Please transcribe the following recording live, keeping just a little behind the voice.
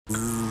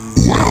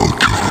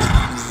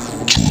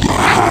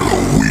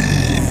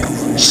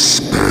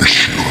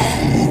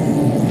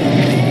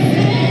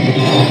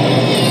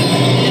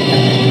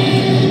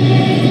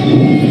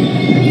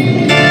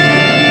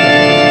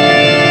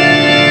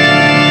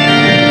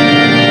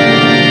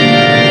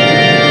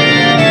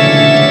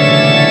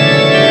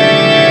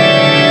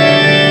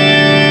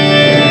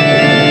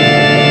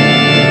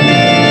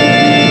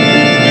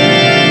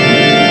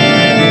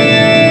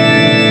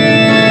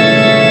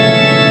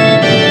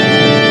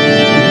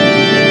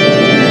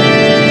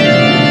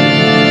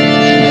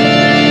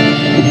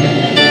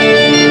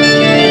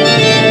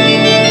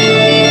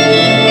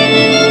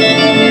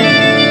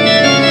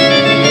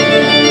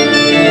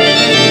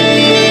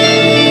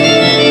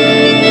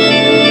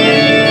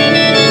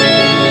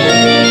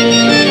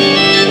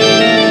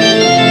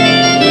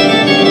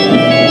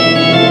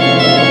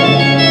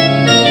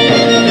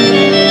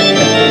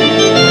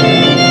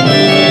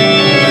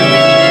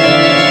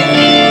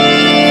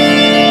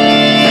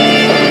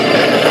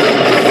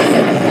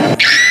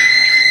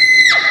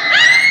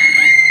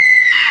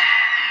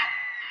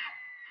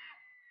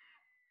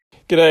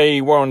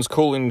G'day, Warren's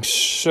calling.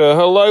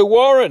 Hello,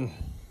 Warren.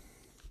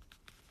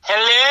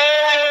 Hello.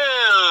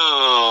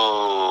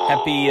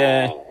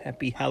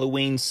 Happy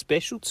Halloween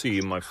special to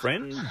you, my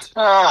friend.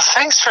 Oh,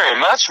 thanks very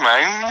much, mate.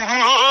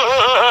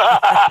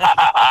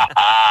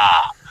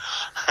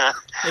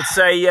 It's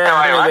I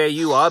don't know where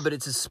you are, but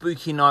it's a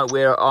spooky night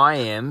where I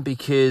am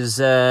because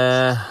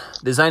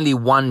there's only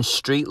one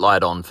street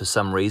light on for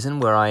some reason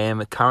where I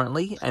am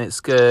currently, and it's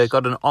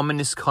got an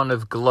ominous kind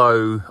of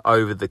glow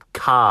over the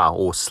car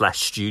or /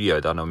 studio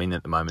that I'm in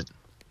at the moment.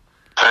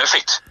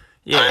 Perfect.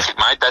 Yeah. Perfect,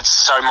 mate. That's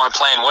so my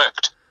plan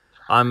worked.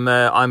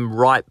 I'm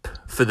ripe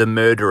for the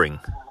murdering,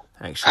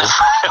 actually.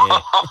 Yeah.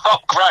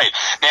 Great.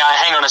 Now,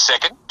 hang on a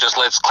second. Just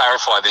let's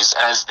clarify this.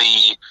 As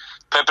the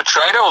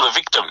perpetrator or the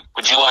victim,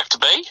 would you like to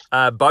be?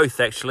 Both,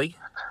 actually.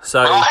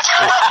 So,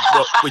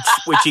 which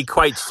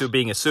equates to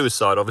being a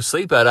suicide,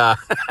 obviously, but...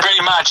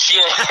 Pretty much,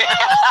 yeah.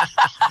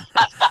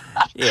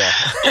 Yeah.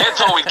 Yeah,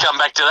 thought we'd come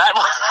back to that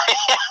one.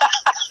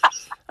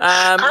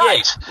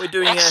 Great. Yeah, we're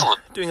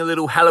doing a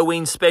little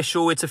Halloween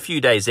special. It's a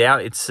few days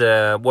out. It's,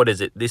 what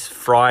is it, this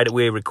Friday?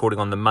 We're recording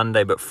on the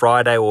Monday, but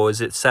Friday, or is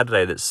it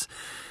Saturday that's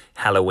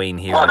Halloween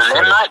here? One of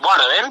them, mate.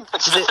 One of them.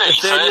 It's the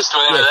 31st,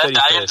 whatever that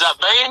day ends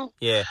up being.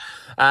 Yeah.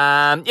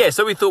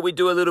 So we thought we'd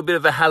do a little bit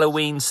of a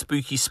Halloween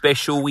spooky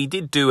special. We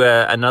did do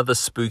another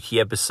spooky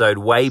episode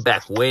way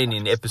back when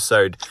in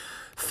episode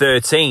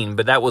 13,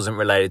 but that wasn't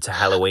related to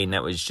Halloween.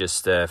 That was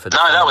just for the...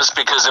 No, that was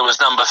because it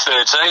was number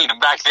 13. And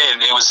back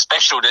then, it was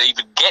special to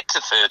even get to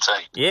 13.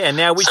 Yeah, and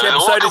now which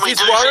episode is this,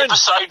 Warren?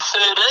 Episode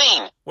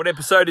 13. What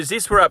episode is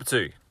this we're up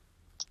to?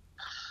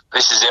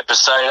 This is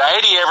episode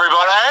 80,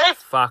 everybody.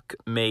 Fuck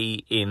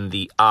me in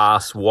the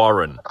arse,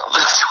 Warren.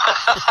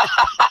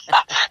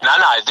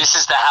 No, this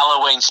is the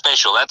Halloween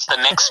special. That's the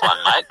next one,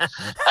 mate.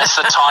 That's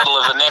the title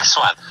of the next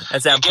one.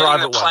 That's our You're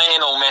private getting the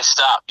plan all messed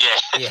up, yeah.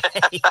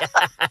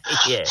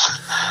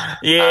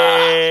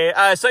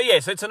 So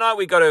tonight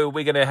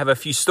we're gonna have a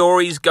few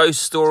stories,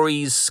 ghost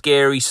stories,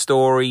 scary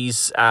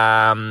stories.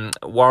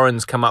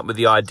 Warren's come up with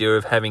the idea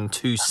of having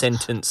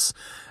 2-sentence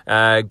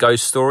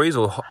ghost stories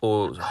or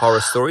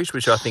horror stories,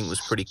 which I think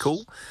was pretty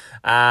cool.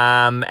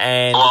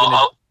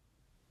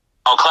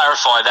 I'll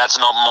clarify, that's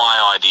not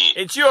my idea.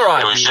 It's your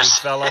idea, it was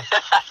just... fella.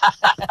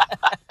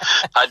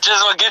 I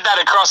just want to get that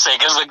across there,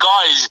 because the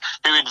guys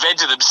who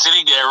invented them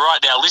sitting there right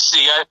now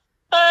listening go,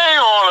 hang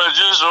on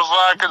just a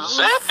fucking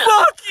second.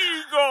 Fuck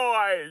you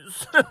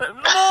guys.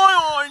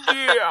 My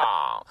idea.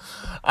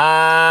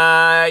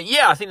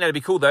 I think that'd be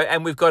cool though.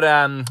 And we've got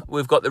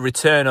the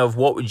return of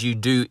what would you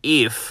do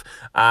if,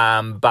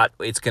 but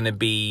it's going to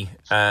be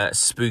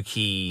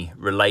spooky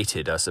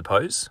related, I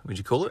suppose. Would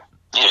you call it?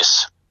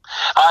 Yes.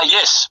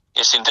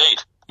 Yes,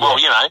 indeed. Yeah. Well,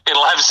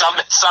 it'll have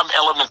some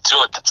element to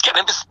it that's going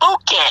to be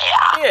spooky.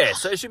 Yeah,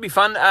 so it should be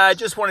fun.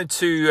 Just wanted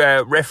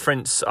to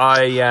reference,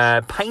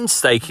 I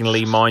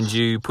painstakingly, mind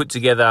you, put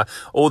together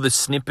all the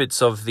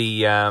snippets of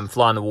the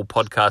Fly on the Wall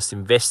podcast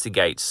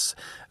investigates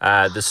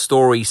the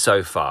story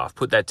so far. I've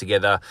put that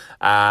together.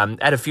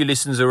 Had a few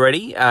listens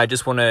already.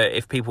 Just want to,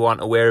 if people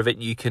aren't aware of it,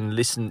 you can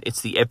listen.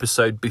 It's the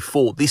episode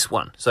before this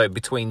one. So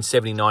between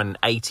 79 and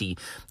 80,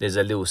 there's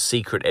a little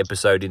secret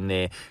episode in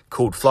there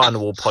called Fly on the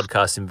Wall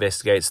Podcast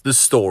Investigates the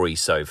Story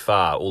So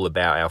Far, all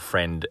about our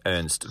friend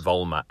Ernst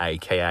Vollmer,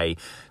 a.k.a.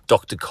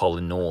 Dr.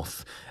 Colin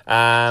North.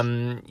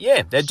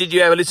 Did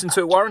you ever listen to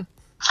it, Warren?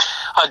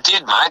 I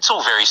did, mate. It's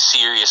all very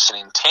serious and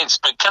intense,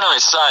 but can I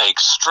say,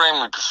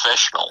 extremely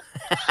professional.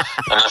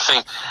 And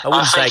I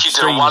wouldn't say you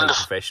extremely did a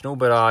wonderful... professional,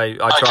 but I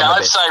try my best.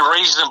 I'd say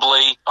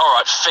reasonably,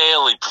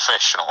 fairly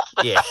professional.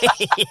 Yeah.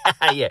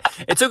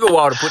 It took a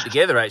while to put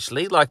together,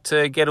 actually, like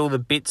to get all the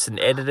bits and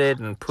edit it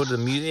and put the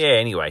music. Yeah,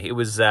 anyway, it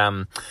was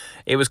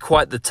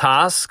quite the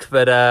task,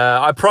 but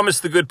I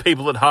promised the good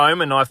people at home,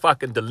 and I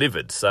fucking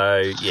delivered.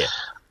 So yeah.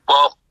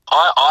 Well,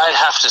 I'd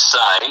have to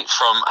say,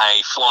 from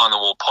a Fly on the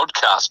Wall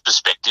podcast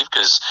perspective,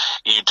 because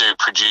you do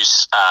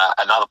produce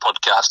another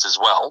podcast as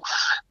well,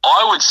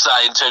 I would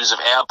say in terms of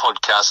our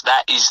podcast,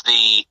 that is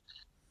the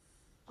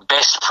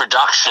best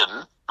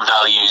production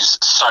values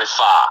so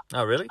far.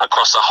 Oh, really?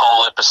 Across the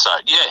whole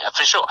episode. Yeah,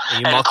 for sure. Are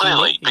you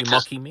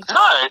mocking me?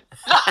 No.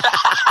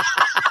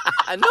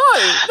 No, I'm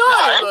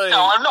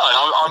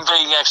not. I'm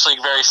being actually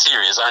very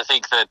serious. I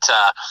think that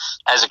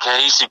as a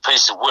cohesive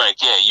piece of work,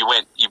 you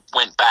went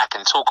back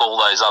and took all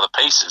those other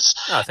pieces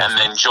and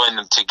then joined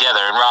them together,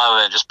 and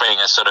rather than just being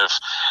a sort of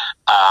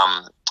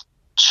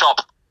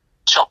chopped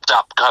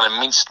up kind of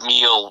minced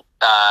meal,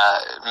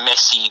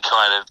 messy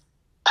kind of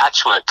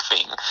patchwork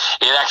thing,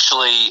 it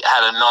actually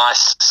had a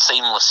nice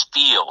seamless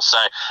feel. So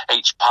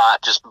each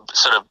part just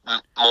sort of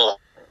more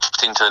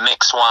into the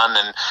next one,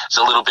 and there's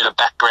a little bit of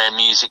background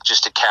music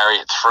just to carry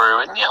it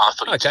through. And I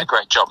thought you did a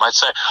great job, mate.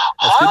 So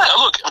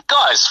look,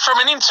 guys, from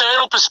an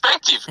internal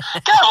perspective,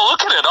 go have a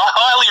look at it. I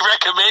highly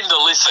recommend a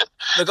listen.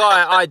 Look,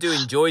 I do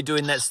enjoy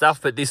doing that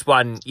stuff, but this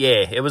one,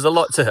 it was a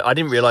lot I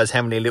didn't realise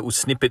how many little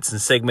snippets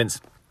and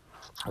segments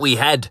we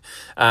had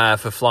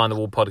for Fly on the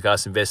Wall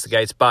Podcast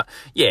Investigates. But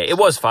yeah, it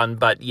was fun.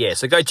 But yeah,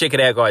 so go check it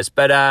out, guys.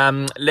 But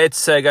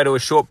let's go to a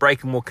short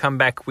break and we'll come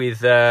back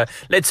with I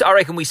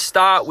reckon we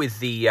start with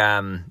the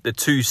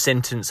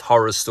 2-sentence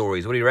horror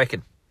stories. What do you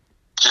reckon?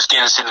 Just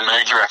get us in the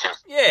mood, you reckon?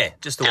 Yeah,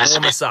 just to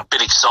warm us up. A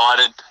bit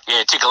excited.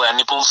 Yeah, tickle our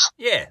nipples.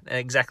 Yeah,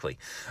 exactly.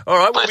 All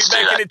right, we'll be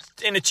back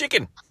in a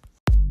chicken.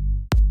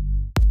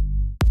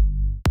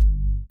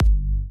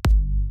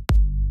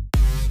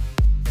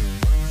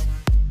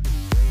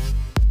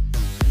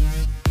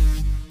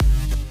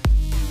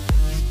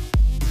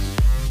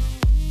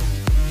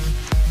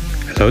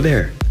 Hello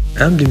there,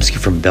 I'm Dimsky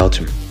from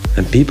Belgium,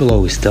 and people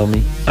always tell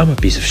me I'm a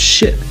piece of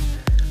shit.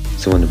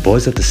 So when the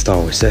boys at the Star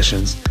Wars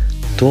Sessions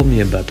told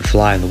me about the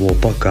Fly on the Wall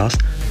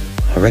podcast,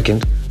 I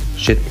reckoned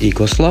shit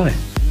equals fly.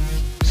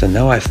 So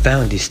now I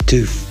found these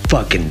 2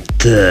 fucking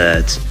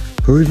duds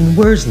who are even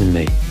worse than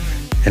me,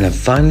 and I've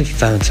finally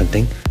found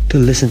something to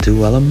listen to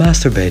while I'm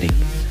masturbating.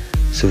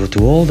 So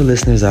to all the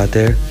listeners out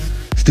there,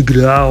 stick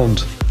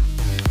around.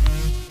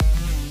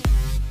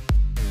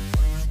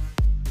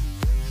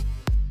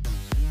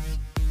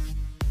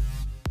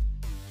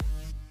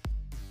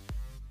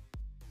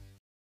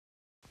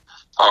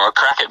 All right,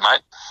 crack it,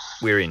 mate.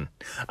 We're in.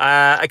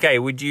 Okay,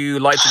 would you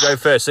like to go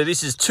first? So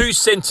this is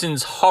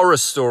 2-sentence horror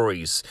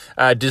stories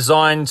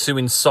designed to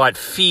incite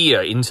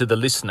fear into the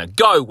listener.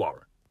 Go,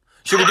 Warren.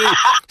 Should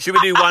we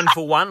do one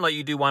for one? Like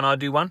you do one, I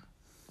do one?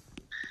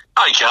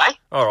 Okay.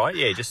 All right,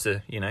 yeah, just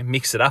to,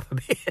 mix it up a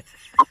bit.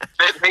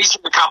 These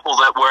are the couple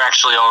that were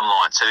actually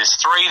online. So there's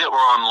 3 that were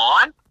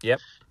online. Yep.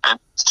 And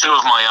 2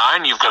 of my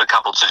own. You've got a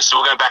couple too. So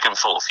we'll go back and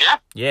forth, yeah?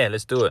 Yeah,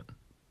 let's do it.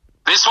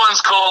 This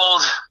one's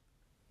called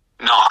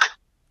Knock.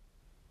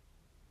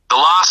 The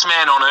last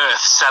man on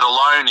earth sat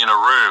alone in a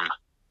room.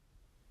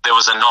 There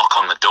was a knock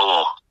on the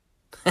door.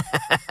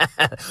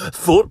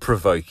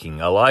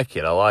 Thought-provoking. I like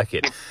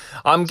it.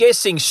 I'm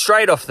guessing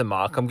straight off the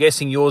mark,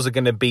 yours are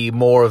going to be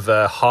more of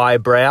a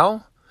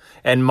highbrow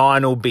and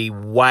mine will be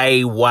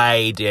way,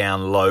 way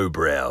down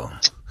lowbrow.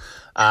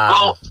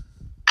 Well,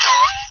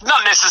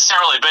 not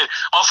necessarily, but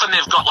often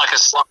they've got like a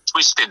slight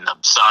twist in them.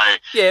 So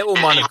yeah, all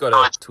mine have got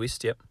a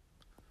twist, yep.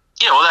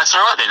 Yeah, well, that's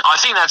all right then. I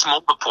think that's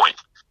more the point.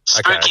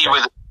 Spooky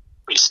with a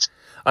twist.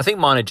 I think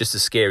mine are just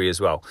as scary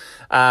as well.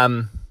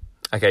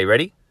 Okay,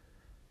 ready?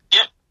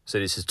 Yep. So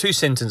this is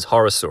 2-sentence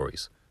horror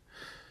stories.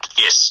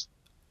 Yes.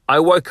 I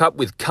woke up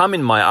with cum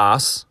in my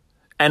ass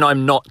and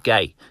I'm not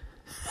gay.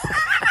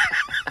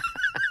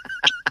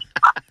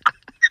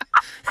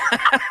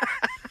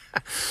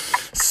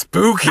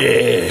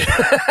 Spooky.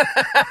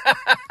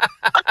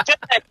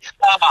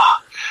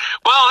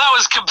 Well, that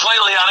was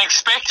completely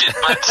unexpected,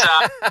 but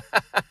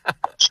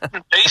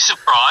shouldn't be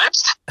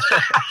surprised.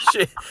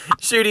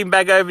 Shooting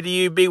back over to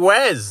you, Big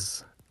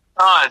Waz.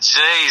 Oh,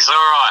 geez, all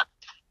right.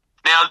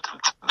 Now,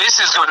 this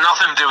has got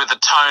nothing to do with the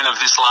tone of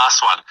this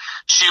last one.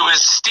 She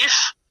was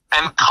stiff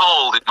and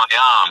cold in my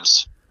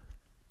arms.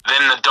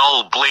 Then the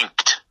doll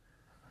blinked.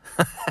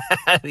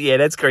 Yeah,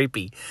 that's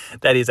creepy.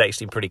 That is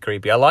actually pretty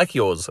creepy. I like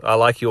yours.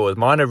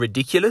 Mine are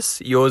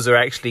ridiculous. Yours are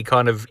actually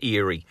kind of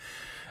eerie.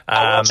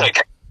 That's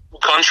okay.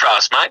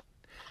 Contrast, mate.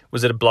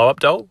 Was it a blow-up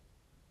doll?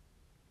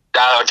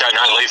 I don't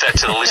know. Leave that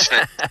to the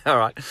listener. All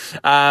right.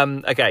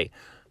 Okay.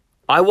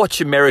 I watch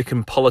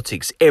American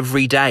politics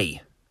every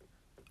day.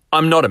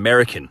 I'm not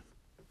American.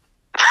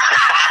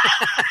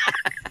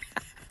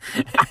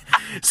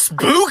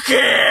 Spooky!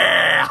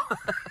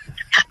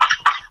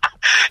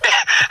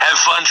 Have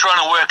fun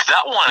trying to work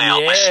that one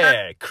out.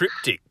 Yeah,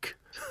 cryptic.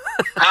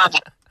 I'm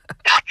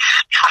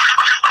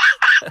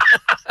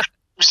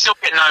still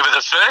getting over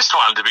the first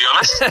one, to be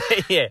honest.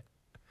 Yeah.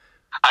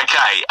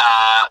 Okay,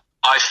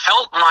 I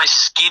felt my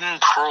skin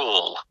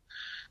crawl.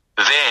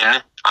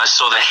 Then I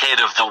saw the head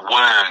of the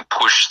worm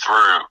push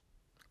through.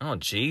 Oh,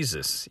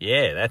 Jesus.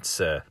 Yeah,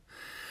 that's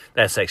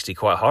actually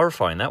quite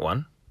horrifying, that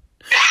one.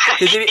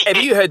 Have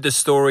you heard the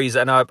stories,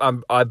 and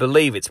I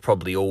believe it's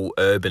probably all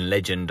urban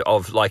legend,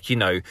 of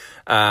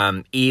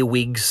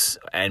earwigs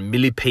and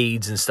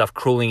millipedes and stuff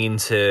crawling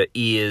into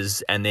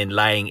ears and then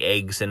laying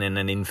eggs and then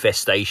an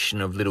infestation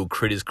of little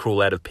critters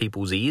crawl out of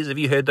people's ears? Have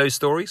you heard those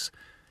stories?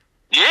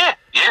 Yeah,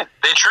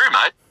 they're true,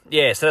 mate.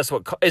 Yeah, so that's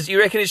what... You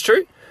reckon it's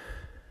true?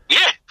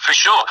 Yeah, for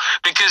sure.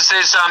 Because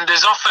there's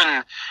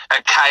often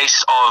a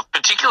case of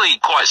particularly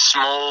quite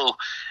small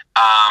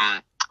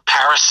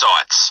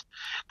parasites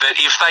that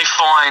if they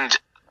find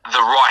the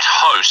right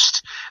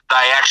host,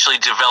 they actually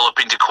develop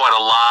into quite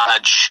a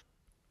large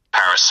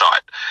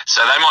parasite.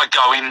 So they might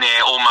go in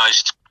there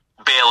almost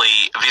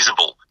barely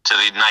visible to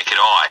the naked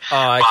eye.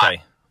 Oh,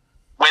 okay.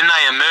 But when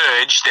they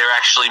emerge, they're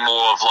actually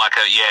more of like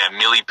a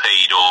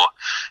millipede or,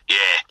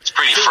 it's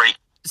pretty freaky.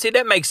 See,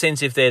 that makes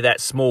sense if they're that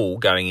small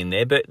going in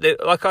there, but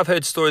I've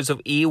heard stories of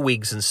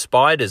earwigs and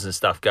spiders and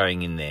stuff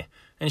going in there.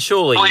 And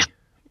surely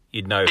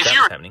you'd know if that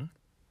was happening.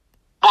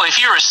 Well,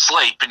 if you're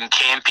asleep and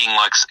camping,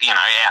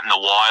 out in the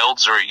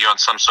wilds, or you're on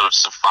some sort of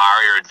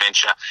safari or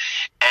adventure,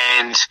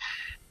 and,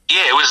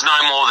 it was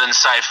no more than,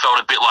 say, it felt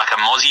a bit like a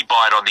mozzie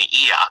bite on the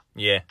ear.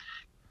 Yeah.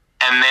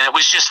 And then it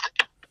was just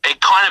it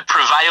kind of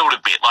prevailed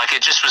a bit. Like,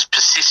 it just was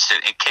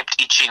persistent. It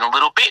kept itching a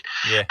little bit.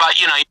 Yeah. But,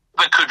 you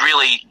never could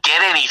really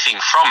get anything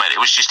from it. It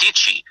was just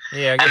itchy.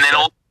 Yeah, I guess and then so.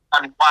 all of a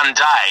sudden, one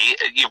day,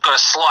 you've got a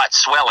slight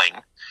swelling,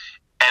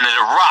 and it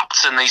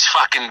erupts, and these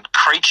fucking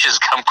creatures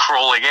come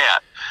crawling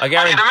out. I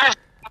guarantee. imagine.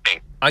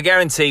 I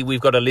guarantee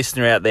we've got a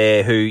listener out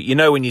there who,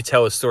 when you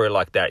tell a story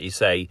like that, you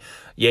say,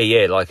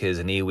 like there's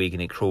an earwig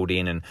and it crawled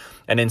in, and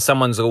then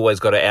someone's always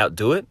got to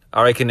outdo it.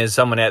 I reckon there's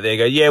someone out there who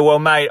go, yeah, well,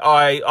 mate,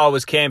 I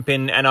was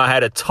camping and I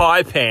had a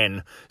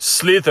taipan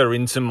slither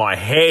into my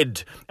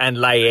head and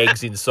lay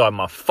eggs inside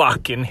my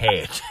fucking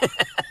head.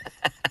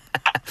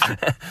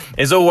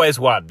 There's always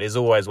one.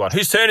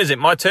 Whose turn is it?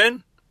 My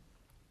turn?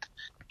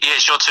 Yeah,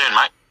 it's your turn,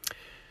 mate.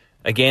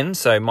 Again,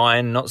 so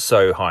mine not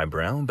so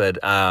highbrow, but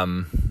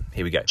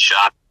here we go.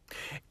 Sharp.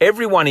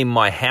 Everyone in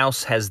my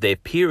house has their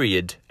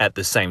period at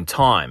the same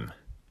time,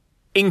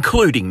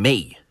 including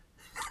me.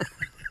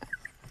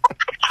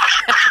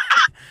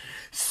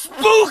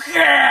 Spooky!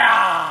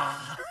 Yeah.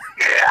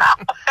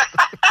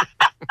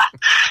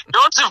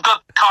 Yours have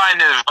got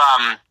kind of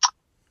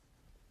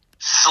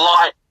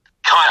slight.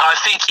 I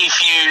think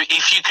if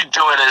you could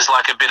do it as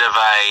like a bit of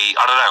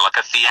like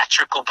a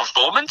theatrical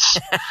performance,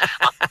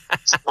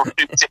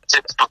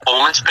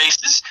 performance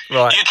pieces,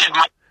 right. You could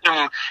make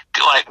them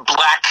like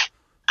black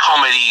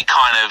comedy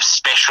kind of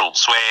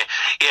specials where,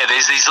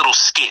 there's these little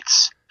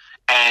skits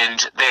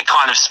and they're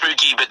kind of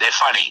spooky but they're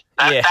funny.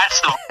 That's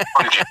the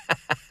one.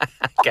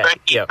 Okay,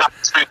 yep.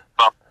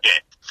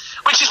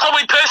 Which is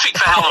probably perfect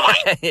for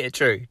Halloween. Yeah,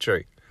 true.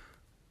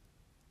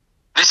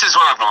 This is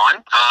one of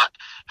mine.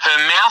 Her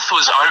mouth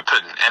was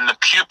open and the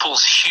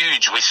pupils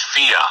huge with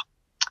fear.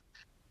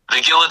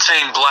 The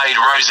guillotine blade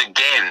rose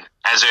again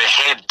as her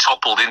head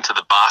toppled into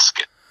the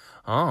basket.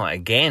 Oh,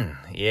 again.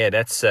 Yeah,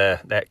 that's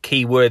that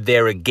key word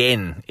there,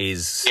 again,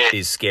 is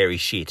scary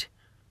shit.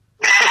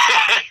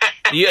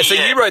 So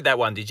you wrote that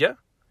one, did you?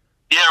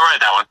 Yeah, I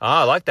wrote that one. Oh,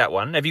 I like that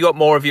one. Have you got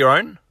more of your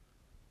own?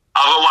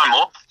 I've got one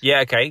more.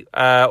 Yeah, okay.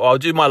 I'll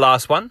do my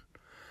last one.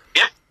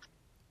 Yep.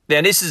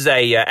 Now, this is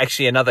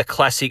actually another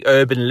classic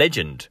urban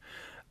legend.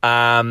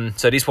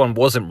 So this one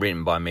wasn't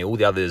written by me. All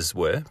the others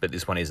were, but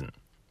this one isn't.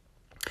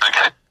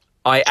 Okay.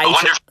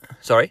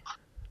 Sorry?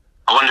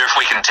 I wonder if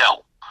we can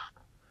tell.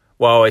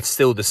 Well, it's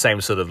still the same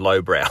sort of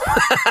lowbrow.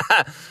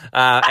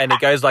 And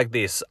it goes like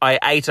this. I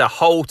ate a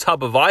whole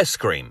tub of ice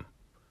cream.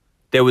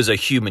 There was a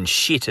human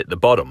shit at the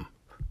bottom.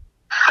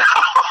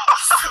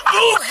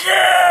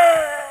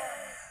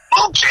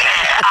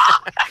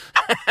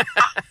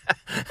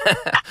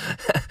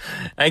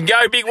 And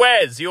go, Big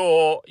Waz,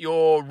 your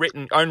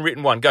own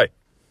written one. Go.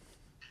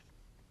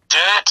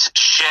 Dirt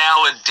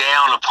showered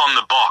down upon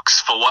the box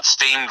for what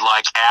seemed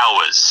like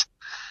hours.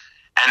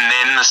 And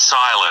then the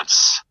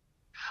silence.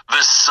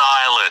 The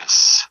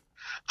silence.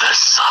 The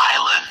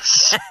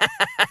silence.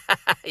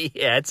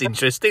 Yeah, it's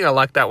interesting. I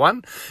like that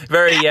one.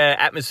 Very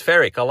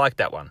atmospheric. I like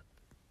that one.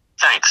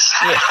 Thanks.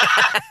 Yeah.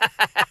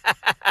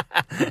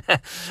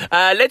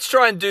 Let's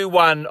try and do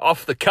one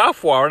off the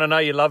cuff, Warren. I know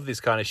you love this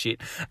kind of shit.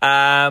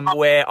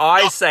 Where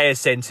I say a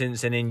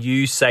sentence and then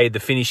you say the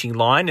finishing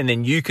line, and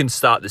then you can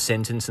start the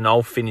sentence and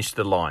I'll finish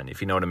the line,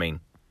 if you know what I mean.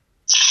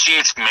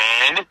 Shit,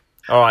 man.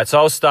 All right, so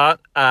I'll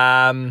start.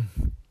 Oh,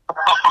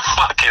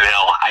 fucking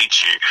hell, I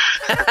hate you.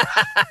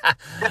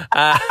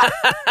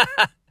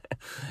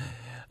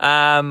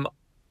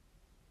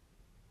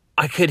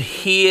 I could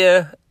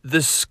hear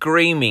the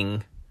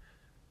screaming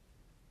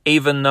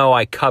even though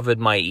I covered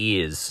my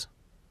ears.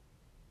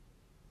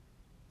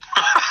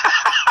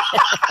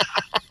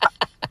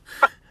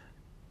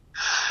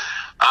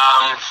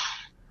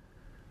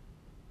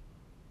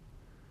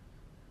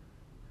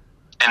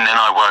 And then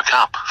I woke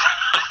up.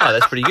 Oh,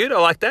 that's pretty good. I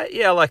like that.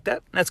 Yeah, I like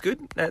that. That's good.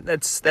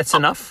 That's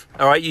enough.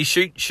 All right, you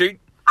shoot.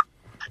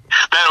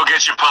 That'll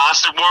get you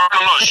past it, Warren.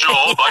 I'm not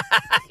sure, but...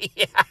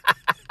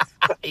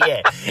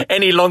 Yeah.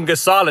 Any longer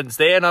silence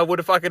there and I would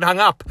have fucking hung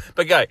up.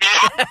 But go.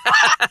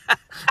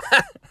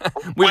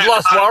 We've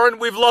lost Warren.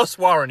 We've lost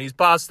Warren. He's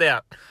passed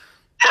out.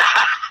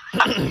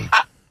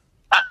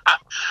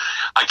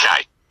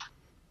 Okay.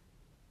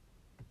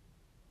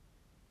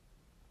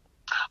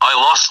 I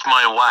lost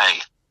my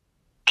way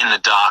in the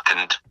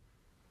darkened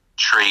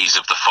trees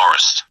of the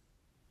forest.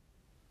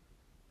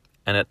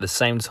 And at the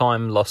same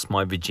time lost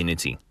my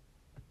virginity.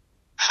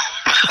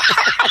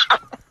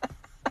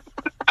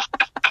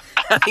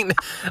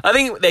 I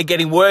think they're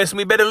getting worse and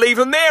we better leave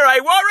them there, eh,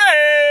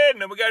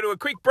 Warren? And we'll go to a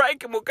quick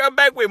break and we'll come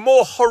back with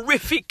more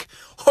horrific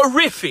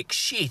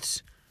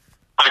shit.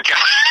 Okay.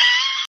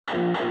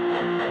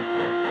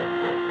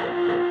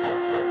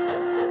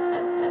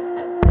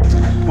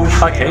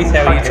 Hi Keith,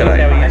 how are you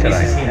today?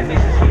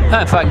 I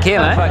don't fucking care,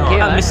 mate.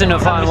 I'm listening to a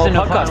Flying Wall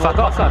podcast. Fuck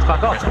off.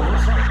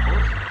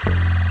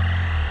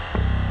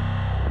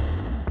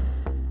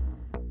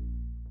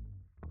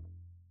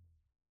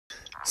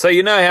 So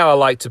you know how I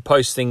like to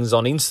post things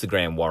on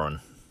Instagram,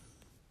 Warren?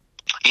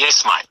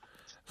 Yes, mate.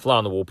 Fly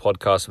on the Wall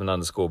podcast with an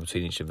underscore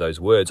between each of those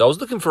words. I was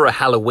looking for a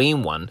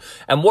Halloween one,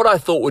 and what I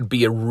thought would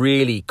be a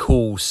really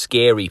cool,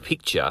 scary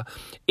picture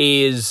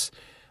is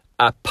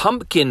a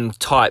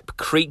pumpkin-type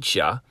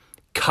creature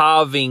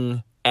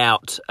carving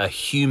out a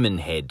human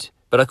head.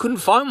 But I couldn't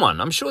find one.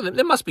 I'm sure that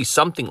there must be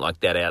something like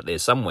that out there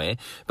somewhere,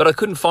 but I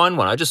couldn't find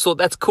one. I just thought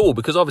that's cool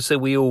because obviously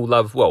we all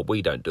love, well,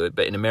 we don't do it,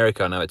 but in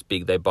America I know it's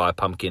big. They buy a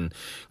pumpkin,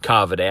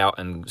 carve it out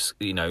and,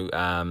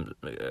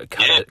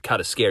 cut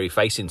a scary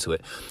face into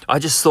it. I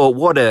just thought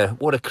what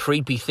a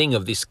creepy thing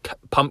of this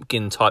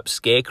pumpkin-type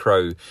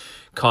scarecrow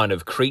kind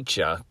of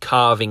creature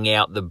carving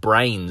out the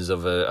brains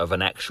of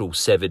an actual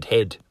severed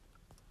head.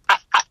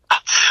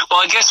 Well,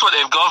 I guess what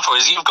they've gone for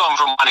is you've gone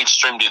from one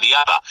extreme to the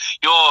other.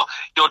 Your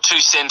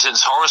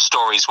 2-sentence horror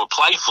stories were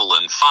playful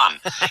and fun.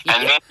 Yeah.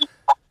 And then,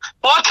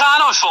 why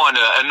can't I find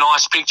a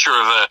nice picture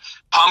of a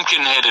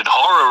pumpkin-headed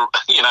horror,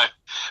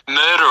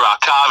 murderer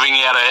carving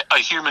out a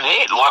human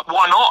head? Like,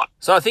 why not?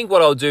 So I think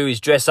what I'll do is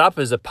dress up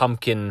as a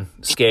pumpkin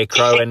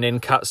scarecrow and then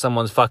cut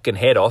someone's fucking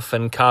head off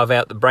and carve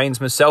out the brains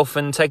myself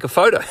and take a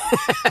photo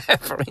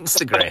for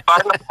Instagram.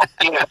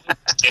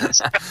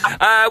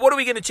 What are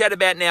we going to chat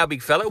about now,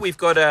 big fella? We've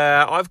got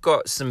I've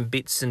got some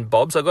bits and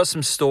bobs. I've got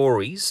some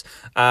stories.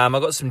 I've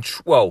got some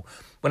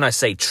when I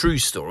say true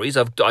stories,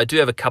 I do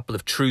have a couple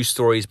of true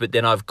stories, but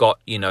then I've got,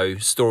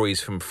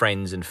 stories from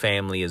friends and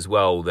family as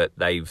well that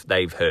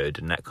they've heard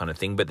and that kind of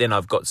thing. But then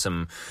I've got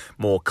some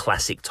more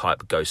classic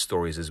type ghost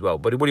stories as well.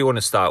 But what do you want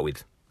to start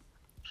with?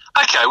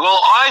 Okay, well,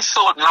 I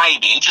thought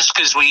maybe, just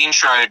because we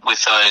introed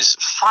with those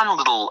fun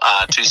little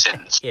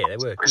 2-sentence. Yeah, they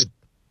were good.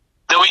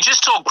 That we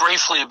just talk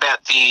briefly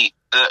about the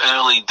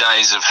early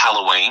days of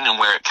Halloween and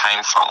where it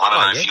came from. I don't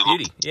know if you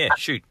looked. Yeah,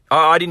 shoot.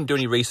 I didn't do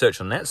any research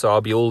on that, so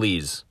I'll be all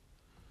ears.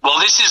 Well,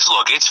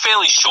 it's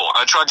fairly short.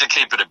 I tried to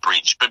keep it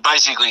abridged, but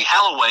basically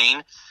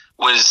Halloween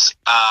was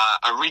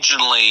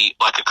originally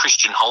like a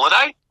Christian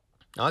holiday.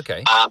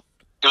 Okay.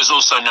 It was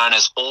also known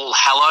as All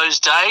Hallows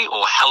Day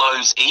or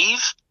Hallows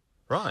Eve.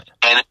 Right.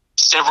 And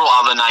several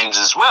other names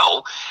as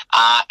well.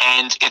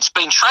 And it's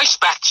been traced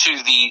back to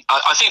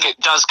I think it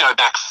does go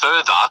back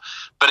further,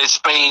 but it's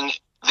been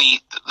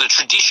the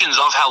traditions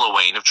of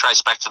Halloween have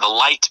traced back to the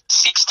late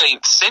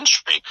 16th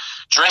century,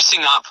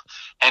 dressing up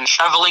and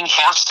travelling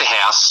house to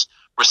house,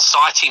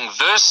 reciting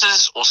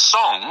verses or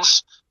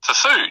songs for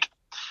food.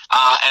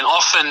 And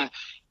often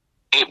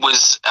it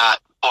was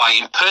by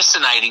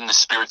impersonating the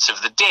spirits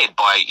of the dead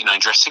by,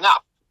 dressing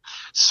up.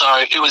 So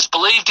it was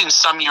believed in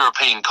some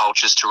European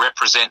cultures to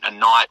represent a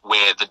night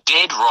where the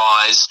dead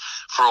rise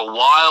for a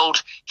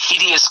wild,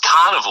 hideous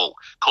carnival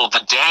called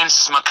the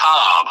Dance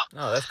Macabre.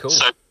 Oh, that's cool.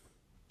 So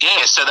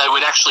they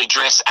would actually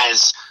dress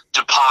as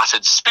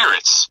departed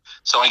spirits.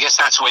 So I guess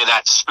that's where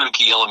that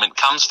spooky element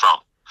comes from.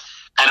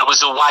 And it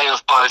was a way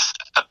of both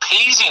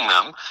appeasing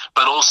them,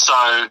 but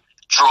also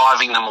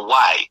driving them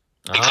away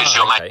because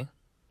you're making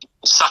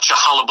such a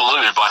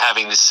hullabaloo by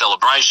having this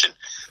celebration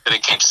that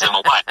it keeps them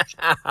away.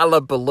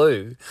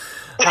 Hullabaloo.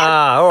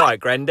 All right,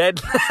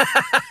 Granddad.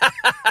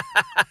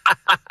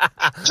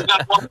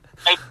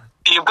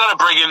 You've got to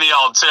bring in the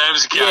old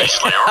terms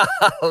occasionally, all right?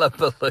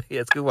 Hullabaloo.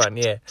 Yeah, it's a good one,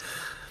 yeah.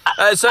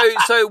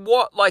 So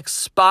what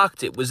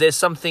sparked it? Was there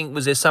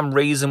some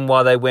reason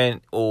why they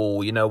went,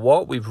 oh, you know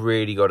what? We've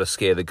really got to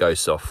scare the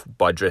ghosts off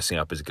by dressing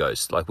up as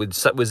ghosts.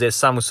 Was there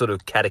some sort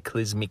of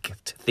cataclysmic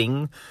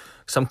thing,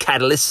 some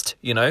catalyst,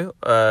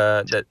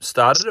 that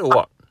started it or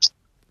what?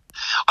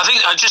 I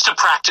think just a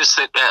practice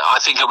that I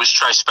think it was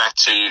traced back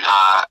to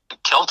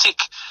Celtic.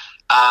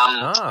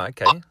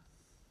 Okay.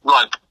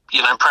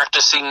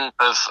 Practicing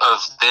of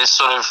their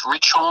sort of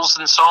rituals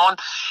and so on,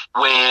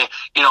 where,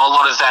 a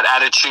lot of that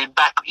attitude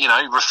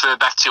refer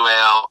back to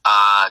our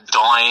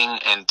dying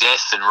and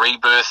death and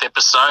rebirth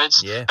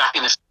episodes back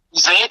in the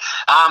 50s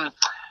there,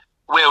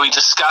 where we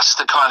discussed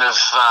the kind of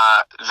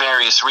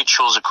various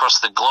rituals across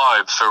the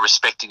globe for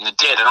respecting the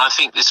dead. And I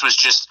think this was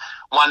just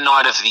one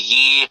night of the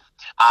year,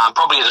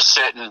 probably at a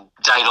certain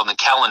date on the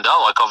calendar,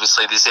 like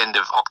obviously this end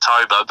of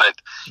October, but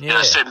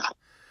a certain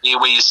year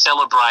where you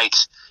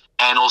celebrate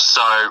and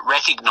also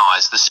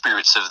recognise the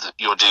spirits of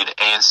your dead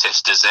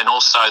ancestors and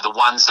also the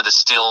ones that are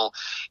still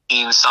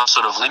in some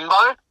sort of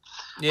limbo.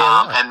 Yeah,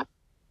 right.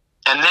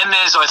 And then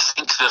there's, I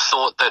think, the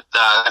thought that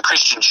the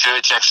Christian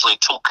church actually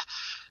took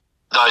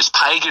those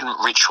pagan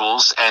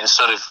rituals and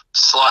sort of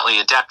slightly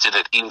adapted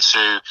it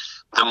into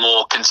the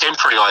more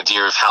contemporary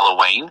idea of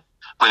Halloween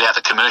without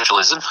the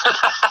commercialism.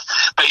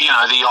 But,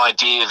 the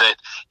idea that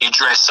you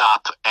dress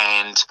up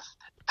and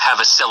have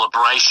a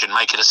celebration,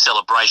 make it a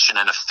celebration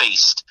and a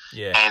feast,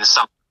 and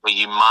something where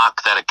you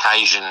mark that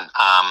occasion,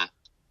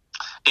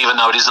 even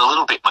though it is a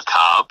little bit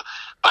macabre,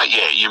 but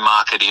you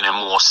mark it in a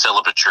more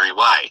celebratory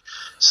way.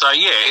 So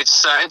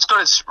it's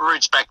got its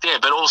roots back there,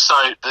 but also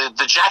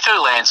the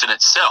jack-o'-lantern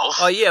itself.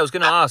 Oh yeah, I was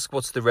going to ask,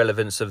 what's the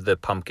relevance of the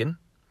pumpkin?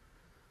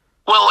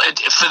 Well,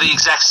 for the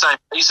exact same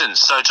reason.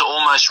 So to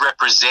almost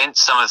represent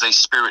some of these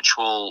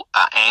spiritual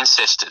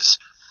ancestors.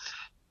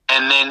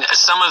 And then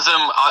some of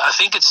them, I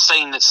think it's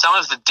seen that some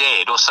of the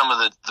dead or some of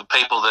the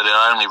people that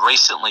are only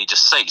recently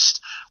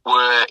deceased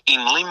were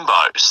in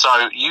limbo.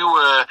 So you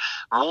were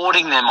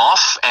warding them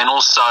off and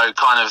also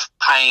kind of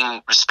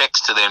paying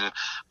respects to them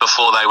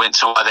before they went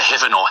to either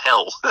heaven or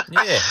hell.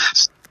 Yeah.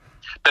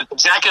 But the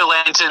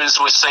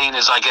jack-o'-lanterns were seen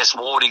as, I guess,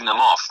 warding them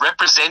off,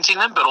 representing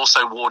them, but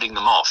also warding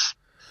them off.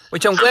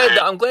 Which I'm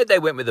glad they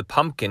went with a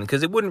pumpkin,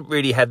 because it wouldn't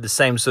really have the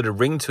same sort of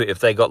ring to it if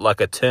they got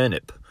like a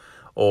turnip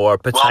or a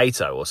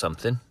potato or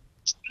something.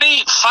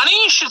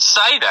 Funny you should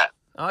say that.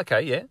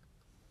 Okay, yeah.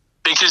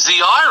 Because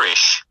the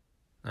Irish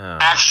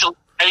actually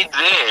made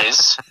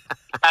theirs.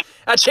 A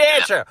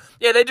potato.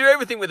 Yeah, they do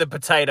everything with a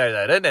potato,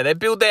 though, don't they? They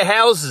build their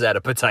houses out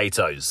of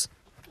potatoes.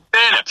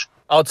 Turnip.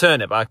 Oh,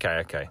 turnip.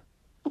 Okay.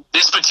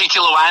 This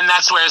particular one,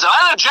 that's where it's,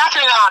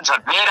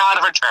 jack-o'-lantern made out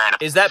of a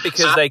turnip. Is that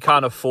because they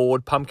can't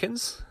afford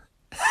pumpkins?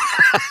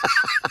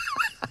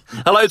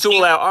 Hello to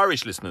all our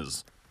Irish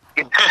listeners.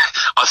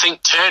 I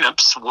think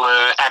turnips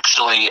were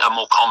actually a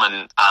more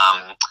common,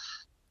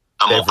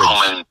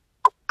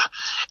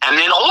 And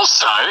then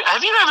also,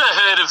 have you ever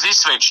heard of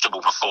this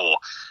vegetable before?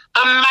 A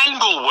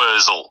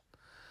mangelwurzel.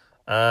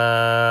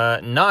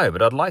 No,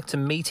 but I'd like to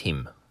meet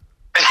him.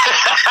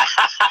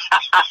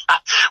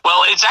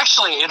 Well,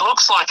 it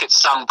looks like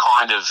it's some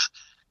kind of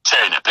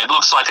turnip. It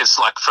looks like it's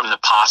like from the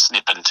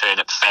parsnip and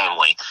turnip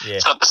family. Yeah.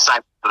 It's got the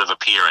same sort of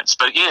appearance.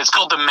 But yeah, it's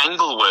called the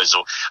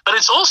mangelwurzel. But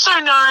it's also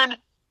known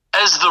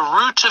as the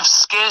root of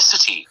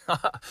scarcity.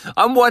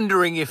 I'm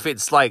wondering if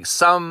it's like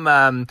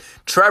some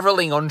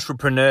travelling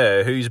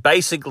entrepreneur who's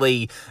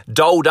basically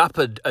doled up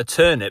a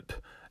turnip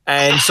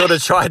and sort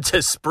of tried to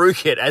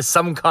spruik it as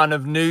some kind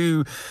of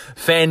new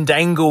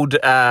fandangled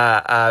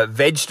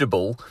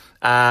vegetable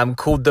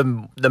called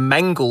the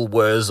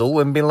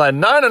mangelwurzel, and been like,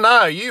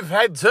 no, you've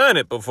had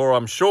turnip before,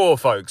 I'm sure,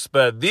 folks,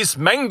 but this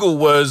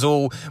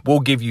mangelwurzel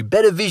will give you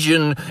better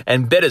vision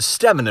and better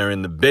stamina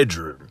in the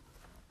bedroom.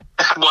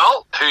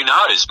 Well, who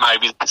knows?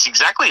 Maybe that's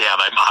exactly how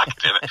they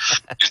marketed it.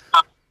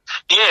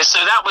 Yeah, so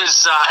that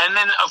was, and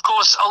then of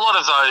course a lot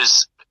of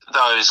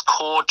those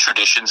core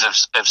traditions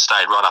have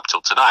stayed right up till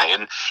today.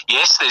 And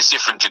yes, there's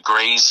different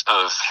degrees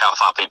of how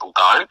far people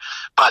go,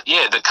 but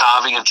yeah, the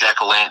carving of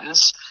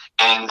jack-o'-lanterns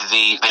and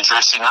the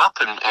dressing up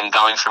and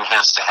going from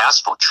house to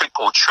house for trick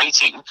or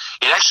treating,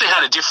 it actually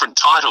had a different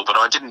title, but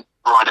I didn't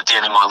write it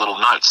down in my little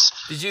notes.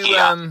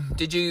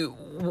 Did you,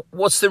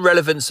 what's the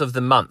relevance of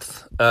the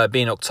month,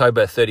 being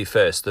October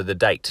 31st, the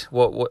date?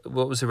 What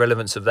was the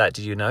relevance of that?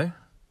 Did you know?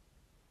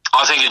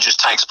 I think it just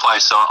takes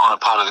place on a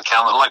part of the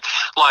calendar,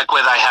 like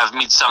where they have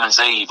Midsummer's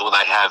Eve or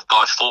they have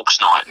Guy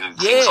Fawkes Night and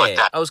things like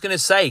that. I was going to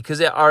say,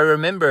 because I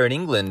remember in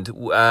England,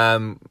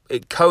 Halloween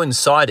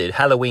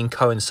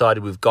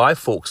coincided with Guy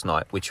Fawkes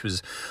Night, which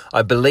was,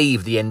 I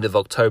believe, the end of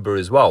October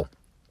as well.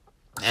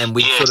 And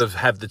we'd sort of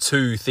have the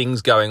two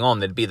things going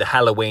on. There'd be the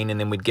Halloween, and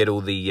then we'd get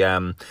all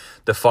the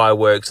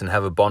fireworks and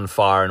have a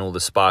bonfire and all the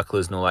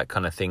sparklers and all that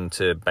kind of thing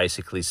to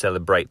basically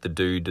celebrate the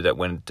dude that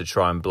went to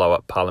try and blow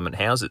up Parliament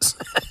houses.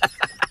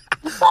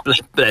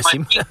 Bless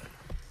him.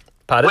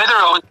 Pardon? Whether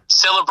it was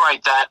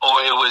celebrate that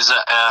or it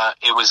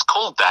was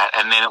called that,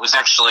 and then it was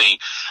actually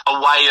a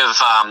way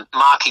of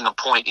marking a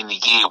point in the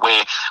year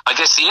where I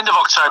guess the end of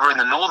October in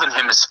the Northern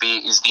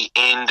Hemisphere is the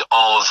end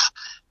of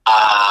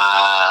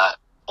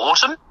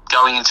autumn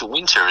going into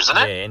winter, isn't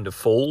it? Yeah, end of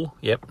fall,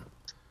 yep.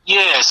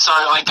 Yeah, so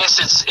I guess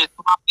it's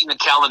marking the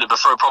calendar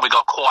before it probably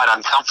got quite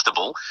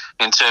uncomfortable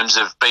in terms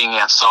of being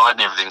outside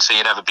and everything. So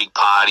you'd have a big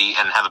party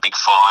and have a big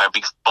fire, a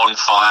big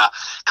bonfire,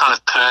 kind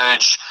of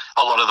purge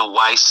a lot of the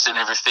waste and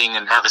everything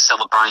and have a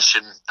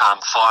celebration,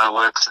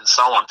 fireworks and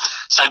so on.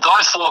 So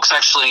Guy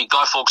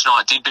Fawkes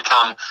Night did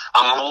become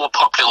a more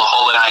popular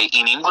holiday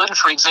in England,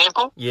 for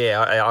example. Yeah,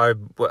 I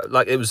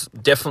like it was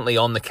definitely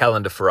on the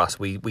calendar for us.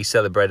 We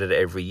celebrated it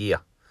every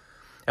year.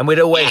 And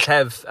we'd always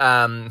have,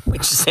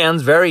 which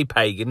sounds very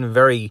pagan,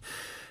 very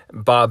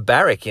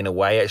barbaric in a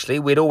way, actually.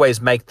 We'd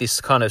always make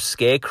this kind of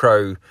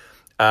scarecrow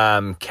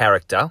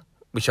character,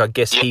 which I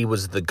guess he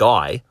was the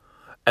guy.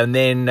 And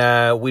then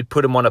we'd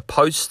put him on a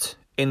post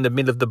in the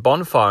middle of the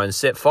bonfire and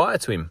set fire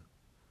to him.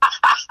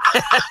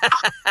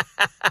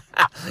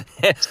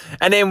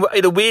 And then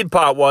the weird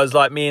part was,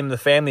 like, me and the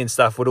family and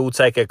stuff would all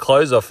take our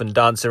clothes off and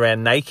dance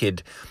around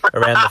naked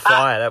around the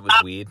fire. That was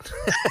weird.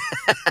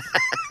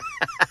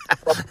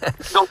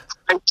 You'll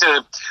speak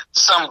to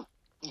some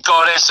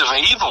goddess of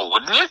evil,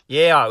 wouldn't you?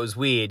 Yeah, it was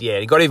weird, yeah.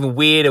 It got even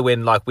weirder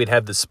when, like, we'd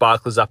have the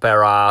sparklers up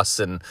our ass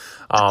and,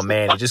 oh,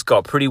 man, it just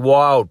got pretty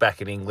wild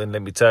back in England,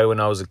 let me tell you, when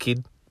I was a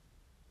kid.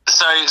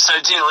 So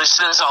dear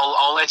listeners,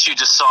 I'll let you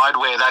decide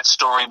where that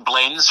story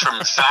blends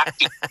from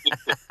fact.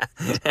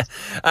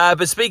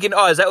 But speaking,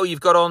 is that all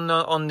you've got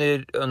on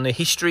the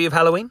history of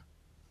Halloween?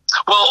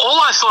 Well, all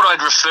I thought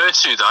I'd refer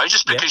to, though,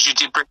 just because you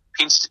did bring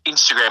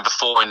Instagram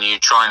before and you're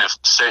trying to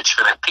search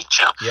for that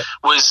picture,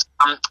 was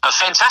a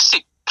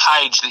fantastic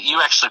page that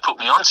you actually put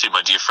me onto,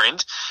 my dear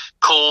friend,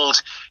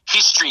 called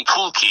History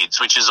Cool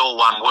Kids, which is all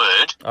one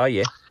word. Oh,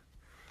 yeah.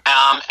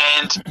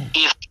 And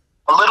it's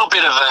a little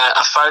bit of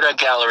a photo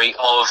gallery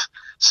of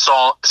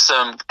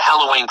some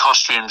Halloween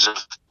costumes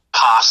of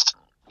past,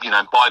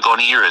 bygone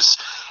eras.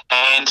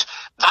 And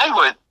they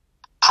were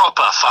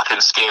proper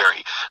fucking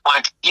scary.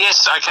 Like,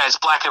 yes, okay, it's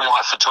black and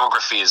white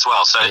photography as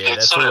well. So yeah,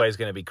 it's that's always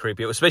going to be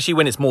creepy, especially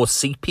when it's more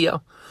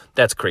sepia.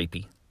 That's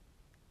creepy.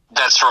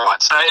 That's right.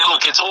 So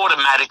look, it's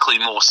automatically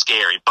more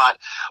scary. But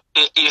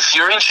if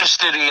you're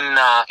interested in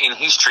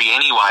history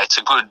anyway, it's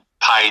a good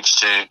page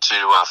to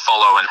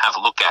follow and have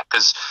a look at,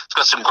 because it's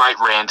got some great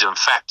random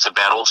facts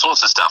about all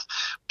sorts of stuff.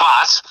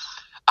 But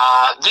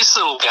this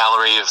little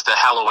gallery of the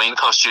Halloween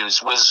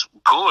costumes was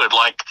good,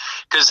 like,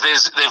 because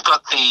they've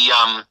got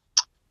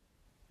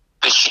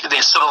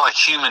they're sort of like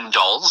human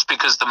dolls,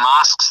 because the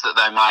masks that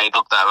they made,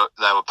 look,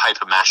 they were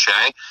paper mache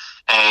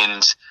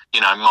and, you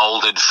know,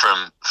 molded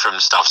from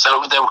stuff.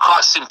 So they were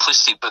quite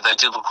simplistic, but they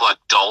did look like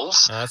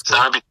dolls. Oh, that's so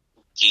they were a bit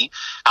funky.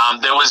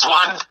 There was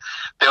one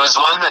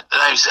that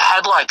they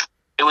had, like,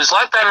 it was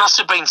like they must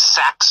have been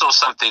sacks or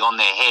something on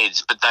their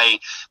heads, but they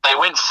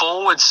went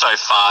forward so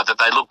far that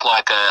they looked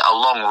like a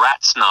long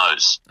rat's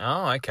nose.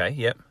 Oh, okay,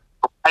 yep.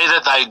 The way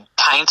that they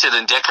painted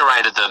and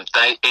decorated them,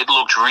 it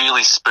looked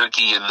really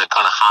spooky in the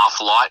kind of half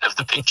light of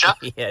the picture.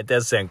 Yeah, it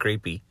does sound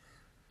creepy.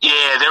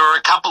 Yeah, there were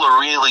a couple of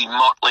really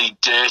motley,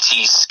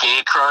 dirty,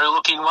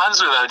 scarecrow-looking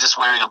ones where they were just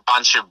wearing a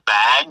bunch of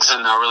bags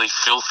and they were really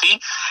filthy.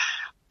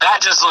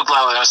 That just looked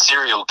like they were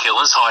serial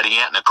killers hiding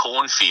out in a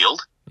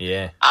cornfield.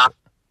 Yeah.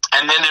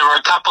 And then there were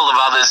a couple of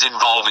others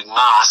involving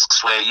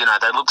masks where, you know,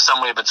 they looked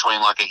somewhere between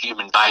like a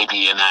human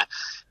baby and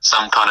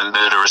some kind of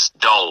murderous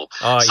doll.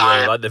 Oh, so,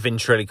 yeah, like the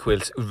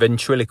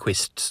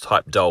ventriloquist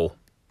type doll.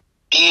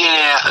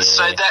 Yeah,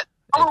 so that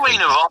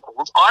Halloween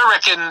evolved. I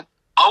reckon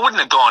I wouldn't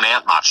have gone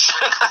out much.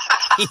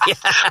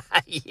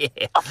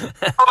 Yeah.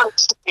 I would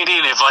stick it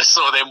in if I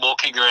saw them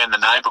walking around the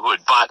neighbourhood.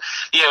 But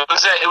yeah,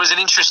 it was an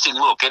interesting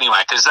look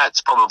anyway, because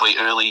that's probably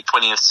early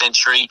 20th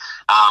century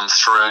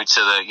through to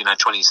the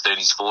 20s,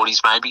 30s,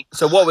 40s maybe.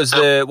 So what was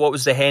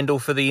the handle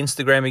for the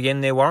Instagram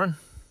again there, Warren?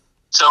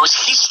 So it was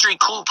History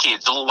Cool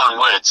Kids, all one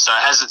word. So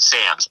as it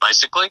sounds,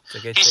 basically,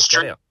 So go check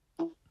History that out.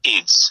 Cool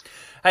Kids.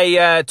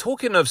 Hey,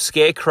 talking of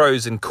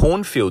scarecrows and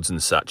cornfields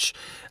and such,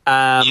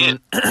 I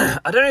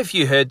don't know if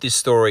you heard this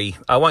story.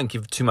 I won't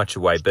give too much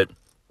away, but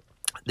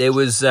there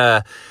was,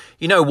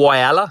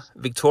 Whyalla,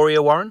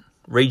 Victoria, Warren,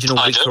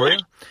 regional Victoria.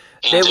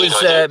 There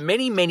was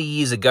many, many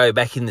years ago,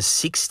 back in the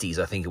 60s,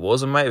 I think it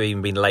was, or maybe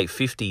even been late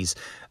 50s,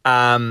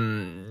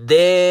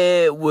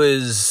 there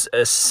was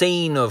a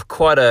scene of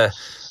quite the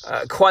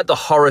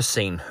horror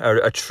scene,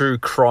 a true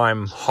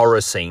crime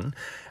horror scene.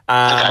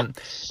 I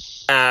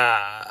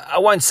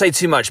won't say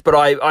too much, but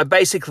I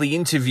basically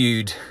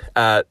interviewed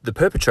the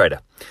perpetrator,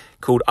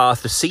 called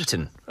Arthur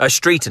Streeton.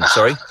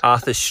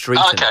 Arthur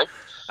Streeton. Okay.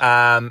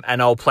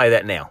 And I'll play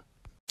that now.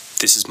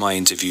 This is my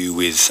interview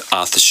with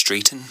Arthur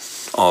Streeton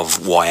of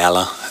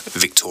Whyalla,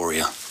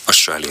 Victoria,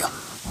 Australia.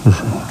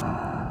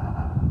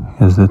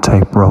 Is the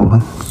tape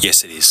rolling?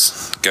 Yes, it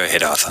is. Go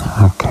ahead, Arthur.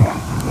 Okay.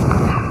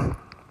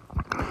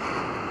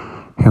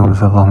 It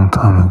was a long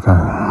time ago.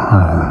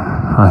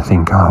 I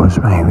think I was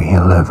maybe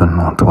 11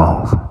 or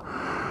 12.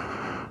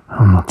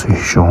 I'm not too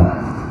sure.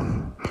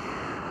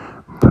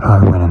 But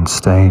I went and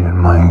stayed at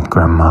my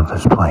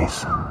grandmother's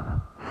place.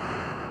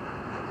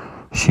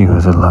 She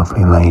was a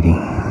lovely lady.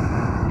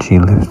 She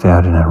lived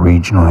out in a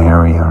regional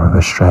area of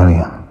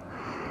Australia,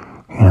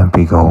 in a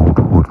big old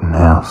wooden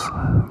house,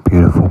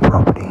 beautiful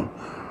property,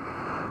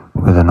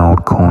 with an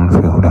old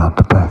cornfield out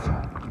the back.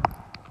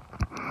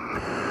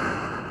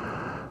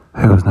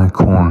 There was no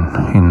corn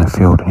in the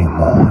field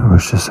anymore, it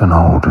was just an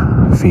old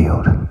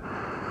field,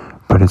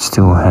 but it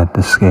still had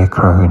the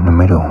scarecrow in the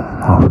middle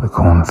of the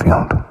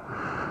cornfield.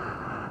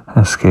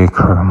 A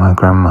scarecrow my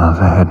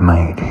grandmother had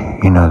made,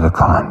 you know the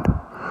kind.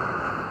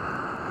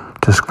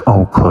 Just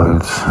old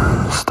clothes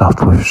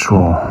stuffed with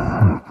straw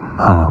and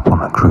hung up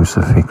on a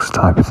crucifix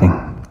type thing.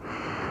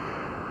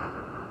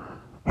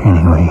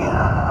 Anyway,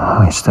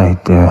 I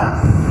stayed there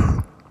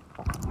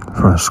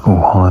for a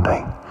school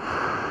holiday.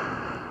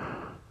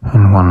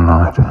 And one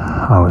night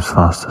I was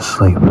fast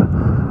asleep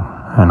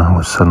and I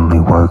was suddenly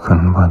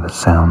woken by the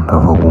sound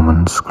of a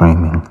woman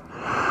screaming.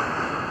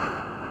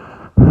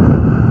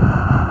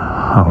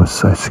 I was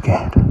so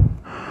scared.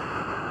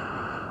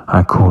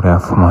 I called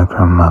out for my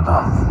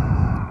grandmother,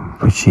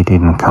 but she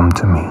didn't come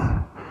to me,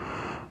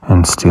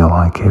 and still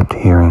I kept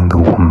hearing the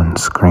woman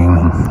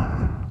screaming.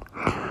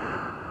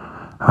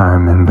 I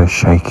remember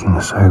shaking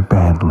so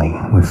badly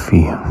with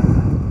fear,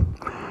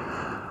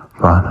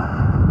 but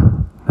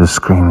the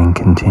screaming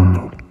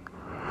continued.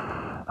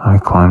 I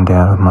climbed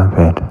out of my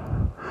bed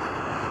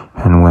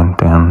and went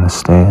down the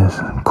stairs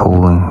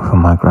calling for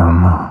my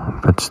grandma,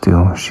 but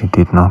still she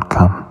did not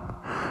come.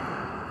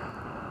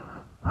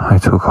 I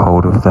took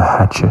hold of the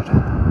hatchet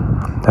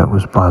that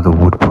was by the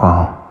wood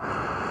pile.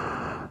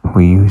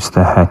 We used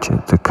the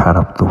hatchet to cut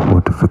up the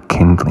wood for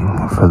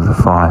kindling for the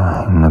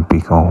fire in the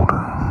big old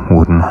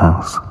wooden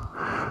house.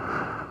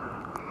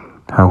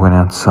 I went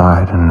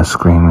outside and the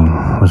screaming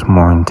was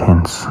more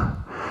intense.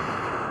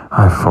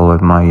 I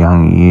followed my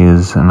young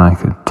ears and I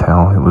could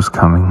tell it was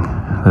coming.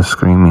 The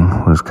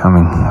screaming was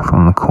coming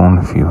from the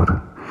cornfield.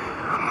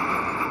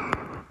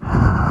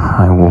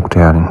 I walked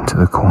out into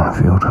the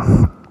cornfield,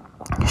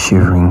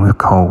 shivering with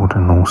cold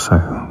and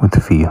also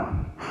with fear.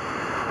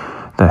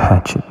 The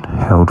hatchet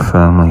held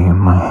firmly in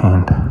my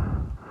hand.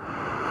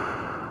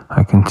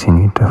 I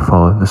continued to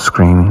follow the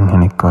screaming,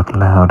 and it got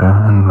louder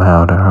and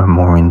louder and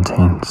more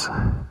intense.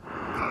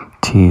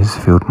 Tears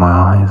filled my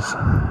eyes.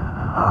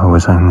 I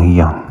was only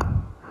young.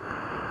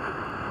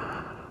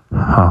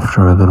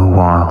 After a little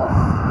while,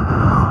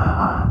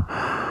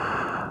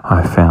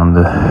 I found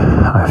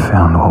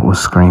what was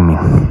screaming.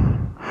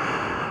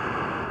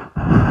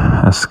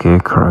 A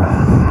scarecrow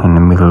in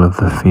the middle of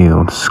the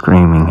field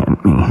screaming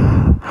at me.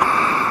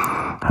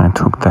 I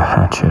took the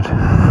hatchet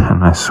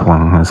and I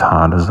swung as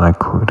hard as I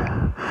could.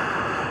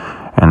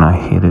 And I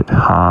hit it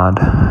hard,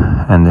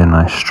 and then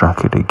I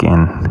struck it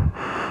again.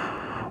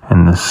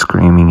 And the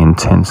screaming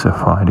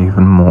intensified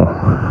even more.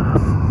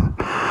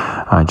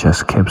 I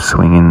just kept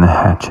swinging the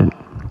hatchet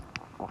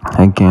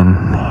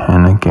again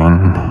and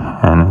again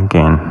and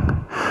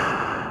again.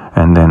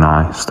 And then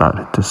I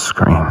started to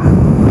scream.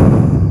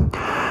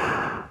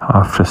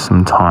 After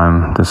some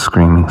time, the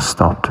screaming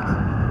stopped,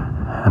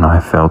 and I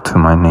fell to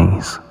my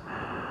knees.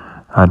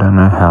 I don't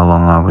know how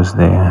long I was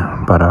there,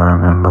 but I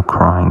remember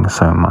crying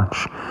so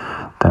much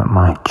that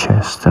my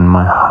chest and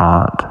my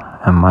heart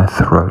and my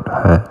throat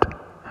hurt.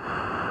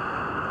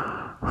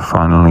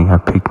 Finally, I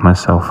picked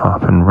myself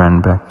up and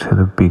ran back to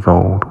the big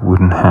old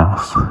wooden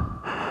house,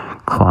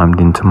 climbed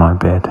into my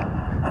bed,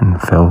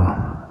 and fell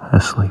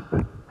asleep.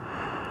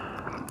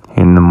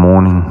 In the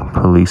morning,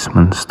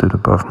 policemen stood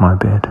above my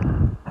bed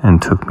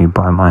and took me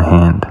by my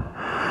hand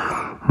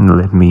and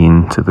led me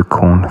into the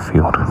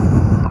cornfield,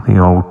 the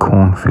old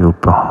cornfield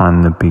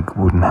behind the big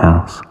wooden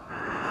house.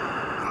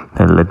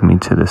 They led me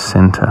to the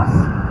center,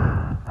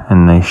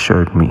 and they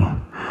showed me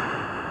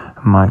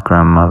my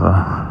grandmother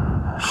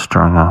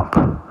strung up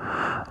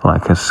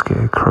like a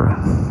scarecrow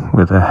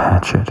with a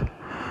hatchet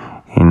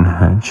in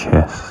her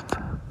chest.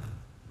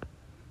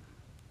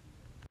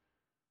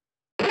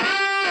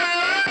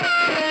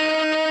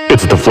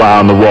 It's the Fly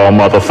on the Wall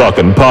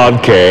motherfucking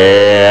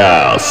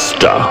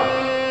podcast.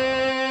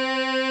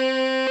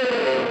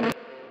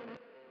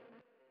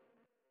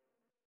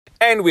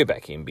 And we're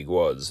back in Big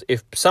Woz.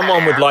 If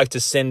someone would like to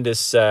send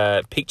us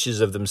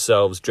pictures of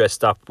themselves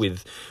dressed up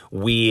with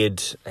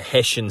weird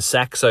Hessian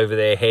sacks over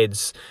their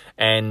heads,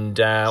 and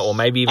or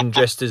maybe even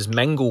dressed as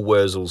mangle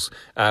wurzels,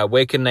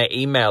 where can they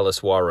email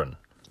us, Warren?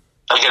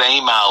 They can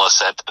email us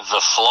at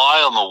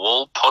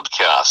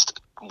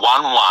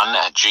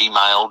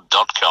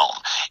theflyonthewallpodcast11@gmail.com.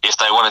 If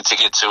they wanted to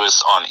get to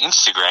us on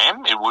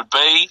Instagram, it would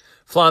be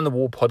Fly on the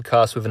Wall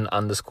podcast with an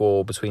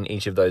underscore between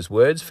each of those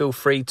words. Feel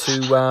free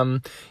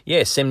to,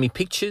 send me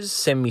pictures,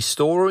 send me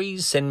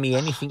stories, send me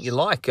anything you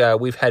like.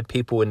 We've had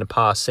people in the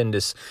past send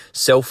us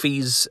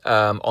selfies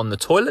on the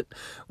toilet.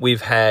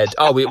 We've had,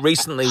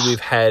 we've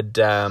had,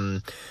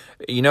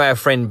 our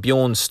friend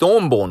Bjorn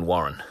Stormborn,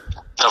 Warren.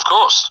 Of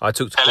course.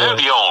 Hello,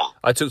 Bjorn.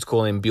 I took to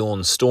call him Bjorn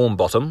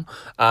Stormbottom,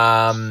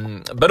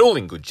 but all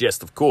in good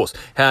jest, of course.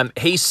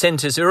 He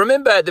sent us,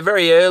 remember at the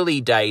very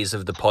early days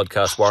of the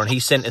podcast, Warren,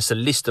 he sent us a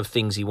list of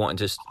things he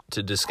wanted us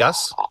to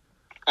discuss.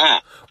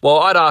 Well,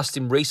 I'd asked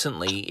him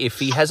recently if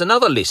he has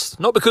another list,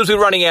 not because we're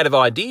running out of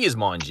ideas,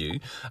 mind you.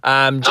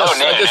 I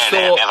just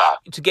thought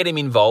to get him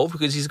involved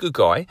because he's a good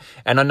guy,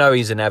 and I know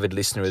he's an avid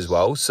listener as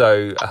well.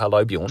 So,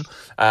 hello, Bjorn.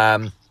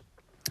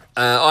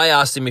 I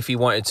asked him if he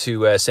wanted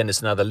to send us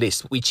another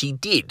list, which he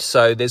did.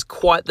 So there's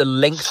quite the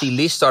lengthy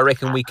list. I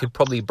reckon we could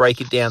probably break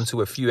it down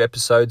to a few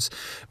episodes.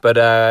 But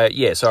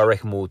so I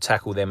reckon we'll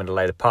tackle them in a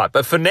later part.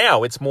 But for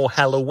now, it's more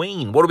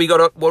Halloween. What do we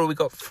got? What do we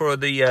got for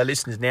the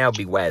listeners now,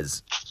 Big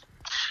Waz?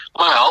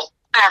 Well,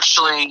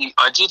 actually,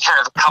 I did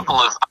have a couple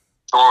of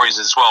stories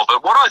as well.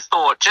 But what I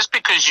thought, just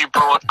because you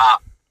brought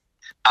up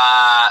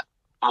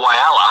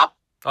Whyalla.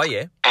 Oh,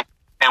 yeah.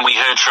 And we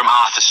heard from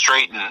Arthur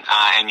Streeton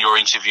and your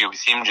interview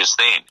with him just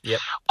then. Yep.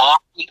 I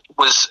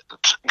was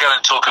going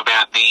to talk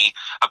about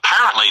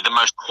apparently the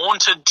most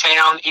haunted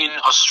town in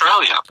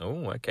Australia.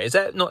 Oh, okay. Is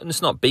that not?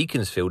 It's not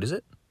Beaconsfield, is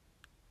it?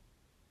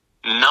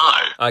 No.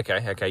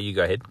 Okay. You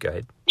go ahead.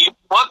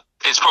 What?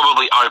 It's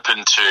probably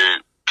open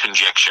to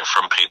conjecture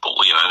from people.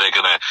 They're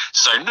going to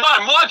say, no,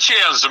 my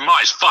town's the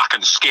most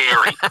fucking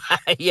scary.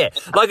 Yeah.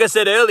 Like I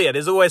said earlier,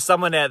 there's always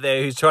someone out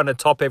there who's trying to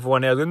top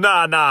everyone else.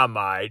 Nah,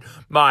 mate.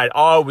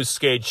 I was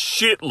scared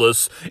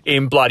shitless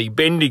in bloody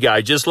Bendigo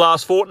just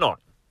last fortnight.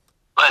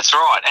 That's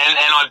right. And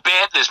I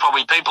bet there's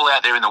probably people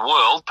out there in the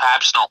world,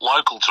 perhaps not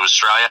local to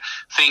Australia,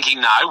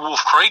 thinking, no,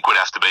 Wolf Creek would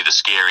have to be the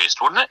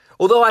scariest, wouldn't it?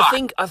 Although I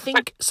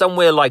think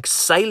somewhere like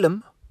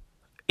Salem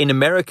in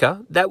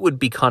America, that would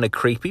be kind of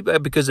creepy,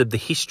 but because of the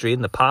history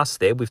and the past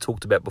there we've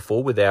talked about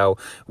before with our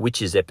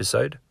witches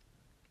episode.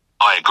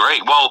 I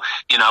agree. Well,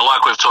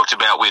 like we've talked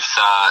about with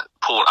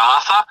Port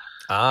Arthur.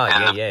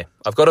 Yeah.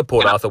 I've got a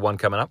Port Arthur one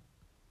coming up.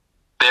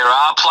 There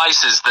are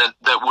places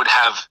that would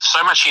have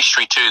so much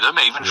history to them,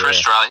 even for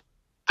Australia,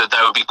 that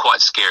they would be quite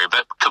scary.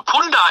 But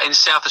Kapunda in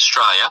South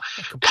Australia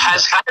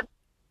has had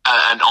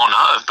an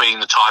honour of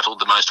being titled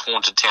the most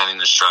haunted town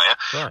in Australia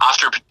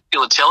after a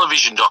particular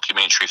television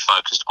documentary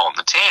focused on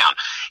the town.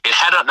 It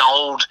had an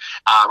old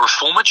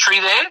reformatory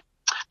there,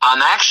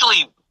 and they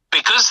actually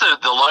because the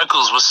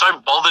locals were so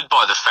bothered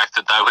by the fact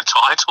that they were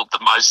titled the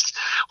most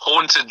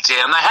haunted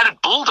town, they had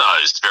it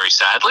bulldozed, very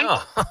sadly.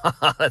 Oh,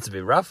 that's a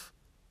bit rough.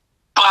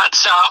 But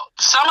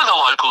some of the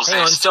locals...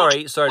 Hang on,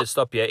 sorry to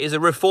stop you. Is a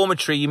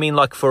reformatory, you mean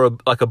like for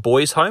a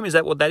boys' home? Is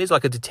that what that is?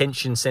 Like a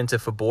detention centre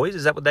for boys?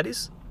 Is that what that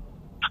is?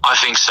 I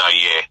think so,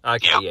 yeah.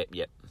 Okay,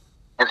 yeah.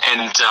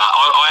 And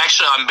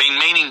I've been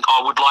meaning,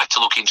 I would like to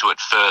look into it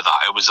further.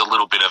 It was a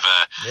little bit of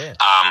a...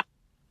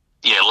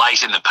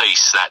 late in the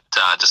piece, that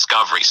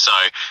discovery. So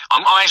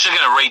I'm actually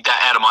going to read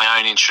that out of my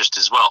own interest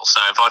as well. So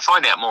if I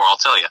find out more, I'll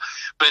tell you.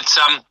 But,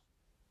 so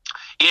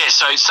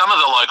some of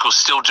the locals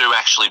still do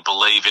actually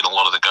believe in a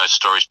lot of the ghost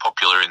stories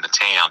popular in the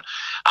town.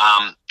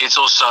 It's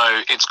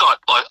got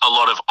like a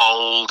lot of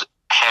old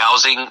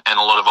housing and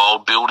a lot of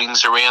old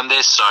buildings around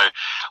there. So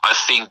I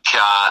think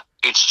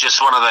it's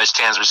just one of those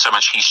towns with so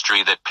much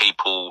history that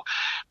people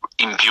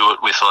imbue it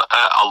with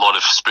a lot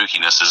of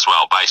spookiness as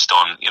well, based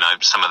on,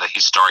 some of the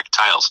historic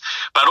tales.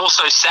 But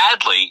also,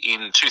 sadly,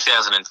 in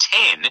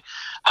 2010,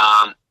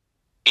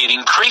 it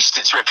increased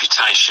its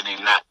reputation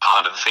in that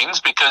part of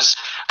things because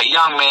a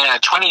young man, a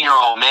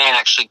 20-year-old man,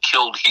 actually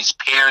killed his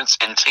parents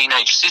and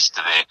teenage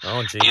sister there.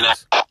 Oh,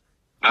 Jesus.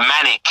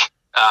 Manic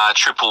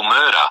triple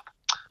murder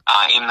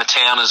in the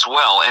town as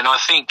well. And I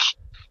think,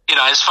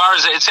 as far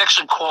as it's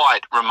actually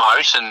quite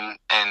remote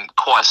and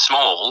quite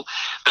small,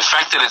 the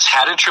fact that it's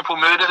had a triple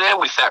murder there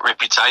with that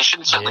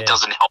reputation certainly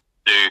doesn't help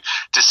to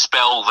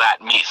dispel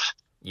that myth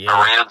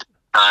around.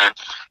 I'm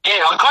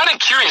kind of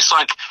curious.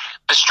 Like,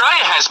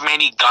 Australia has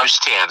many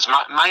ghost towns,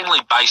 mainly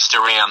based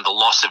around the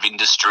loss of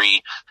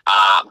industry,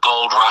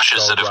 gold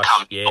rushes that have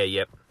come. Yeah,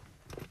 yep.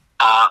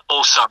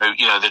 Also,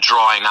 the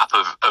drying up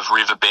of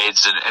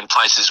riverbeds and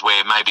places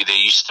where maybe there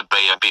used to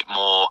be a bit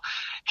more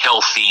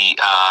healthy,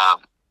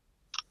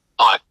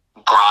 like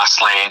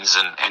grasslands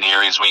and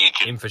areas where you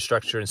could...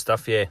 Infrastructure and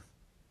stuff, yeah.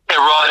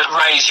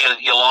 Raise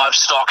your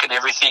livestock and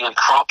everything and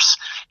crops.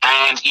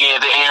 And,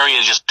 the area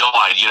just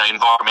died.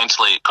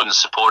 Environmentally it couldn't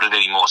support it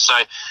anymore. So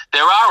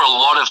there are a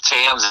lot of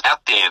towns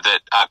out there that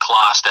are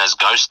classed as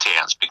ghost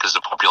towns because the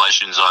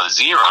population is either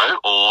zero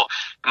or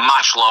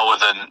much lower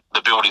than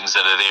the buildings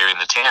that are there in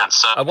the town.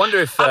 So I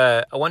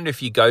wonder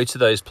if you go to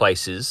those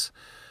places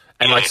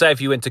and, like, say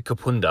if you went to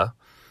Kapunda,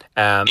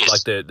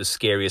 like the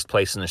scariest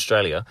place in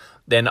Australia,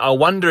 then I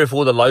wonder if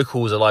all the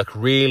locals are like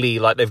really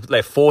like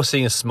they're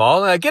forcing a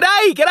smile.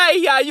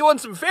 G'day, you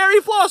want some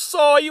fairy floss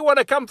or you want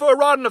to come for a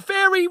ride on a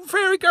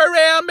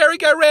merry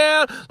go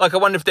round? Like, I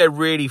wonder if they're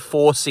really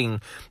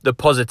forcing the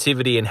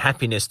positivity and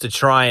happiness to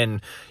try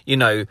and,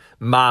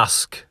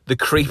 mask the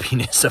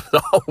creepiness of the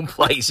whole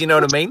place. You know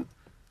what I mean?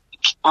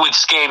 Would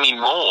scare me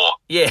more.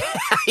 Yeah,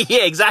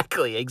 yeah,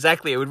 exactly.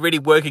 It would really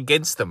work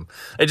against them.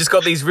 They just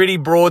got these really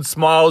broad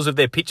smiles with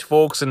their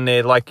pitchforks and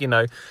their, like,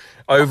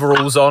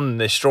 overalls on and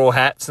their straw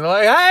hats. And they're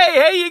like,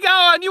 hey, how you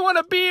going? You want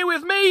a beer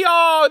with me?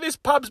 Oh, this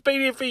pub's been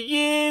here for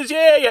years.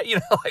 Yeah.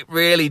 Like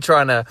really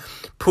trying to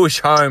push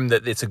home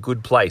that it's a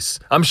good place.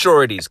 I'm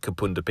sure it is,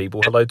 Kapunda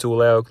people. Hello to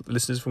all our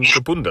listeners from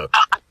Kapunda.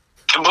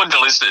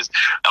 Kapunda listeners.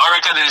 I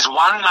reckon there's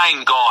one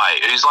main guy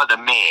who's like the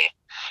mayor.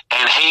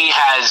 And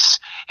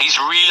he's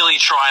really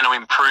trying to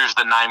improve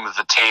the name of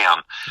the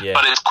town. Yeah.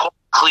 But it's quite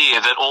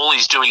clear that all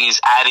he's doing is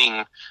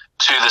adding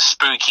to the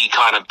spooky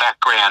kind of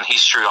background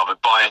history of it.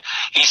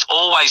 He's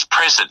always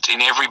present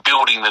in every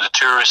building that a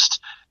tourist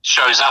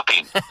shows up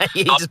in.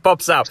 He just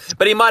pops up.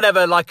 But he might have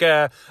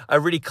a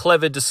really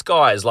clever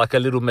disguise, like a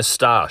little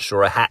moustache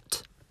or a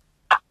hat.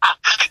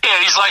 Yeah,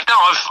 he's like, no,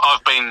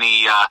 I've been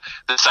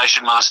the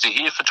station master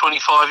here for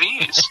 25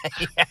 years.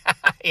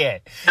 Yeah.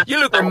 You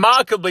look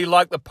remarkably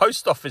like the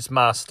post office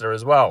master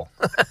as well.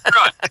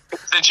 Right.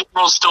 The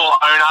general store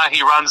owner,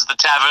 he runs the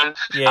tavern.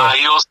 Yeah.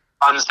 He also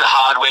runs the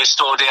hardware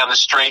store down the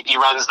street. He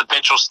runs the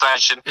petrol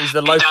station. He's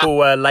the local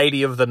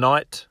lady of the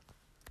night.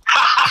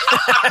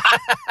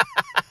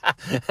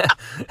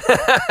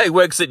 He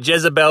works at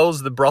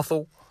Jezebel's, the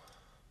brothel.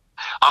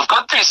 I've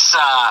got this...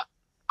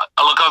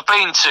 Look, I've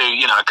been to,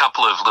 a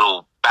couple of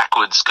little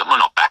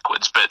not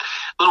backwards, but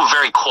little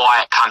very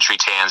quiet country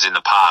towns in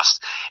the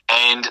past.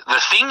 And the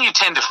thing you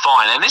tend to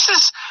find, and this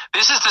is the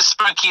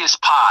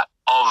spookiest part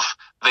of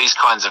these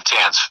kinds of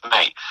towns for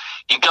me.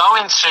 You go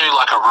into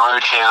like a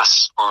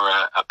roadhouse or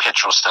a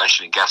petrol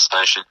station, a gas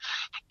station,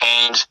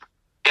 and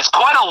it's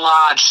quite a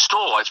large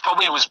store. It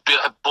probably was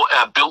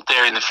built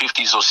there in the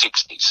 50s or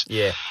 60s.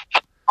 Yeah.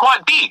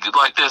 Quite big,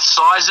 like the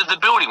size of the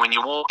building when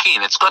you walk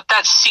in. It's got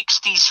that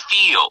 60s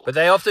feel. But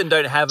they often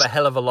don't have a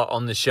hell of a lot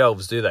on the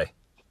shelves, do they?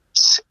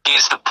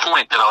 Is the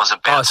point that I was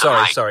about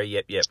to make. Sorry,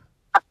 yep.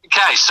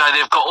 Okay, so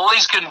they've got all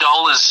these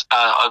gondolas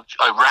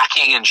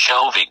racking and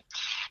shelving,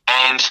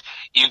 and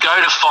you go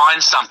to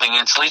find something,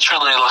 and it's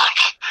literally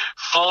like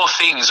 4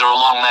 things are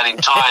along that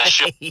entire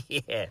shelf.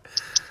 Yeah.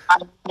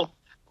 A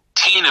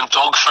tin of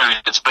dog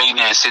food that's been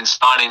there since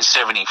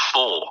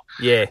 1974.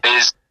 Yeah.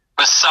 There's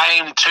the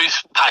same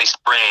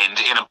toothpaste brand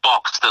in a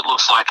box that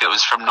looks like it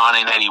was from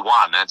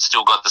 1981 and it's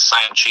still got the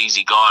same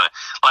cheesy guy.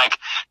 Like,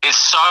 it's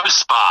so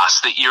sparse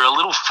that you're a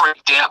little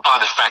freaked out by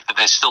the fact that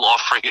they're still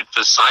offering it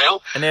for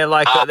sale. And they're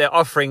like they're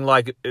offering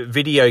like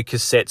video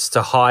cassettes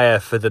to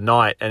hire for the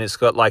night, and it's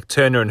got like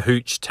Turner and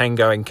Hooch,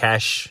 Tango and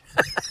Cash.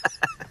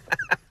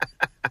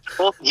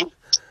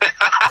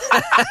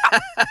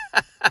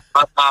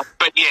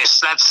 But yes,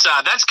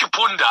 that's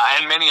Kapunda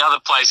and many other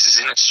places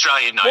in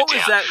Australia, no doubt. What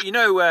was that? You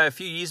know, a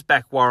few years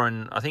back,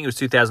 Warren, I think it was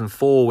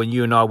 2004 when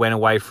you and I went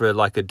away for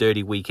like a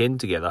dirty weekend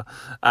together,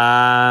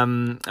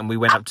 and we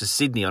went up to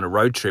Sydney on a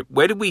road trip.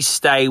 Where did we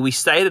stay? We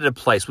stayed at a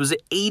place. Was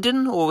it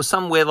Eden or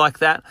somewhere like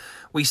that?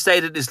 We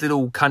stayed at this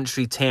little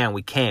country town.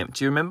 We camped.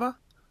 Do you remember?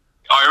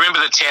 I remember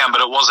the town,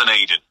 but it wasn't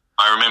Eden.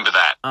 I remember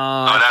that.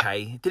 Oh,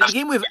 okay. Did it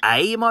begin with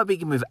A? It might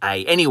begin with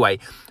A. Anyway,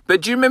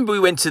 but do you remember we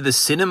went to the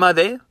cinema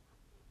there?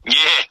 Yeah,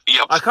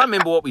 yep. I can't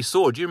remember what we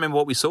saw. Do you remember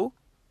what we saw?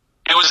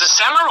 It was a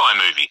samurai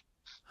movie.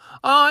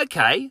 Oh,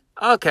 okay.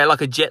 Okay,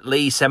 like a Jet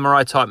Li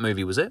samurai type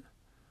movie, was it?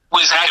 It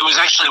was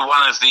actually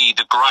one of the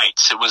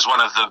greats. It was one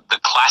of the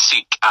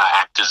classic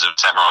actors of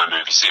samurai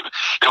movies.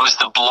 It was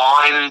the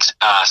blind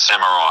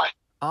samurai.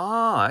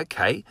 Oh,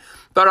 okay.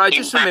 But I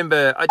just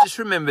remember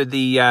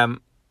the are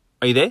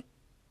you there?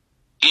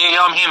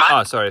 Yeah, I'm here, mate.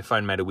 Oh, sorry, the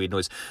phone made a weird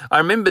noise. I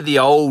remember the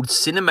old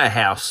cinema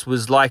house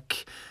was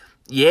like,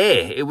 yeah,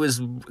 it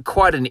was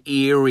quite an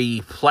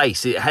eerie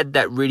place. It had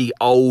that really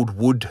old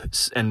wood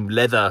and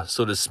leather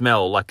sort of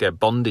smell, like a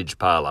bondage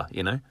parlour,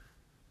 you know?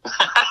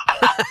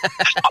 I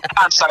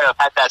can't say I've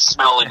had that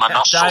smell in my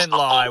nostrils. Don't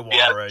lie,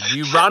 Warren. Yeah.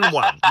 You run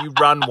one.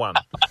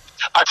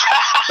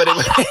 But it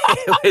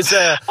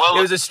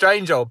was a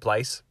strange old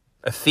place,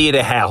 a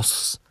theatre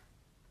house.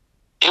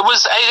 It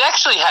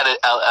actually had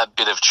a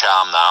bit of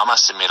charm, though. I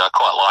must admit, I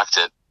quite liked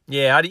it.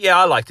 Yeah,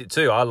 I liked it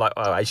too. I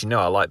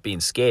like being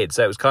scared,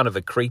 so it was kind of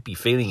a creepy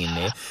feeling in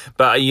there.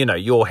 But you know,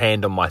 your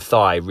hand on my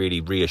thigh really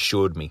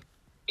reassured me.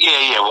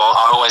 Yeah. Well,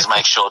 I always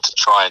make sure to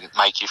try and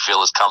make you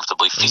feel as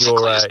comfortably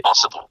physically as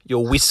possible.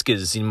 Your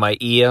whiskers in my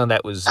ear,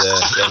 that was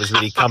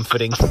really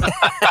comforting.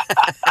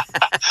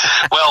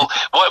 Well,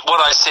 what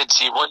I said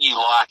to you, what you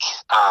like,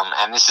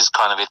 and this is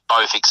kind of, it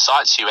both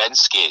excites you and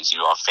scares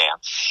you, I've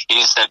found,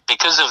 is that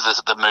because of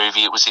the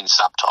movie, it was in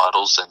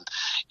subtitles, and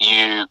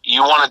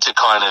you wanted to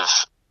kind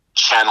of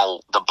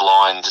channel the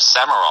blind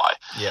samurai.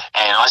 Yeah.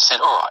 And I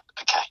said, all right,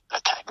 okay,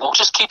 well,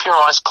 just keep your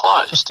eyes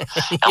closed.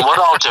 And what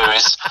I'll do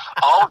is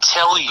I'll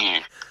tell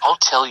you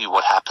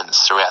what happens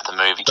throughout the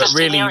movie. But just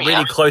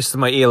really close to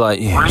my ear, like,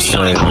 yeah, really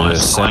So the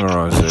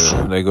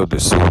samurais, they got their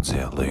swords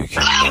out, Luke,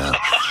 and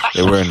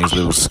they're wearing these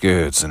little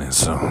skirts, and it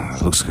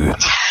looks good.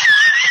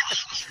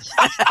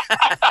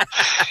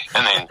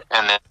 and then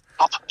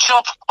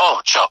chop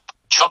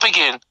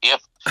again. Yep,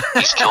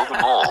 he's killed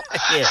them all.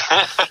 Yeah.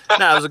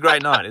 No, it was a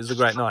great night.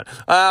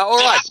 All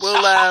right,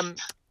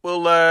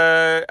 we'll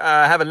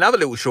have another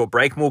little short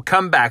break, and we'll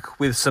come back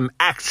with some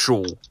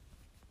actual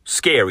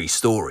scary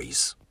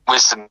stories.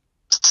 With some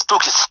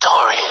spooky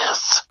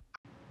stories.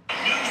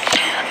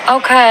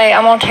 Okay,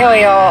 I'm gonna tell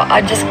y'all,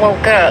 I just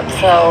woke up,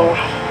 so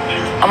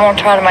I'm gonna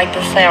try to make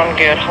this sound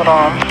good. Hold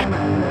on.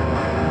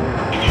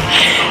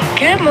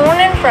 Good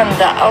morning from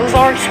the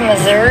Ozarks,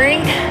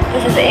 Missouri.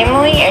 This is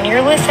Emily, and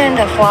you're listening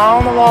to Fly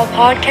on the Wall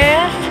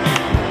podcast.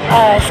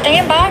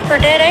 Stand by for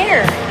dead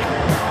air.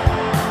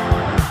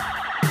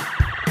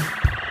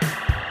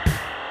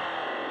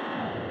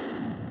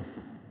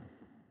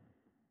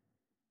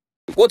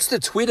 What's the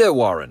Twitter,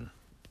 Warren?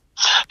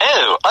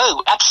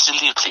 Oh,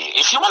 absolutely.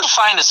 If you want to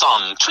find us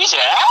on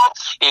Twitter,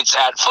 it's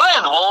at Fly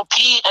on the Wall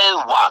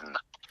PO1.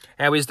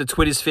 How is the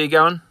Twitter sphere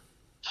going?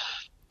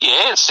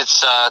 Yeah,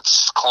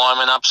 it's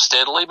climbing up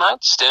steadily,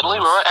 mate. Steadily.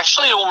 Nice. We're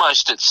actually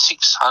almost at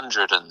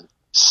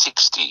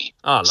 660.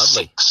 Oh,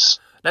 lovely.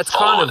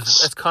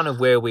 That's kind of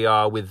where we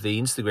are with the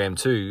Instagram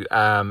too.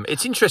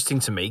 It's interesting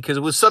to me because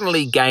it will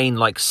suddenly gain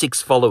like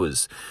 6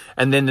 followers,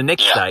 and then the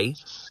next day,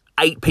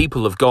 8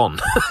 people have gone.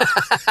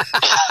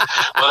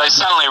 Well, they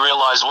suddenly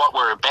realise what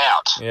we're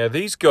about. Yeah,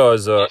 these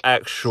guys are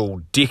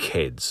actual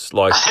dickheads.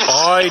 Like,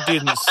 I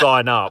didn't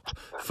sign up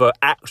for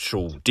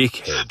actual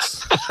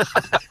dickheads.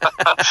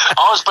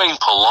 I was being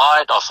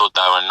polite. I thought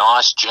they were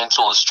nice,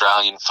 gentle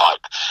Australian folk.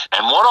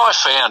 And what I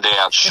found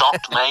out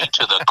shocked me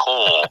to the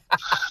core.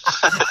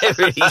 They're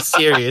really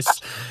serious.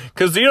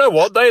 Because you know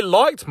what? They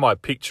liked my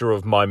picture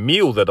of my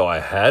meal that I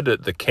had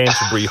at the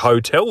Canterbury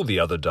Hotel the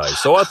other day.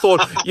 So I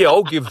thought, yeah,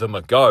 I'll give them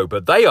a go.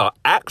 But they are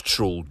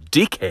actual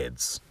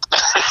dickheads.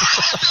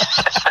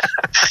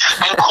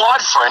 And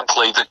quite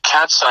frankly, the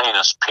cat's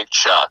anus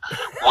picture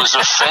was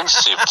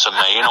offensive to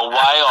me in a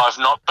way I've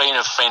not been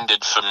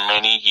offended for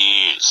many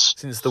years.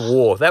 Since the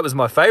war. That was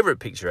my favourite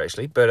picture,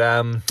 actually. But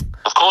of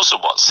course it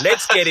was.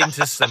 Let's get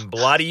into some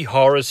bloody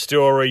horror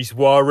stories,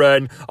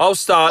 Warren. I'll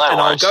start, and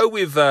I'll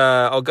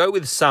go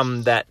with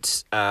some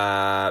that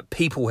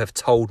people have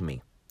told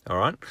me. All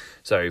right?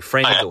 So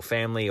friends or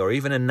family or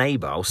even a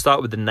neighbour. I'll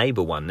start with the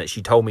neighbour one that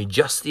she told me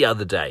just the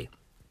other day.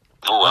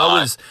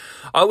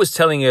 I was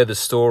telling her the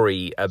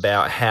story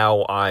about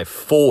how I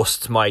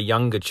forced my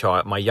youngest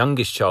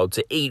child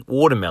to eat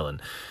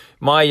watermelon.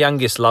 My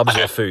youngest loves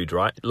her food,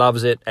 right?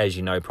 Loves it, as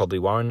you know, probably,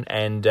 Warren.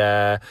 And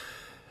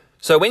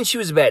so when she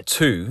was about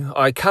 2,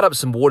 I cut up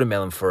some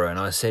watermelon for her, and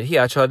I said,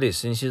 "Here, I tried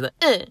this." And she's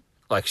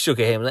like shook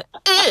her head, like,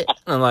 And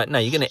I'm like, "No,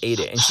 you're going to eat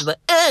it." And she's like,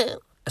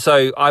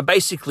 So I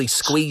basically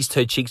squeezed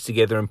her cheeks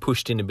together and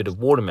pushed in a bit of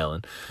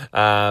watermelon.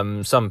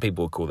 Some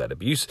people would call that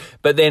abuse.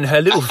 But then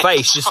her little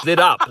face just lit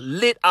up.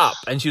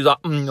 And she was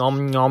like,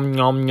 nom, nom,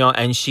 nom, nom.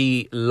 And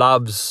she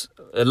loves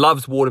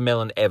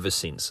watermelon ever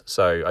since.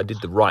 So I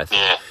did the right thing.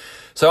 Yeah.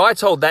 So I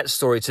told that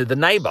story to the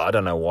neighbour. I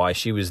don't know why.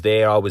 She was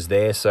there, I was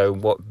there, so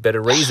what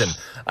better reason?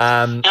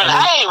 Hey, watermelon!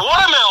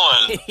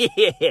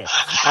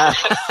 Yeah.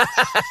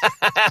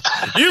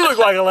 You look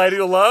like a lady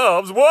who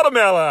loves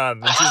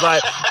watermelon. And she's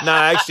like, no,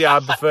 actually,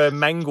 I prefer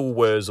mangle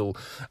wurzel.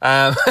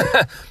 But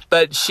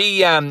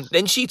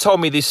then she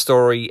told me this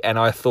story, and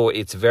I thought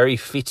it's very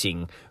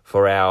fitting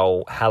for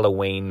our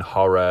Halloween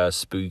horror,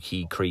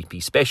 spooky, creepy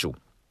special.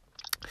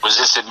 Was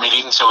this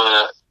admitting to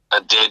a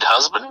dead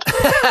husband?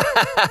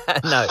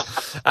 No.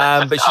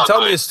 But she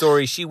told me a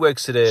story. She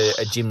works at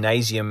a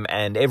gymnasium,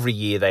 and every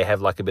year they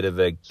have like a bit of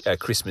a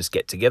Christmas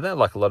get-together,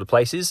 like a lot of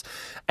places.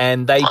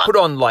 And they put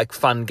on like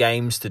fun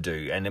games to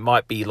do. And it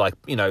might be like,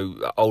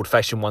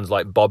 old-fashioned ones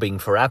like bobbing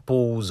for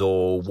apples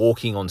or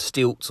walking on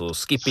stilts or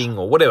skipping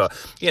or whatever.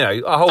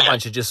 A whole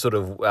bunch of just sort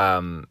of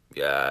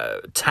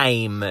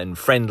tame and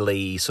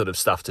friendly sort of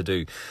stuff to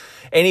do.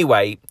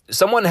 Anyway,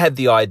 someone had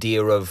the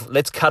idea of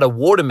let's cut a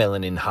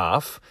watermelon in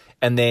half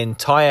and then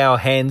tie our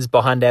hands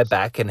behind our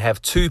back and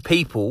have 2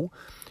 people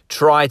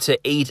try to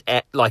eat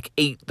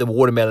the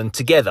watermelon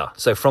together.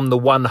 So from the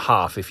one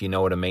half, if you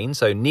know what I mean.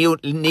 So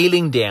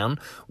kneeling down,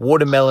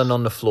 watermelon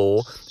on the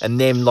floor, and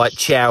them like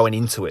chowing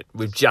into it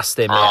with just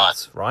their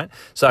mouths, right?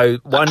 So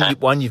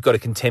one, you've got to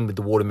contend with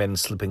the watermelon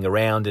slipping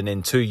around, and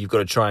then 2, you've got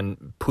to try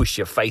and push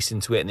your face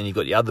into it, and then you've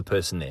got the other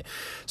person there.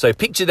 So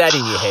picture that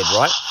in your head,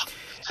 right?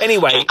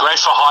 Anyway, great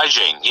for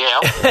hygiene, yeah.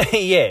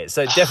 Yeah,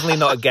 so definitely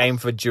not a game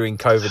for during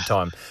COVID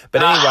time.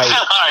 But anyway,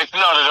 no,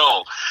 not at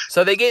all.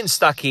 So they're getting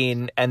stuck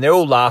in, and they're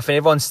all laughing.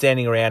 Everyone's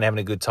standing around having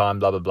a good time,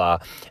 blah blah blah.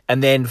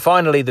 And then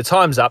finally, the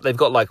time's up. They've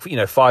got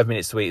 5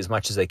 minutes to eat as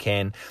much as they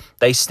can.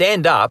 They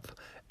stand up,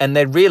 and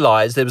they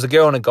realise there was a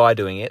girl and a guy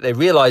doing it. They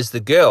realise the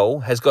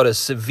girl has got a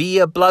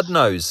severe blood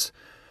nose,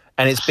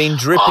 and it's been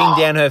dripping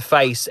down her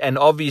face and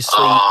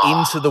obviously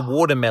into the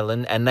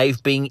watermelon, and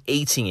they've been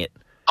eating it.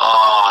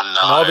 Oh,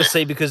 no. And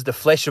obviously, because the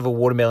flesh of a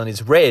watermelon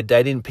is red,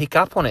 they didn't pick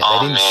up on it. They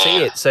didn't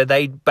see it. So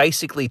they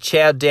basically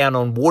chowed down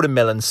on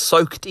watermelon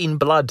soaked in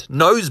blood.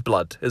 Nose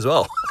blood as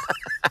well.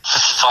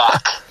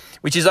 Fuck.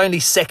 Which is only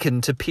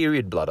second to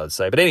period blood, I'd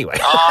say. But anyway.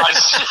 And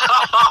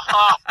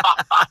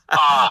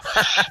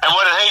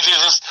what did he do?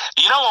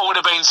 You know what would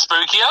have been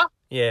spookier?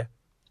 Yeah.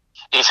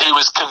 If he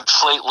was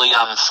completely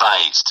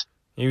unfazed.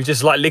 He was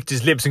just licked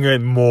his lips and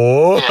going,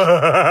 more? Yeah.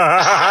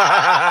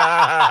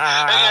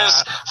 He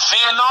goes,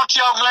 fear not,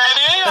 young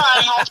lady, I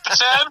am not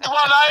perturbed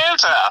one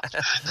iota.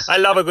 I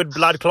love a good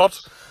blood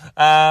clot.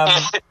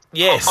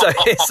 Yeah, so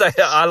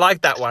I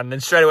like that one.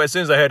 And straight away, as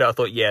soon as I heard it, I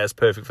thought, yeah, it's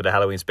perfect for the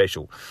Halloween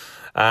special.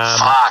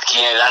 Fuck,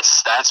 yeah,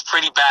 that's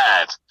pretty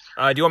bad.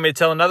 Do you want me to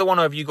tell another one,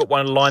 or have you got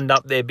one lined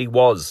up there, Big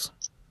Woz?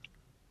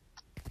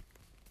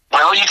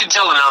 Well, you can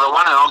tell another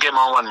one, and I'll get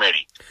my one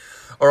ready.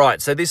 All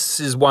right, so this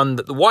is one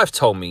that the wife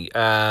told me.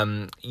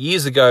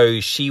 Years ago,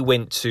 she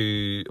went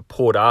to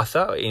Port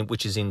Arthur,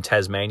 which is in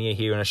Tasmania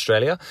here in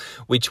Australia,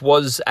 which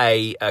was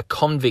a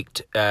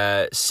convict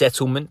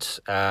settlement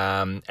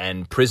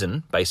and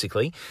prison,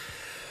 basically.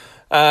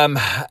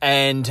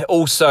 And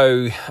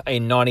also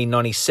in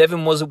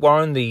 1997, was it,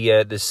 Warren,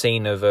 the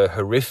scene of a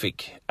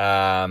horrific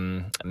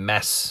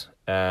mass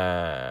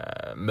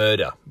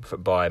murder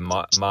by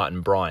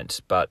Martin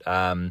Bryant, but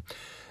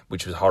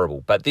which was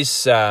horrible. But this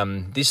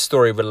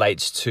story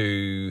relates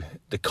to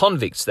the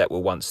convicts that were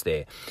once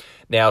there.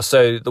 Now,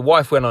 so the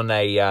wife went on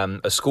a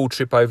school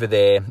trip over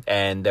there,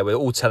 and they were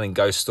all telling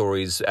ghost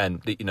stories,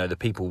 and the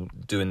people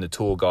doing the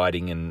tour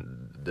guiding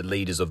and the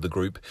leaders of the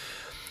group.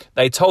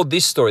 They told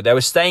this story. They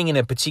were staying in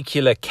a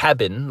particular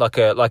cabin, like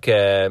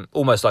a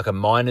almost like a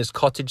miner's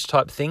cottage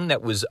type thing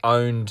that was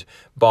owned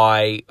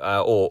by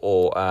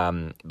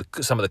some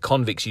of the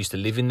convicts used to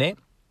live in there.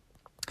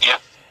 Yeah.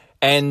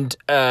 And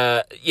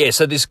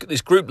so this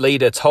group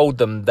leader told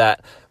them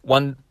that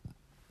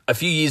a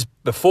few years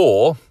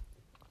before,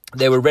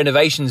 there were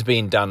renovations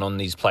being done on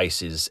these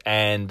places,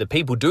 and the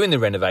people doing the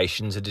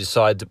renovations had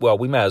decided, well,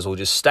 we may as well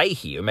just stay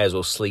here. We may as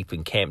well sleep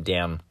and camp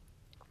down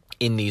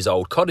in these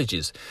old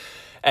cottages.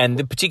 And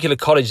the particular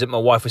cottage that my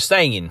wife was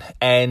staying in.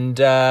 And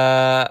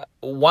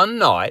one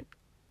night,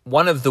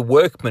 one of the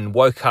workmen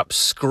woke up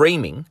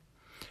screaming,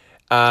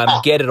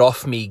 get it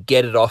off me,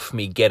 get it off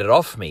me, get it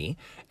off me.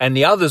 And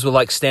the others were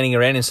like standing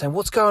around and saying,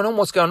 what's going on?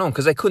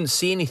 Because they couldn't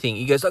see anything.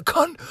 He goes, I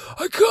can't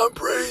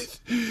breathe.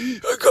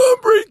 I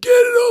can't breathe, get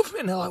it off.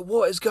 And they're like,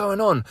 what is going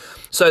on?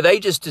 So they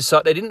just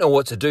decided, they didn't know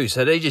what to do.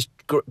 So they just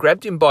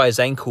grabbed him by his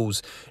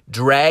ankles,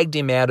 dragged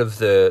him out of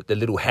the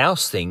little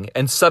house thing,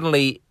 and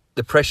suddenly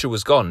the pressure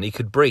was gone. He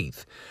could breathe.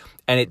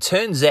 And it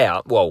turns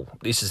out, well,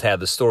 this is how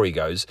the story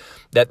goes,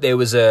 that there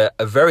was a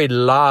very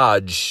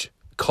large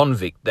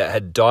convict that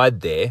had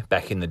died there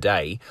back in the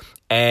day,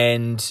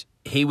 and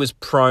he was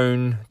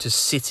prone to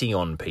sitting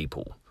on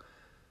people.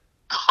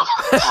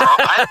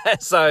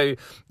 So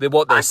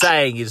what they're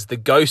saying is the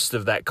ghost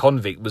of that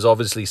convict was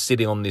obviously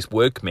sitting on this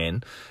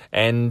workman,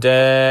 and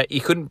he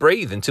couldn't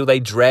breathe until they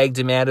dragged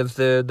him out of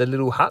the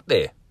little hut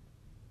there.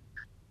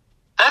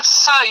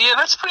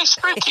 That's pretty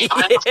spooky.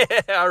 I mean,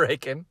 I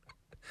reckon.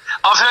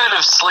 I've heard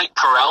of sleep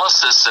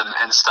paralysis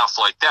and stuff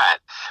like that,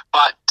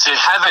 but to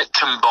have it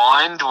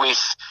combined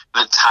with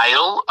the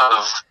tale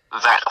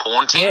of that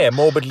haunting... Yeah,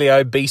 morbidly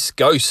obese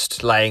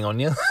ghost laying on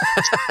you.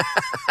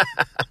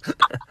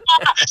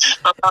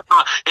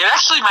 It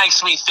actually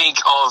makes me think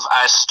of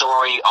a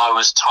story I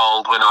was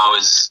told when I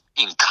was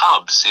in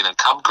Cubs, in a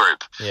Cub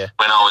group,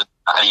 when I was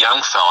a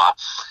young fella.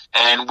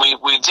 And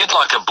we did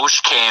like a bush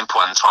camp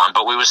one time,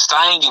 but we were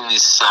staying in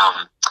this,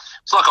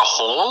 it's like a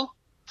hall.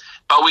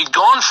 But we'd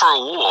gone for a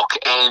walk,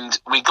 and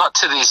we got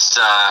to this,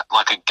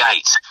 like a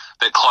gate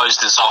that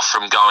closed us off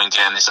from going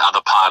down this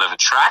other part of a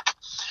track.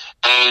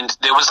 And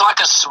there was like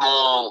a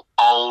small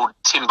old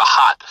timber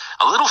hut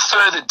a little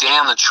further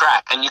down the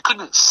track, and you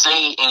couldn't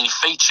see any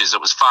features. It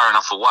was far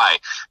enough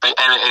away.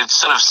 And it's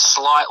sort of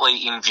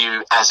slightly in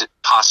view as it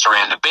passed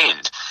around a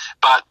bend.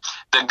 But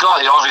the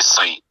guy,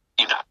 obviously,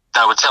 you know,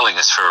 they were telling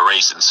us for a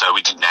reason, so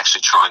we didn't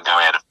actually try and go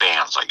out of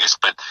bounds, I guess.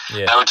 But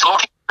they were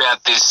talking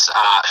about this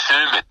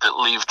hermit that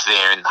lived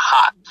there in the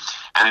hut,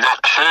 and that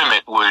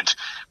hermit would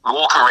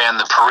walk around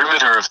the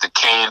perimeter of the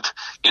camp,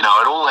 you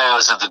know, at all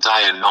hours of the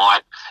day and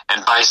night,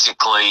 and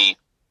basically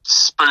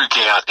spook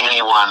out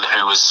anyone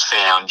who was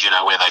found, you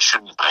know, where they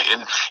shouldn't be.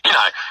 And, you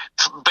know,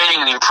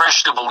 being an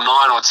impressionable 9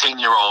 or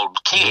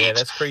 10-year-old kid... Yeah,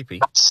 that's creepy.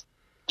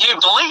 You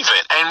believe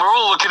it. And we're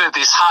all looking at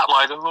this hut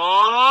like...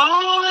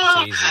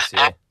 Oh. Jesus,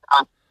 yeah.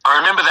 And, I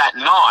remember that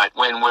night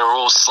when we were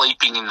all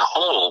sleeping in the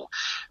hall,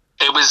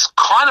 it was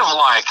kind of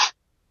like...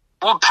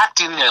 We were packed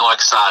in there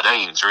like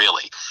sardines,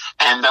 really.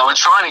 And they were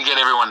trying to get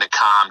everyone to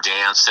calm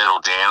down, settle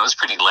down. It was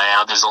pretty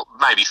loud. There's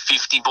maybe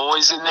 50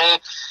 boys in there.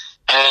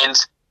 And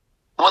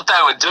what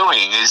they were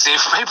doing is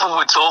if people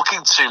were talking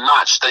too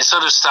much, they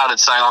sort of started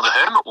saying, oh, the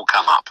hermit will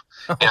come up.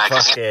 You know,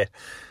 because it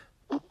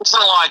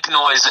wasn't like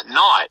noise at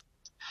night.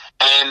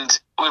 And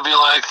we'd be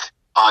like,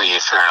 oh, yeah,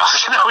 fair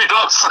enough. You know, we'd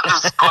all sort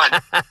of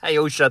quite... Hey,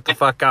 all shut the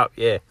fuck up,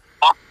 yeah.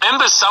 I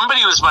remember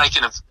somebody was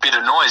making a bit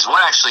of noise.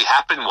 What actually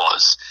happened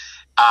was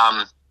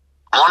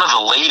one of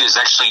the leaders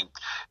actually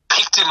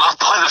picked him up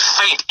by the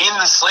feet in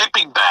the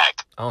sleeping bag.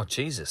 Oh,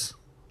 Jesus.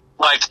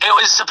 Like, it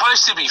was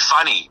supposed to be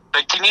funny,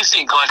 but can you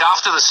think, like,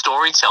 after the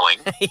storytelling...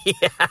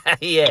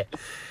 yeah.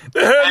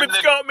 The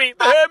hermit's got me!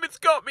 The hermit's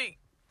got me!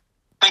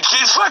 The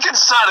kid fucking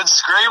started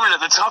screaming at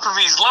the top of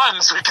his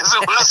lungs because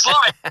it was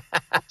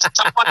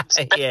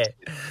like... Yeah.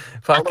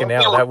 Fucking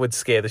hell, that would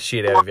scare the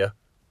shit out of you.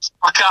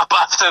 Fuck up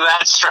after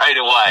that straight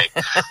away.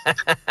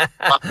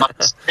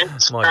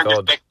 My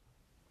God.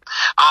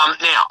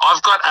 Now,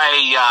 I've got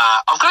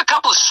a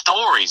couple of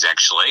stories,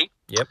 actually.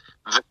 Yep.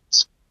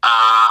 That,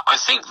 I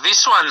think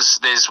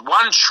there's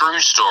one true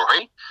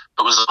story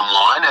that was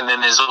online, and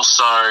then there's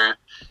also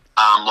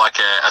like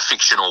a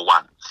fictional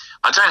one.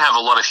 I don't have a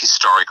lot of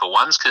historical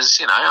ones because,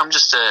 you know, I'm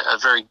just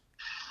a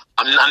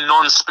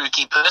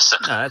non-spooky person.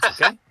 No,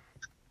 that's okay.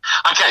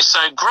 Okay, so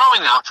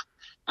growing up,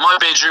 my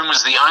bedroom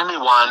was the only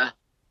one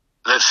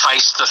that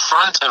faced the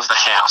front of the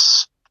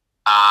house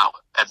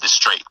at the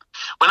street.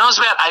 When I was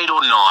about 8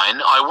 or 9,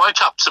 I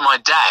woke up to my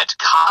dad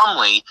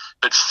calmly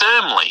but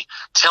firmly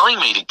telling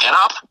me to get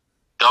up,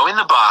 go in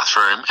the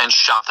bathroom and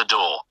shut the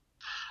door.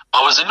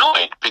 I was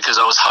annoyed because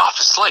I was half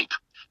asleep,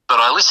 but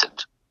I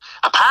listened.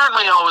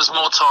 Apparently I was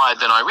more tired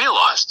than I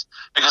realised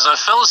because I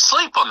fell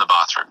asleep on the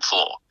bathroom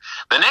floor.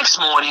 The next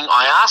morning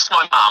I asked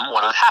my mum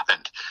what had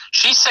happened.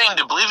 She seemed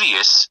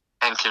oblivious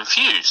and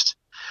confused.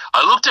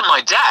 I looked at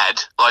my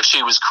dad like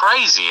she was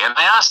crazy and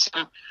I asked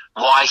him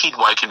why he'd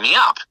woken me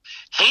up.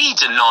 He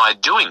denied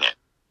doing it.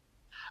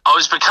 I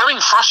was becoming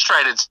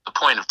frustrated to the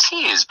point of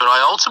tears, but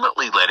I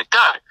ultimately let it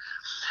go.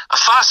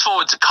 Fast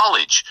forward to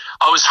college.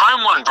 I was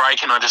home one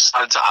break and I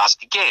decided to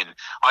ask again.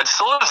 I'd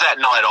thought of that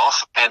night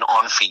off and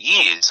on for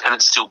years and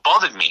it still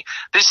bothered me.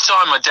 This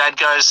time my dad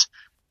goes,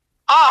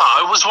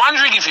 I was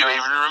wondering if you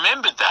even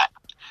remembered that.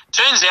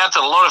 Turns out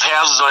that a lot of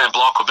houses on our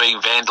block were being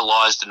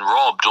vandalised and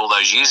robbed all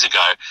those years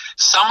ago.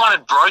 Someone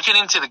had broken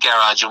into the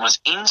garage and was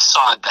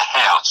inside the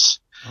house.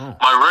 Oh.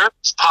 My room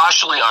was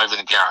partially over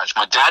the garage.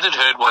 My dad had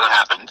heard what had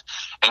happened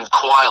and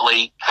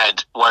quietly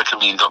had woken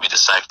me and got me to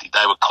safety.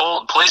 They were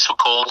called, police were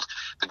called,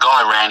 the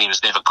guy ran, he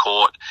was never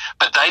caught,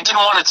 but they didn't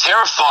want to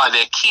terrify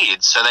their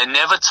kids, so they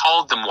never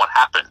told them what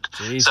happened.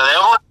 Jesus. So they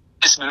all had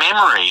this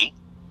memory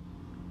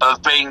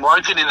of being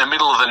woken in the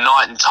middle of the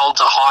night and told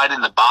to hide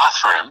in the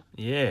bathroom.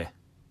 Yeah.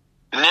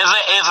 Never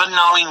ever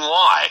knowing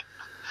why.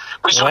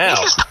 Which wow. I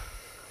think is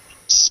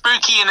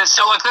spooky in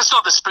itself. Like, that's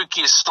not the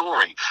spookiest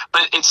story,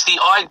 but it's the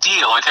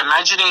idea. Like,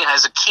 imagining it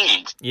as a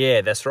kid.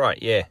 Yeah, that's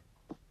right. Yeah.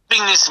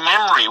 Having this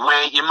memory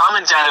where your mum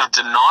and dad have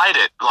denied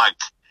it, like,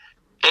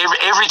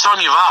 every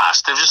time you've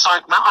asked, they're just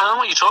like, no, I don't know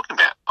what you're talking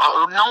about.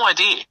 I have no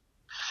idea.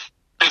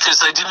 Because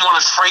they didn't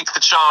want to freak the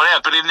child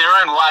out, but in their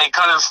own way,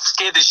 kind of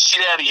scared the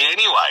shit out of you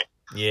anyway.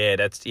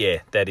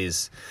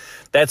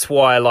 That's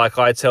why, like,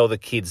 I tell the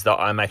kids that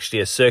I'm actually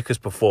a circus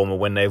performer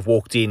when they've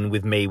walked in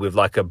with me with,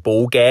 like, a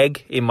ball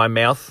gag in my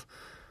mouth.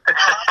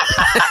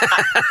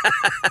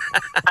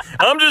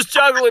 I'm just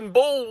juggling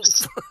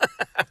balls.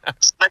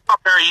 They're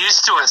not very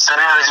used to it, so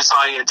now they're just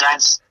like,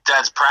 Dad's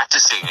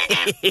practicing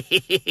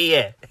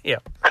again. Yeah.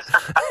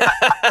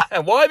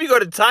 Why have you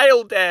got a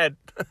tail, Dad?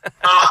 Have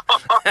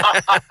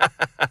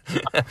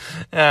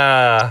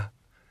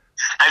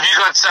you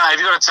got a tell?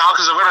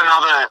 Because I've got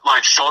another,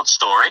 like, short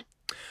story.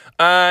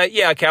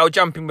 Yeah, okay, I'll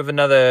jump in with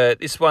another.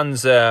 This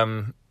one's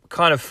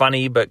kind of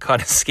funny but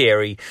kind of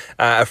scary.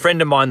 A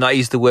friend of mine that I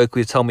used to work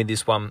with told me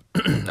this one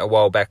a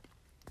while back.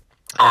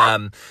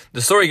 The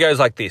story goes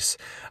like this.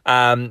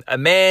 A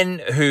man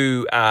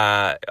who,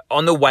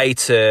 on the way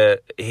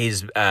to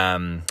his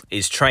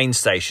train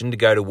station to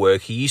go to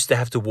work, he used to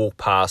have to walk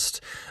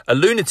past a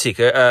lunatic,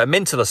 a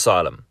mental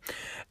asylum.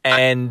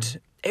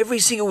 And every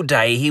single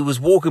day he was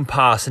walking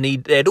past, and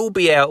they'd all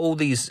be out, all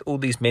these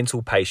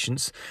mental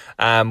patients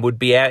would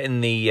be out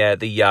in the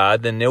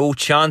yard, and they're all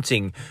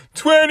chanting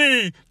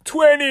 20,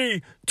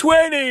 20,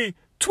 20,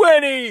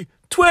 20,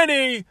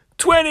 20,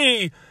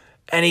 20.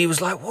 And he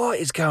was like, what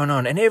is going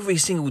on? And every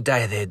single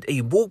day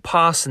he'd walk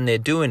past and they're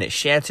doing it,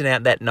 shouting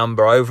out that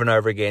number over and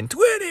over again,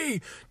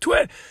 20,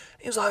 20.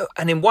 He was like,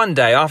 and then one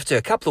day, after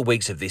a couple of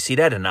weeks of this, he'd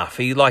had enough.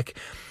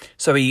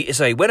 So he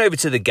went over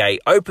to the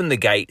gate, opened the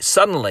gate.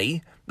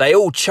 Suddenly, they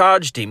all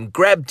charged him,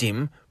 grabbed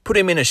him, put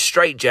him in a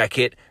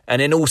straitjacket,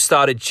 and then all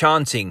started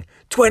chanting,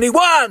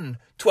 21,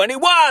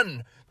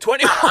 21,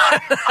 21.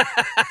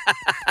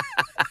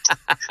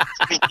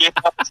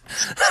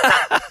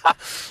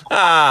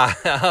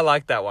 I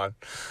like that one.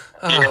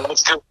 Yeah,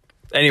 that's good.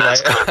 Anyway,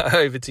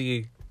 over to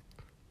you.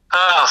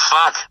 Oh,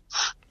 fuck.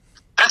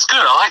 That's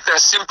good. I like that.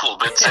 Simple,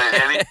 but...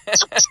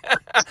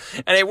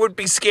 and it would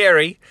be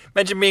scary.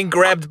 Imagine being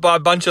grabbed by a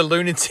bunch of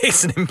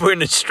lunatics and then put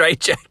in a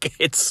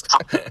straitjacket.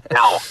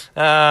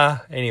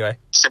 Anyway.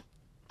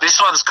 This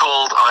one's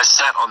called I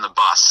Sat on the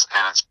Bus,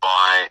 and it's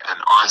by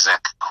an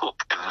Isaac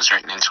Cook, and it was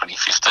written in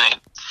 2015.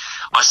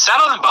 I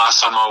sat on the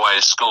bus on my way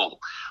to school,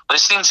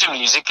 listening to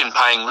music and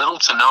paying little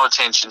to no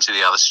attention to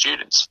the other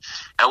students.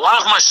 At one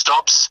of the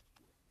stops,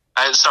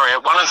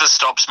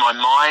 my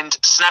mind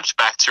snapped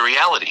back to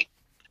reality.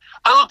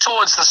 I looked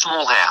towards the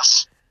small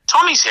house.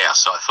 Tommy's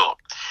house, I thought.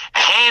 A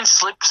hand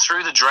slipped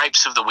through the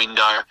drapes of the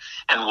window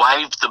and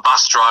waved the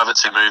bus driver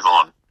to move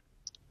on.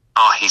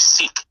 Oh, he's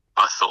sick,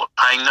 I thought,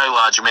 paying no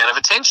large amount of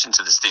attention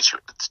to the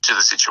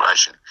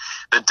situation.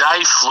 The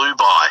day flew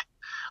by.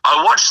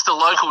 I watched the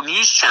local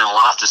news channel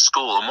after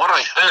school, and what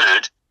I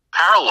heard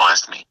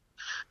paralysed me.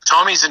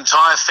 Tommy's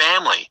entire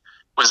family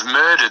was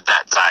murdered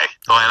that day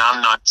by an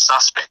unknown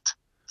suspect.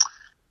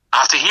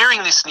 After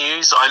hearing this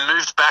news, I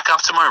moved back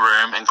up to my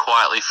room and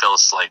quietly fell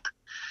asleep.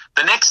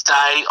 The next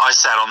day, I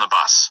sat on the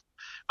bus.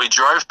 We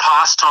drove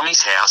past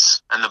Tommy's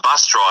house, and the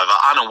bus driver,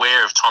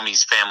 unaware of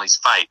Tommy's family's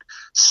fate,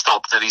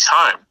 stopped at his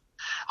home.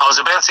 I was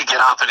about to get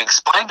up and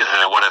explain to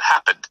her what had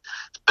happened,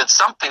 but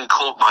something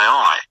caught my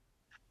eye.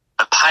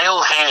 A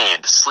pale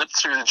hand slipped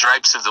through the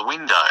drapes of the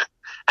window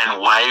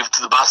and waved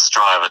the bus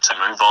driver to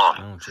move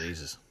on. Oh,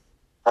 Jesus.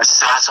 I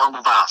sat on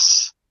the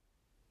bus,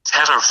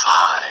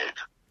 terrified.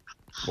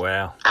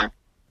 Wow. And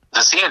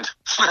that's the end.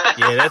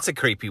 Yeah, that's a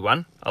creepy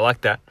one. I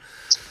like that.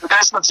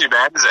 That's not too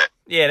bad, is it?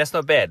 Yeah, that's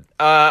not bad.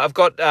 I've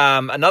got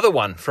another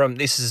one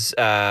this is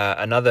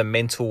another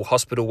mental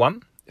hospital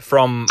one.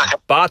 From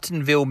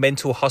Bartonville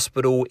Mental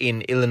Hospital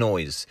in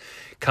Illinois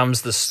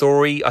comes the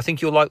story. I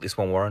think you'll like this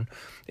one, Warren.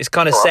 It's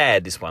kind of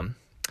sad, this one.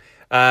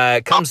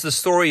 Comes the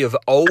story of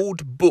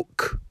Old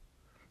Book.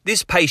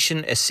 This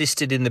patient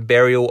assisted in the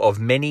burial of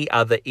many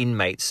other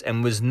inmates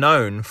and was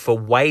known for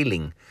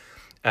wailing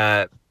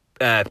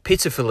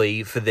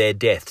pitifully for their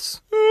deaths.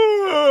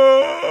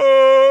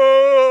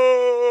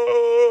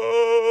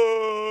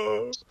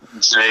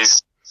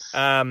 Jeez.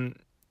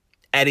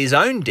 At his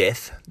own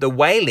death, the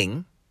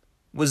wailing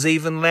was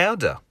even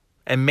louder,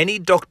 and many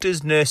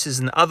doctors, nurses,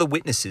 and other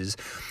witnesses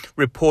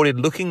reported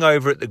looking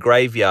over at the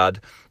graveyard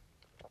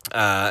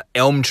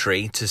elm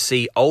tree to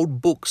see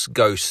Old Book's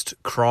ghost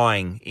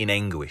crying in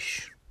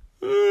anguish.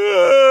 I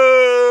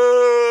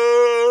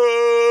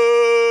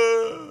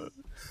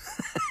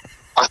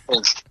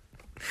think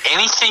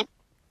anything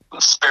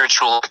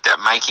spiritual like that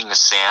making a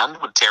sound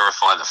would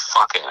terrify the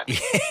fuck out of me.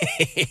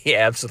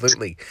 Yeah,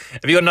 absolutely.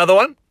 Have you got another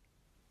one?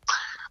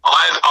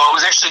 I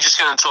was actually just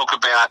going to talk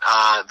about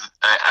a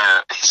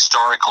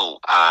historical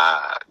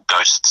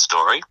ghost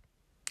story.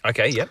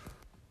 Okay, yep.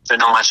 So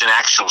not much an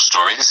actual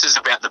story. This is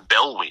about the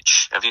Bell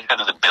Witch. Have you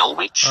heard of the Bell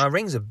Witch?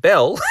 Rings a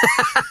bell.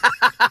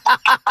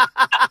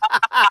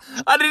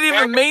 I didn't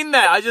even mean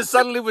that. I just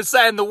suddenly was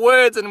saying the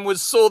words and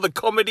saw the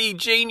comedy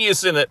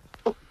genius in it.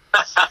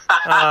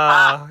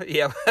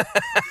 Yeah.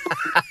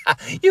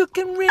 You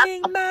can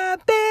ring my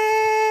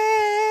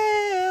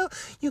bell.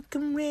 You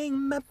can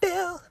ring my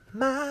bell,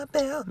 my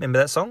bell. Remember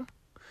that song?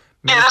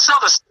 Yeah, that's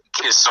not the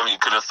sickest song you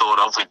could have thought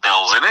of with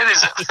bells in it,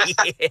 is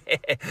it?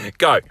 Yeah.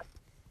 Go.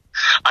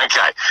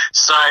 Okay,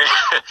 so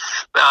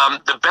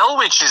the Bell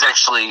Witch is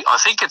actually, I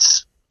think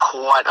it's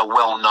quite a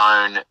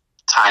well-known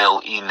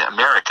tale in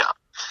America,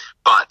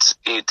 but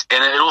it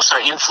also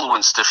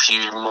influenced a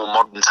few more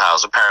modern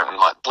tales, apparently,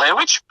 like Blair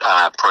Witch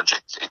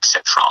Project,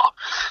 etc.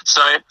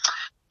 So,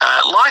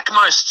 like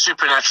most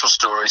supernatural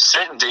stories,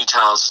 certain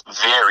details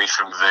vary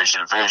from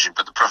version to version,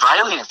 but the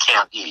prevailing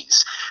account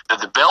is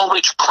that the Bell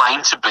Witch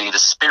claimed to be the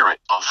spirit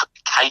of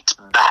Kate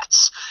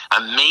Batts,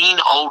 a mean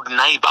old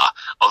neighbour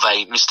of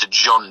a Mr.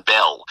 John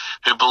Bell,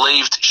 who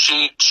believed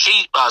she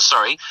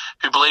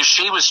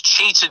was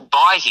cheated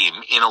by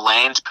him in a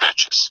land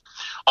purchase.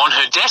 On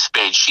her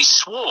deathbed, she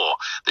swore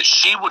that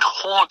she would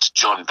haunt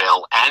John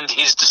Bell and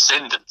his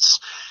descendants.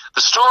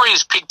 The story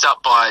is picked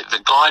up by the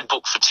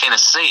Guidebook for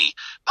Tennessee,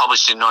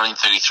 published in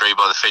 1933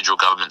 by the federal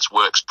government's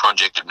Works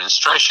Project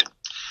Administration.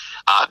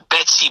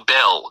 Betsy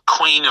Bell,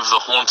 Queen of the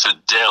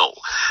Haunted Dell.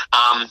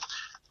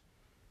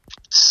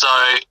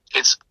 So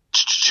it's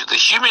the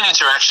human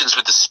interactions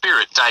with the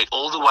spirit date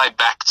all the way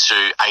back to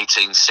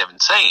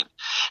 1817,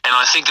 and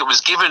I think it was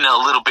given a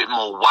little bit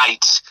more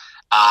weight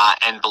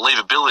and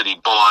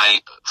believability by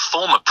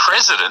former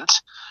President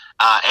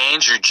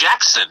Andrew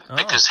Jackson,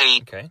 because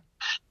he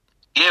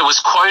was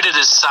quoted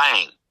as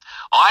saying,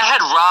 "I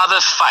had rather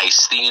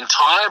face the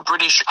entire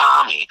British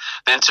Army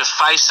than to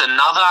face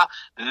another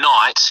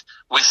night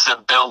with the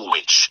Bell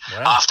Witch,"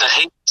 after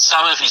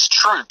some of his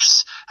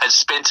troops had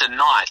spent a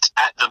night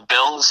at the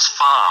Bell's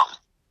farm.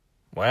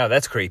 Wow,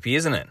 that's creepy,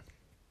 isn't it?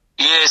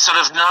 Yeah, sort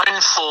of known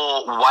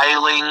for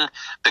wailing,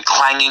 the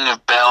clanging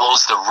of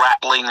bells, the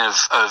rattling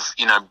of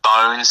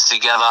bones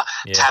together,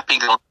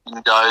 tapping on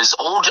windows,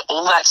 all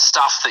that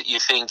stuff that you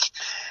think,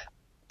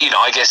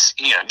 I guess,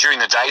 during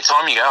the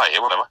daytime you go, oh, yeah,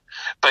 whatever.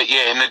 But,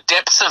 yeah, in the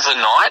depths of the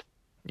night,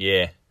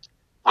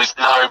 with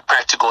no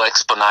practical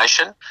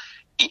explanation,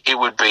 it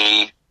would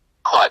be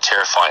quite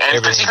terrifying.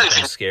 And particularly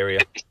if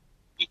scarier.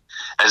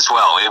 As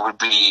well, it would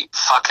be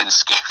fucking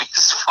scary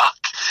as fuck.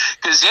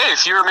 Because,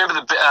 if you remember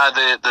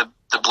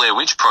the Blair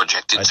Witch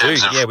Project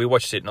we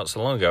watched it not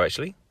so long ago,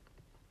 actually.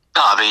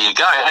 Oh, there you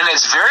go. And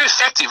it's very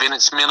effective in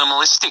its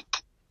minimalistic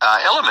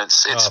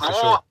elements. It's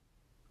more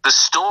the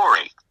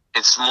story.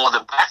 It's more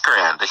the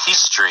background, the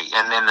history,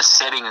 and then the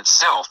setting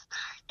itself.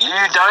 You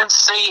don't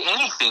see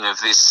anything of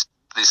this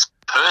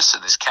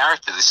person, this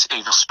character, this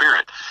evil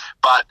spirit,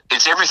 but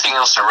it's everything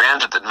else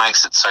around it that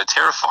makes it so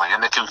terrifying,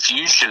 and the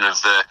confusion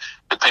of the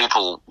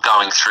people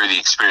going through the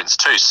experience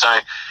too. So,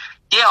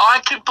 yeah, I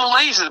could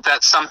believe that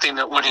that's something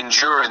that would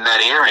endure in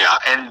that area.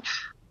 And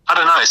I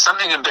don't know,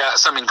 something about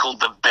something called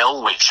the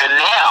Bell Witch. And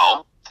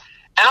now,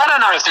 and I don't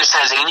know if this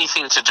has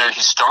anything to do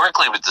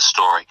historically with the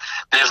story,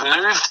 they've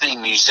moved the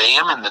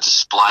museum and the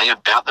display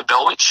about the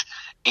Bell Witch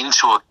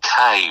into a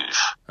cave.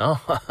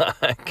 Oh,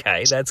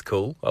 okay, that's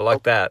cool. I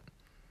like that.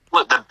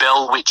 Look, the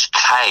Bell Witch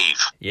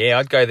Cave. Yeah,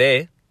 I'd go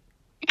there.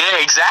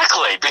 Yeah,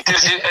 exactly.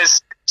 Because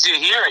as you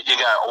hear it, you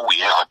go, oh,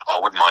 yeah, I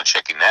wouldn't mind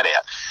checking that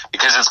out.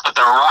 Because it's got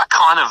the right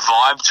kind of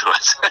vibe to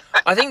it.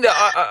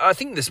 I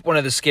think this one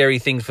of the scary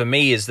things for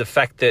me is the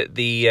fact that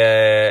the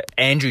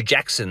Andrew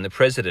Jackson, the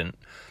president,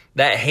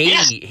 that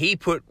he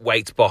put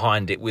weight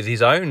behind it with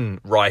his own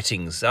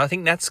writings. I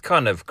think that's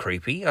kind of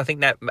creepy. I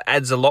think that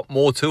adds a lot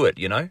more to it,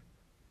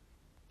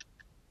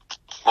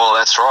 Well,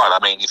 that's right. I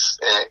mean, if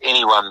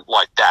anyone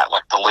like that,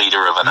 like the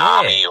leader of an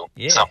army or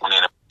someone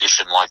in a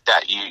position like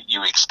that,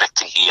 you expect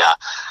to hear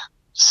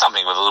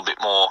something with a little bit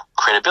more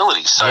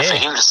credibility. So for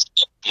him to,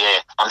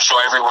 I'm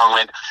sure everyone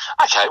went,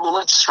 okay, well,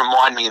 let's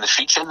remind me in the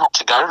future not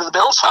to go to the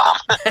Bell's farm.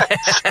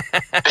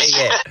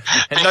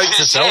 And note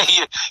to self.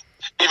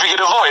 If you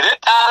could avoid it,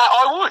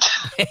 I would.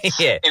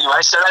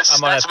 Anyway, so that's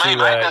me,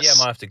 mate. I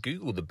might have to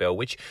Google the Bell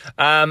Witch.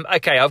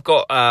 Okay, I've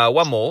got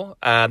one more.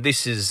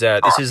 This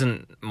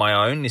isn't my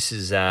own. This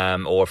is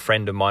or a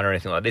friend of mine or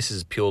anything like that. This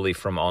is purely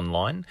from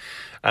online.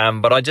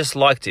 But I just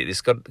liked it.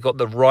 It's got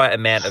the right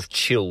amount of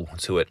chill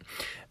to it.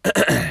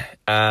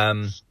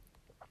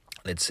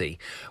 Let's see.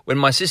 When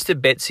my sister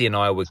Betsy and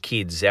I were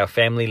kids, our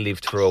family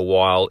lived for a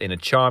while in a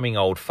charming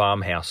old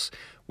farmhouse.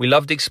 We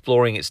loved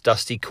exploring its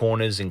dusty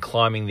corners and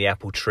climbing the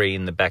apple tree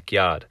in the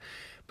backyard.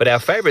 But our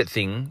favourite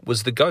thing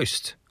was the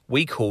ghost.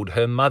 We called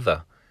her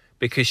Mother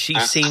because she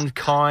seemed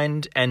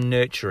kind and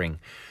nurturing.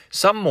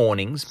 Some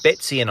mornings,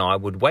 Betsy and I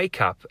would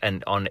wake up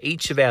and on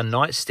each of our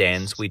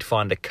nightstands we'd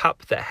find a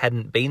cup that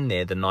hadn't been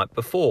there the night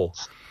before.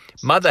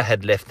 Mother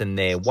had left them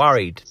there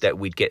worried that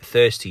we'd get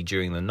thirsty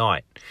during the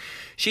night.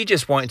 She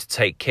just wanted to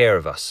take care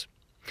of us.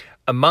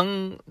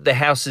 Among the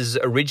house's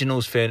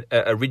original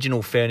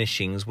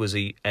furnishings was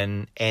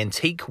an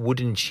antique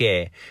wooden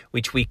chair,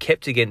 which we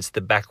kept against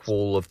the back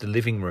wall of the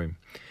living room.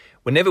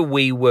 Whenever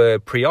we were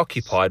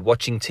preoccupied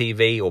watching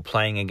TV or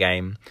playing a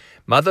game,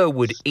 Mother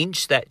would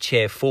inch that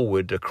chair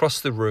forward across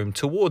the room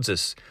towards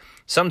us.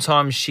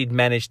 Sometimes she'd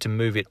manage to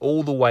move it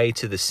all the way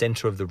to the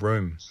centre of the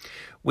room.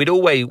 We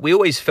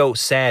always felt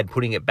sad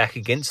putting it back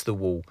against the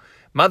wall.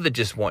 Mother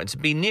just wanted to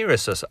be near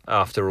us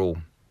after all.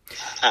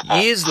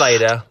 Years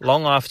later,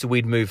 long after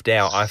we'd moved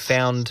out, I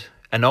found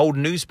an old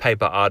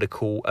newspaper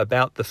article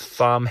about the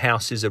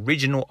farmhouse's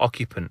original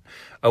occupant,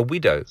 a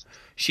widow.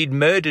 She'd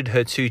murdered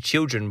her 2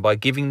 children by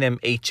giving them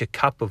each a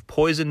cup of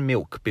poisoned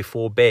milk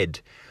before bed.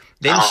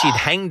 Then she'd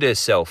hanged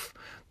herself.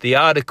 The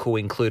article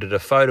included a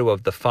photo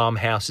of the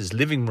farmhouse's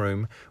living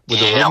room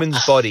with a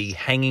woman's body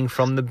hanging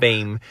from the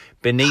beam.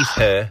 Beneath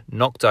her,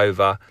 knocked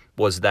over,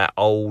 was that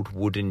old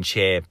wooden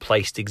chair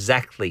placed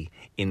exactly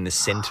in the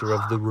centre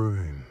of the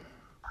room.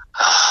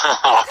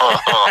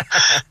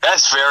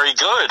 That's very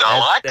good. I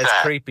like that.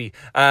 That's creepy.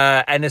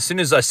 And as soon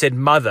as I said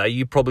Mother,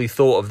 you probably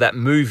thought of that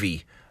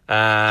movie.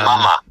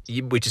 Mama.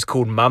 Which is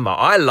called Mama.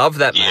 I love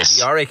that Yes.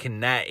 movie. I reckon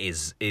that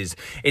is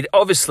it.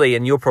 Obviously,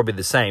 and you're probably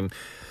the same.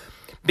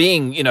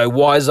 Being,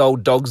 wise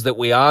old dogs that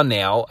we are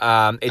now,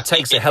 it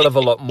takes a hell of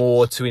a lot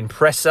more to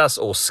impress us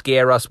or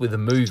scare us with a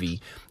movie.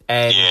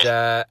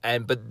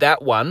 But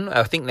that one,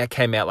 I think that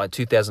came out like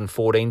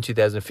 2014,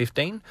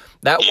 2015.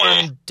 That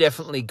one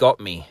definitely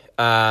got me.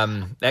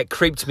 That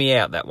creeped me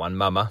out, that one,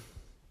 Mama.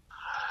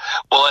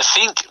 Well, I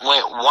think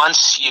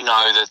once you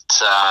know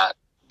that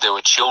there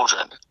were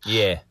children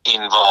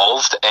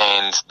involved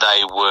and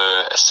they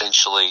were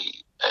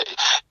essentially,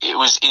 it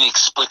was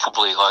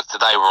inexplicably like that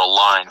they were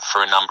alone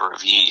for a number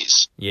of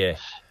years. Yeah.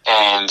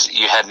 And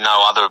you had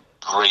no other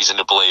reason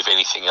to believe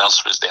anything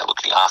else was there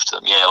looking after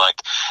them. Yeah,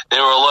 like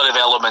there were a lot of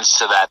elements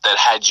to that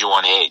had you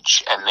on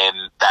edge, and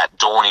then that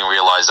dawning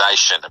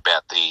realization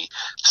about the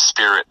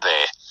spirit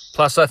there.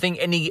 Plus, I think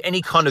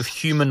any kind of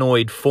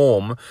humanoid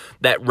form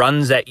that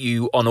runs at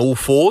you on all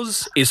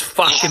fours is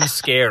fucking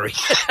scary.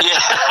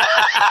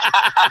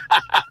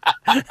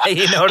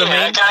 You know what I mean?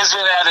 That goes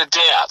without a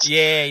doubt.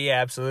 Yeah,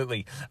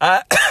 absolutely.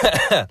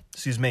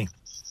 Excuse me.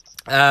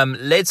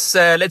 Let's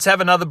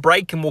have another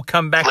break and we'll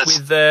come back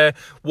with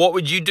what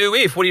would you do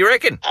if? What do you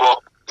reckon?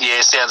 Well,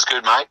 yeah, sounds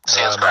good, mate.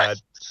 Sounds great.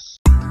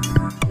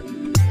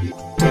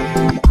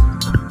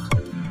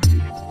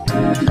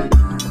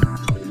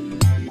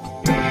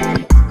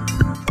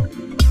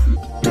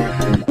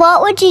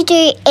 What would you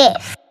do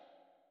if?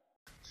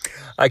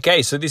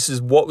 Okay, so this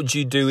is What Would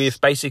You Do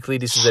If? Basically,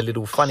 this is a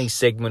little funny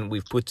segment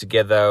we've put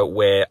together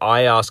where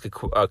I ask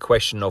a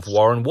question of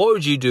Warren, what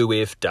would you do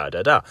if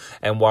da-da-da?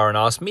 And Warren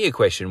asked me a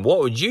question, what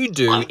would you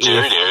do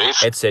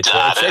if,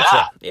 etc.,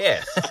 etc.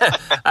 Yeah.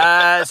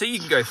 So you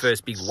can go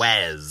first, Big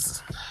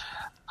Waz.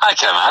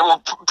 Okay, mate.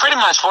 Well, pretty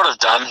much what I've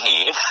done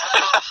here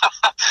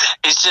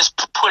is just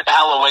put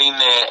Halloween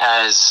there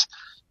as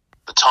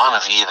the time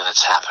of year that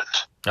it's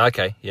happened.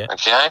 Okay, yeah.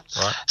 Okay?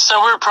 Right. So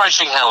we're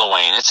approaching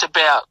Halloween. It's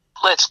about,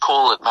 let's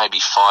call it maybe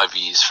 5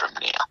 years from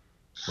now.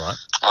 Right.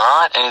 All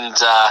right? And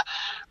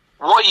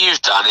what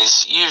you've done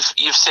is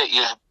you've set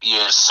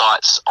your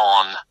sights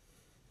on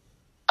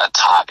a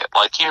target.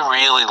 Like you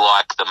really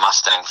like the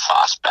Mustang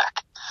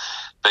Fastback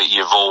that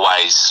you've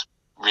always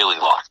really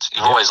liked.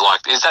 You've always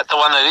liked. Is that the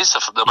one that is the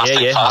Mustang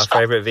Fastback? Yeah, my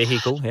favourite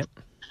vehicle, yep.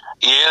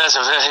 Yeah, that's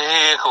a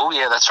vehicle.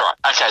 Yeah, that's right.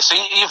 Okay, so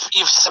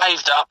you've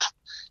saved up.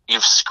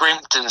 You've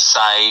scrimped and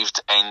saved,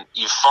 and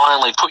you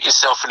finally put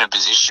yourself in a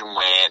position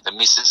where the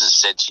missus has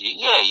said to you,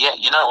 yeah,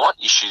 you know what,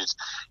 you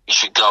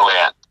should go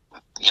out,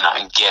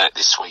 and get it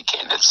this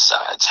weekend. It's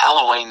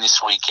Halloween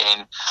this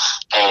weekend,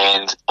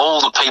 and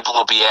all the people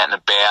will be out and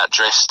about,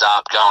 dressed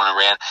up, going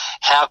around.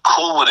 How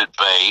cool would it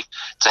be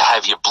to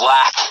have your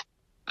black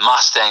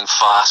Mustang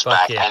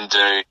Fastback and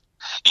do...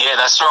 Yeah,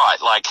 that's right.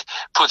 Like,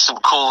 put some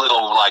cool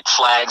little,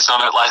 flags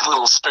on it, like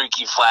little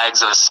spooky flags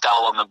and a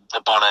skull on the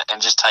bonnet,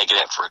 and just take it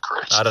out for a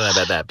cruise. I don't know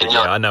about that, but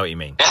I know what you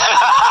mean.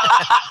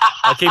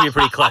 I'll keep you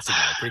pretty classic,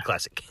 mate. Pretty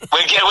classic.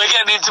 We're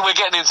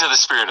getting into the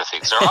spirit of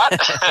things, all right?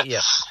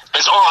 Yeah.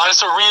 It's all right.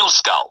 It's a real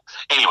skull.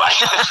 Anyway.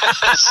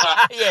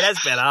 Yeah,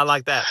 that's better. I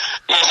like that.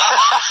 Yeah.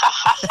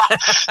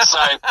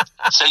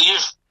 So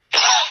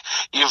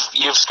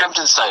you've scrimped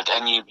and saved,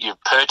 and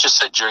you've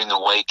purchased it during the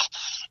week.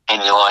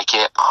 And you're like,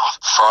 Saturday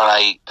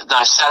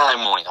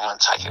morning, I'm going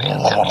to take it out.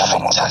 It's going to be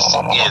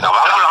fantastic. Yeah,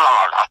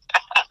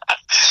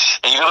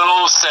 and you got it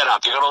all set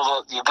up.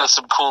 You've got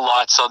some cool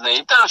lights on there.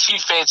 You've done a few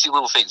fancy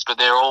little things, but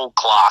they're all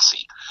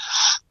classy.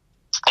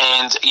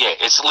 And yeah,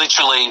 it's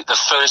literally the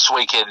first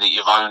weekend that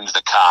you've owned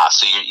the car,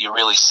 so you're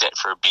really set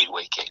for a big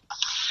weekend.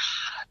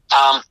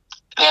 Now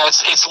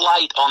it's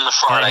late on the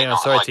Friday night.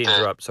 Sorry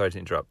to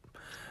interrupt.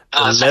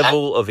 The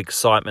level of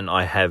excitement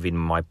I have in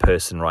my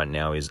person right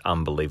now is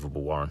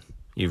unbelievable, Warren.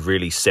 You've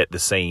really set the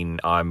scene.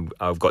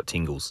 I've got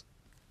tingles.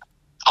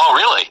 Oh,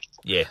 really?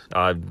 Yeah,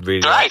 I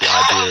really like the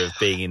idea of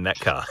being in that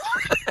car.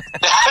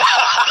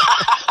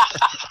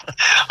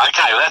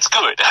 Okay, that's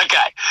good.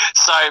 Okay,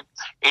 so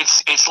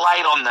it's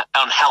late on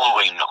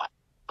Halloween night,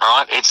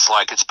 right? It's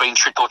been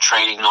trick or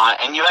treating night,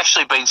 and you've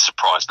actually been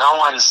surprised. No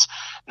one's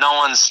No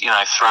one's,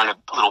 thrown a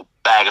little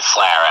bag of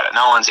flour at it.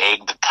 No one's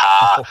egged the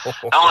car.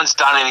 No one's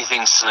done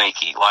anything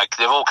sneaky. Like,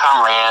 they've all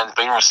come around,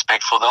 been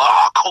respectful. They're like,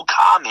 oh, cool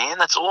car, man.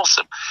 That's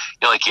awesome.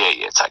 You're like,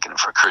 yeah, taking it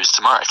for a cruise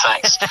tomorrow.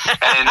 Thanks.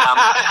 And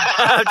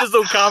just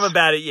all calm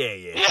about it. Yeah.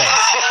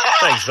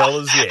 Thanks,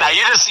 fellas. Yeah. No,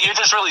 you're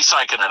just really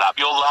soaking it up.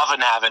 You're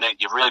loving having it.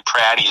 You're really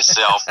proud of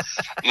yourself.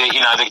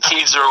 The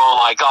kids are all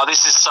like, oh,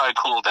 this is so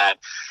cool, Dad.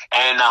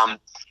 And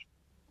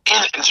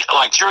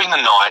during the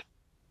night,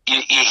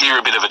 you hear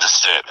a bit of a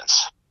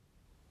disturbance,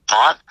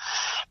 right?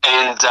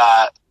 And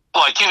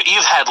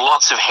you've had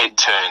lots of head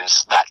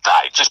turns that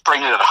day, just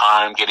bringing it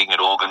home, getting it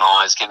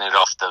organised, getting it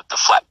off the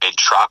flatbed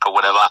truck or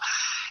whatever,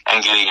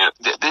 and getting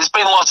it. There's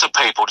been lots of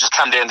people just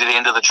come down to the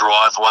end of the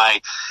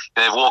driveway,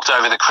 and they've walked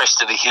over the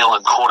crest of the hill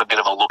and caught a bit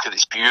of a look at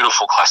this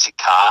beautiful classic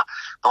car.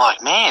 They're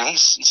like, man,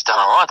 he's done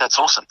all right. That's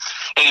awesome.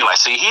 Anyway,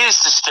 so you hear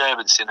this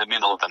disturbance in the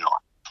middle of the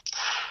night.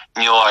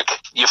 And you're like,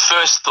 your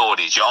first thought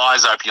is, your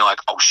eyes open, you're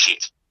like, oh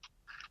shit.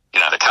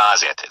 The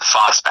car's out there, the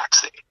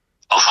fastback's there.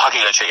 I'll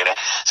fucking go check it out.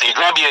 So you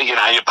grab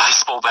your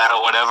baseball bat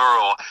or whatever,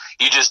 or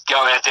you just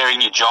go out there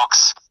in your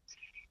jocks.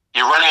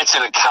 You run out to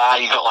the car,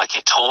 you got like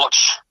your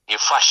torch, you're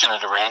flashing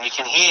it around. You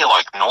can hear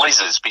like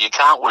noises, but you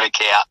can't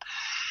work out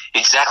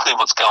exactly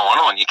what's going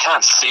on. You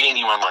can't see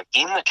anyone like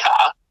in the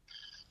car.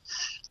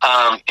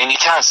 And you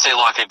can't see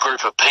like a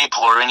group of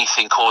people or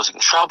anything causing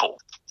trouble.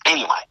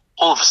 Anyway,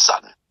 all of a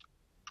sudden,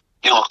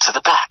 you look to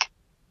the back,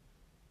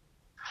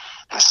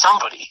 and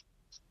somebody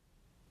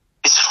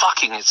is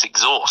fucking its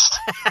exhaust.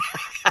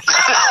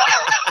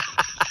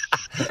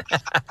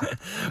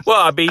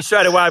 Well, I'd be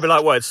straight away, I'd be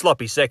like, what,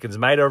 sloppy seconds,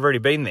 mate? I've already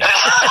been there.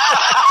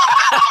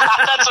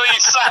 That's what you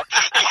say.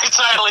 You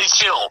totally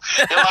chill.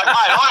 You're like,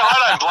 mate, I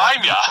don't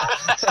blame you.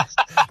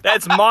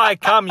 That's my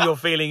cum you're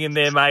feeling in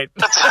there, mate.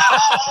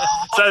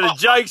 So the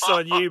joke's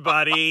on you,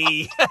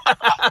 buddy.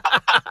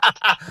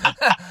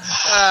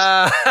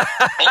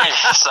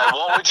 So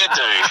what would you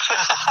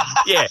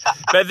do?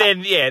 But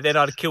then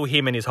I'd kill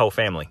him and his whole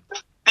family.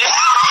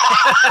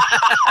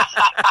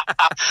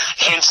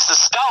 Hence the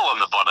skull on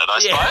the bonnet, I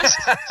suppose.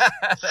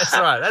 That's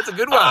right. That's a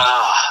good one.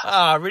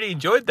 I really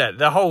enjoyed that.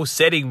 The whole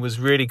setting was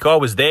really cool. I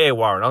was there,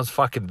 Warren. I was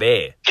fucking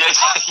there.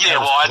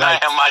 I know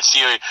how much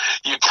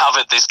you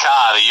covered this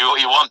car.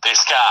 You want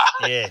this car.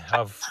 Yeah,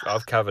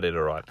 I've covered it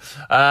all right.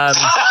 I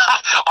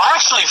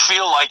actually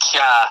feel like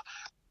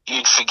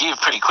you'd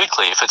forgive pretty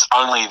quickly if it's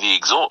only the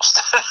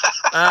exhaust.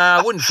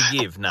 I wouldn't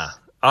forgive, no.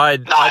 I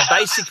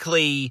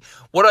basically,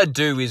 what I'd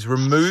do is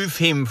remove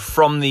him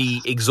from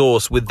the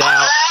exhaust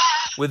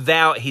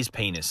without his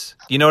penis.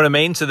 You know what I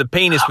mean? So the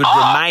penis would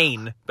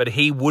remain, but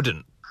he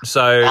wouldn't.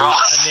 So,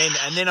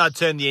 and then I'd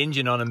turn the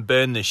engine on and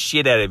burn the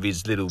shit out of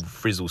his little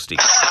frizzle stick.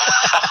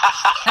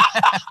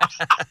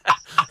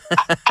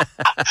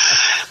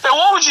 But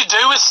what would you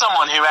do with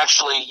someone who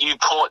actually you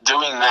caught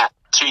doing that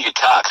to your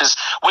car? Because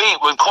we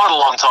quite a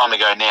long time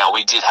ago now,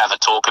 we did have a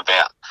talk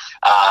about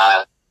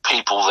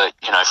people that,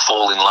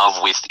 fall in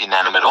love with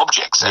inanimate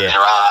objects. And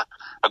there are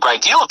a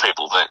great deal of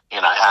people that,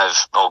 have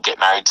or get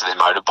married to their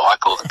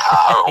motorbike or the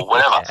car or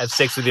whatever. Have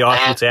sex with the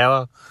Eiffel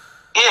Tower.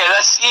 Yeah,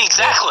 that's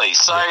exactly. Yeah.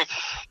 So,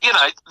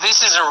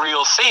 this is a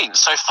real thing.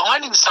 So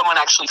finding someone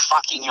actually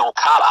fucking your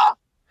car.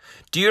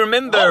 Do you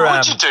remember?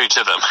 What would you do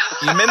to them?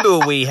 You remember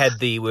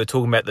we were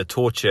talking about the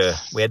torture.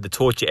 We had the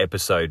torture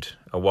episode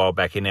a while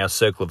back in our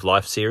Circle of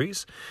Life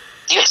series.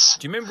 Yes.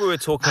 Do you remember we were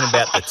talking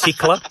about the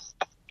tickler?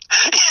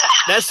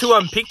 That's who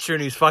I'm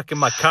picturing who's fucking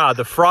my car.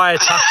 The Friar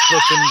Tuck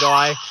looking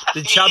guy,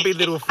 the chubby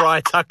little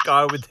Friar Tuck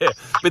guy with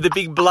the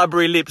big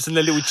blubbery lips and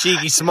the little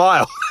cheeky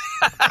smile.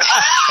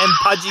 And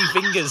pudgy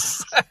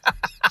fingers.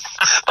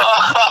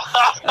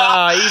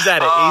 He's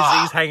at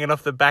it. He's hanging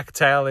off the back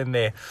tail in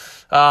there.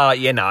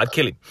 I'd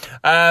kill him.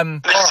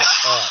 All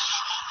right.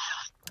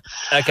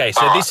 Okay,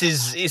 so this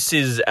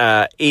is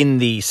in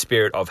the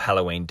spirit of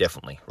Halloween,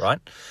 definitely, right?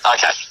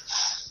 Okay.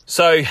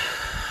 So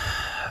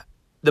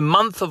the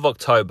month of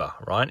October,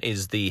 right,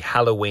 is the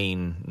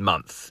Halloween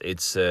month.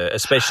 It's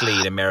especially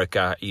in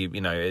America,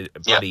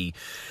 the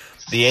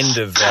end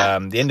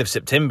of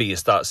September, you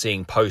start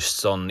seeing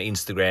posts on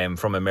Instagram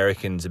from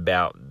Americans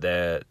about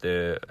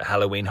the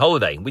Halloween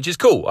holiday, which is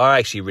cool. I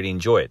actually really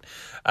enjoy it.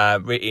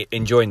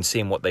 Enjoying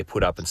seeing what they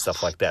put up and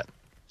stuff like that.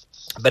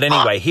 But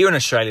anyway, here in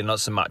Australia, not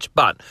so much.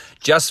 But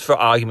just for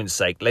argument's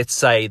sake, let's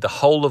say the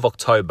whole of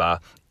October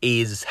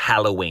is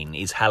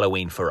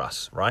Halloween for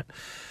us, right?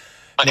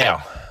 Okay.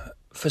 Now,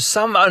 for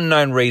some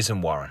unknown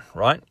reason, Warren,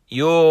 right,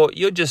 you're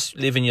just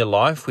living your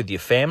life with your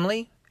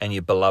family and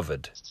your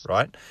beloved,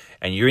 right?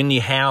 And you're in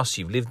your house,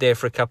 you've lived there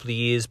for a couple of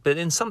years, but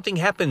then something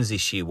happens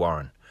this year,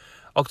 Warren.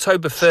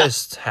 October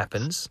 1st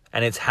happens,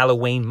 and it's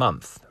Halloween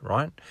month,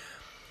 right?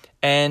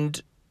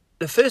 And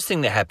the first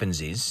thing that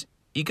happens is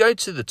you go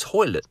to the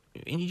toilet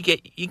and you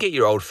get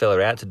your old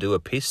fella out to do a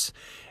piss,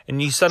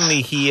 and you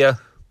suddenly hear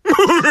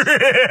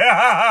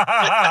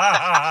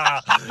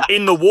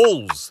in the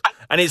walls,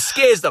 and it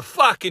scares the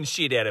fucking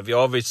shit out of you,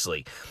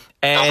 obviously.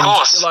 And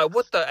you're like,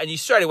 what the? And you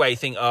straight away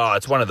think, oh,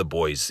 it's one of the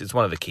boys. It's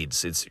one of the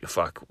kids. It's,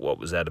 fuck, what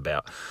was that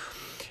about?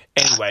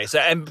 Anyway, so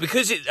and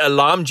because it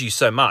alarmed you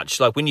so much,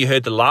 like when you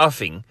heard the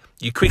laughing,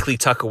 you quickly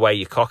tuck away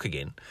your cock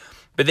again.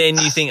 But then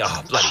you think,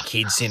 oh, bloody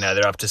kids,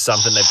 they're up to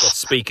something. They've got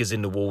speakers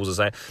in the walls or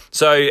something.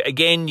 So,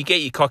 again, you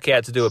get your cock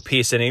out to do a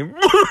piss and then... and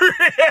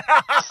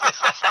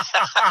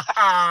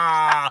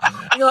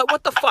you're like,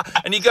 what the fuck?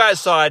 And you go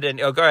outside and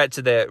go out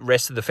to the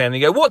rest of the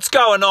family and go, what's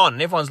going on?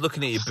 And everyone's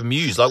looking at you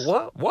bemused, like,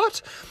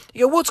 what?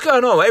 You go, what's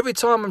going on? Every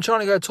time I'm trying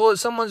to go to the toilet,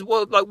 someone's,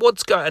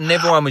 what's going on? And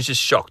everyone was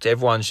just shocked.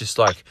 Everyone's just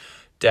like...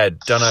 Dad,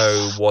 don't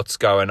know what's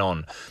going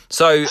on.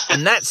 So,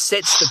 and that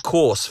sets the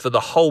course for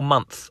the whole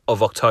month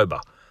of October.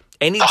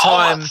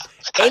 Anytime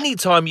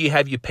you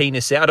have your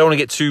penis out, I don't want to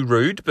get too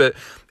rude, but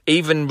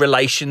even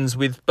relations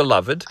with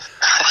beloved,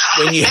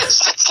 when you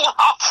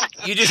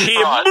just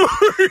hear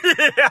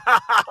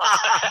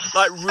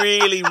like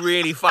really,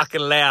 really fucking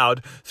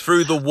loud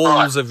through the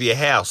walls of your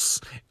house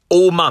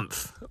all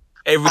month,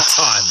 every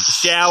time.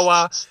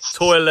 Shower,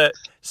 toilet,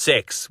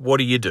 sex. What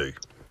do you do?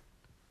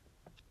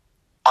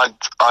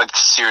 I'd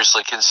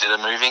seriously consider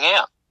moving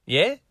out.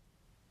 Yeah?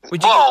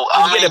 Would you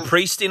get a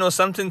priest in or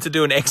something to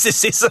do an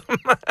exorcism?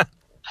 No,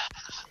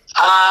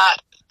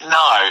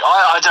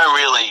 I don't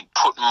really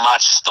put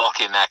much stock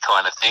in that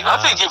kind of thing. I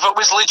think if it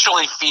was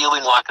literally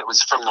feeling like it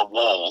was from the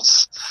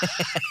walls,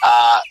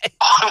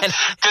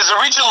 because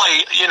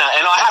originally, and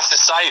I have to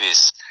say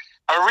this,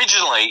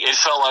 originally it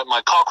felt like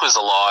my cock was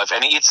alive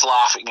and it's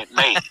laughing at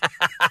me.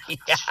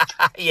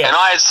 Yeah. And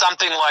I had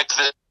something like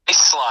the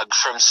slug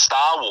from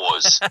Star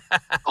Wars,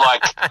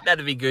 like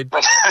that'd be good. No.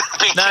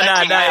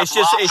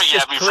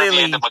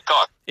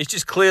 It's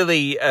just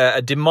clearly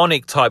a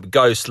demonic type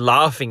ghost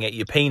laughing at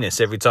your penis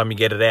every time you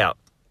get it out.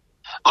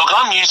 Look,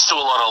 I'm used to a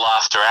lot of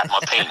laughter at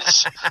my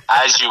penis,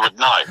 as you would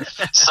know.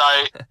 So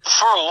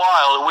for a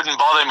while, it wouldn't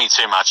bother me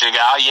too much. You go,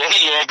 oh,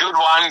 yeah, good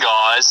one,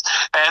 guys,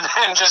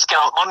 and just go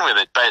on with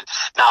it. But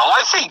no,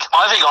 I think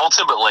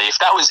ultimately, if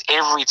that was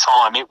every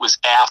time it was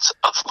out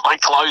of my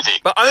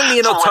clothing, but only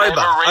in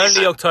October,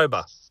 only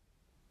October.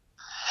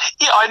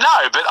 Yeah, I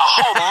know, but a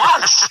whole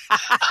month, a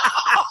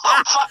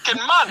whole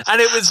fucking month, and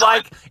it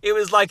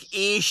was like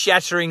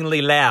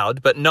ear-shatteringly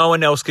loud, but no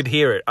one else could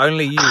hear it,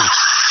 only you. Like,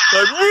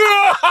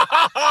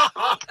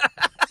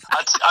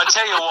 I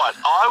tell you what,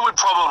 I would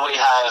probably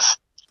have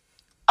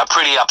a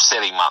pretty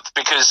upsetting month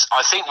because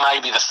I think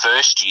maybe the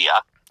first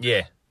year,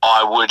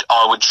 I would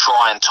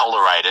try and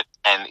tolerate it,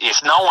 and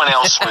if no one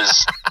else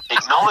was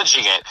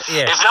acknowledging it,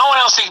 if no one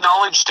else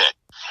acknowledged it,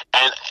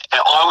 and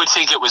I would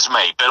think it was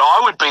me, but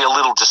I would be a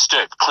little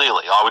disturbed.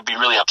 Clearly, I would be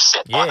really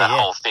upset by that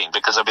whole thing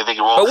because I'd be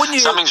thinking, well,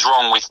 something's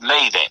wrong with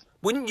me then.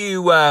 Wouldn't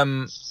you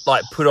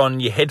like put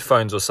on your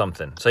headphones or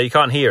something so you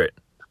can't hear it?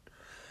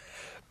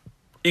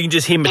 You can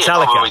just hear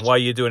Metallica while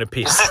you're doing a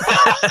piss.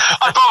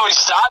 I'd probably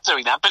start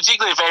doing that,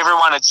 particularly if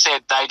everyone had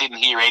said they didn't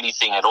hear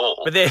anything at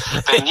all. But then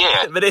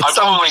I'd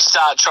probably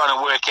start trying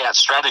to work out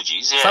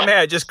strategies. Yeah.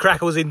 Somehow it just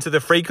crackles into the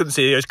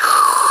frequency. It goes...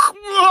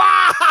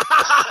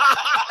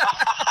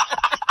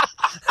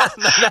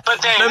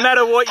 no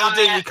matter what you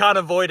do, you can't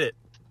avoid it.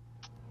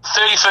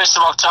 31st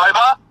of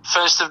October,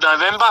 1st of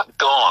November,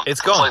 gone. It's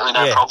gone.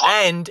 Completely no problem.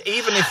 And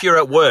even if you're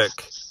at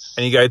work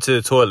and you go to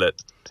the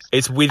toilet,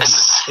 it's with you.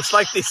 It's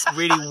like this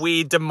really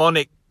weird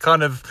demonic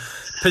kind of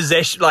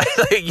possession, like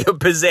you're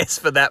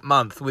possessed for that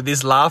month with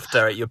this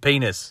laughter at your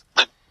penis.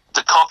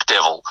 The cock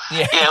devil.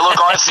 Yeah. Look,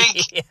 I think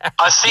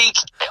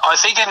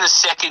in the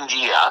second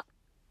year.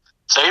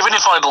 So even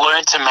if I'd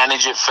learnt to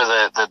manage it for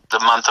the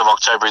month of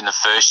October in the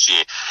first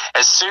year,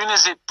 as soon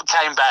as it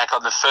came back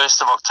on the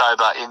 1st of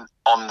October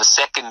on the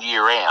second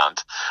year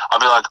round, I'd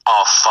be like,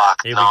 oh,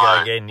 fuck, Here we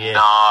go again, yeah.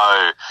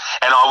 No.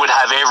 And I would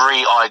have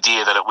every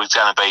idea that it was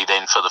going to be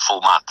then for the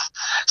full month.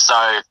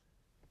 So...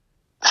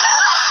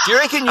 Do you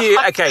reckon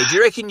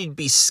you'd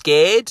be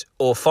scared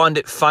or find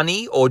it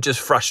funny or just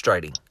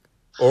frustrating?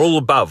 Or all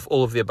of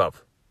the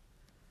above?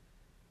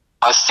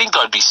 I think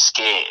I'd be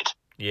scared.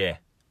 Yeah.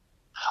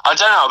 I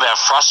don't know about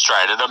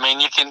frustrated. I mean,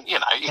 you can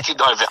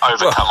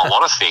overcome a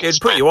lot of things.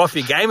 It'd put you off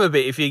your game a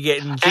bit if you're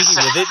getting jiggy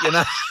with it,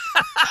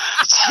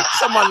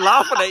 Someone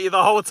laughing at you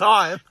the whole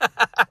time.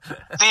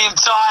 The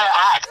entire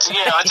act,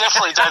 yeah. I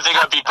definitely don't think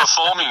I'd be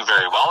performing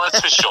very well,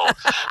 that's for sure.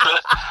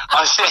 But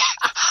I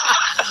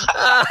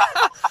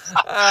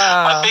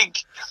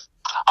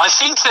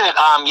think that,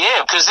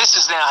 because this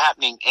is now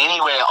happening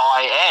anywhere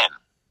I am.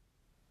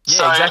 Yeah,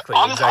 so exactly.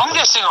 I'm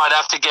guessing I'd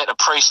have to get a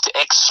priest to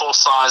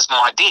exorcise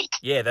my dick.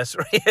 Yeah, that's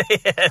right.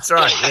 That's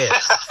right, yeah.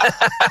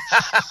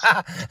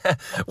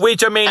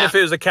 Which, I mean, if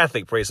it was a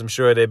Catholic priest, I'm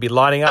sure they'd be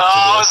lining up to do it.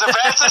 I was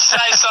about to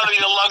say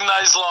something along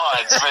those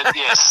lines, but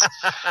yes.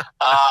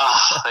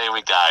 There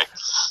we go.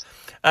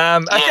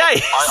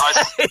 Okay.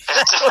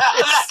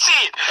 That's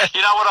it.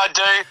 You know what I'd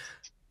do?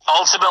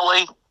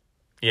 Ultimately,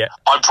 yeah,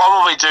 I'd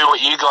probably do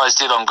what you guys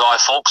did on Guy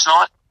Fawkes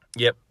night.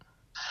 Yep.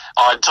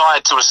 I'd tie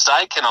it to a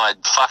stake and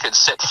I'd fucking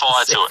set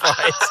fire to it.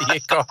 Fire to your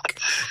cock.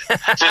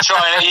 to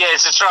try and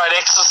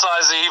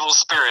exorcise the evil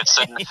spirits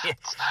and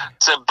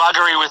to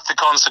buggery with the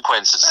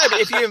consequences. No,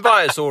 but if you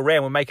invite us all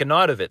around, we'll make a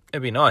night of it.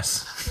 It'd be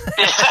nice.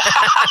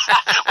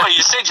 Well,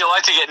 you said you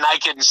like to get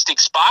naked and stick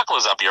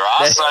sparklers up your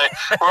ass, so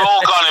we're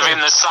all kind of in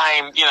the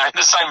same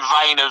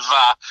vein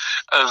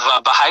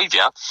of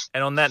behaviour.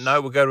 And on that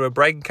note, we'll go to a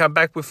break and come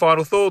back with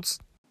final thoughts.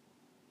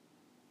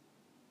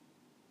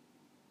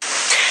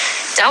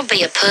 Don't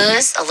be a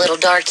puss. A little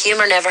dark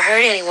humor never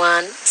hurt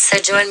anyone. So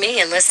join me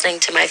in listening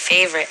to my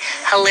favorite,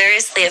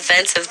 hilariously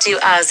offensive two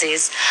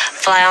Aussies,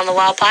 Fly on the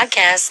Wall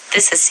podcast.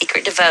 This is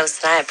Secret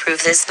DeVos, and I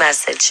approve this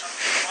message.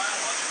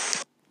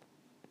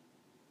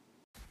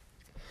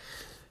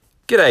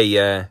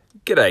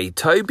 G'day,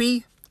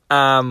 Toby.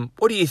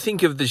 What do you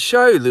think of the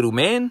show, little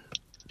man?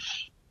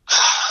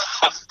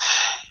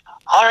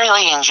 I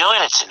really enjoyed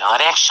it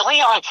tonight,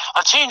 actually. I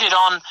tuned it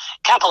on a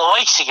couple of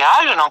weeks ago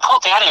and I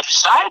caught that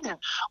episode and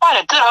I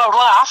had a good old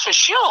laugh for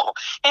sure.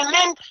 And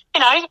then,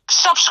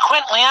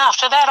 subsequently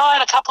after that, I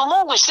had a couple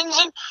more listens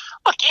and,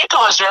 look, you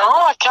guys are a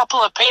right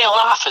couple of pair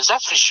laughers,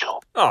 that's for sure.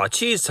 Oh,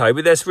 cheers,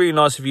 Toby. That's really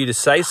nice of you to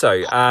say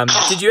so.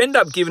 Did you end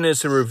up giving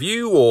us a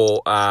review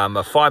or a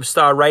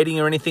 5-star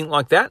rating or anything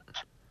like that?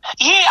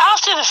 Yeah,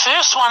 after the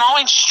first one, I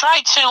went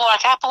straight to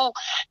Apple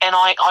and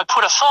I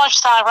put a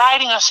 5-star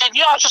rating. I said,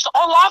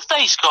 I love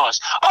these guys.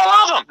 I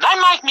love them. They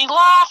make me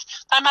laugh.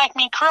 They make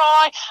me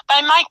cry.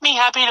 They make me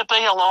happy to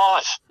be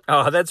alive.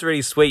 Oh, that's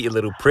really sweet, you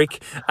little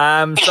prick.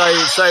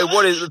 So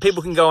what is?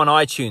 People can go on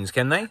iTunes,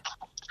 can they?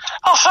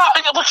 Oh,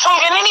 fucking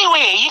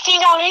anywhere. You can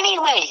go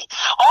anywhere.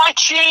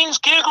 iTunes,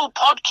 Google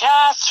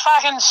Podcasts,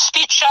 fucking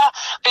Stitcher.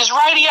 There's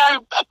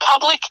Radio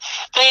Public.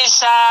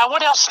 There's,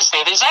 what else is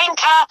there? There's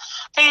Anchor.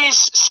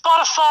 There's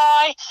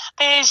Spotify.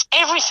 There's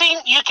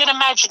everything you can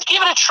imagine.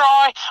 Give it a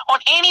try on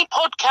any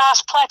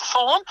podcast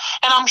platform,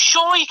 and I'm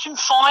sure you can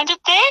find it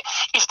there.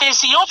 If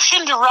there's the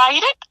option to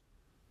rate it,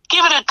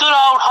 give it a good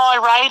old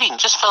high rating,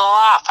 just for the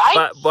laugh,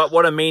 eh? But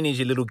what I mean is,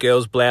 you little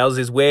girls' blouse,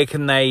 is where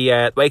can they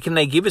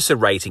give us a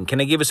rating? Can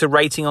they give us a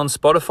rating on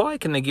Spotify?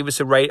 Can they give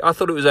us a rate? I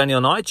thought it was only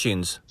on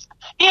iTunes.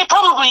 Yeah, it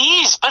probably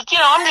is, but,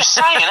 I'm just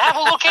saying, have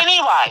a look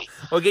anyway.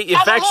 Well, get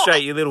your facts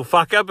straight, you little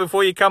fucker,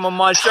 before you come on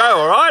my show,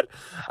 all right?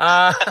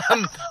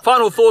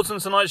 Final thoughts on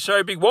tonight's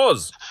show, Big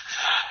Woz.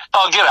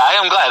 Oh, g'day,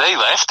 I'm glad he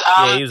left.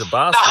 Yeah, he was a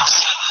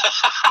bastard.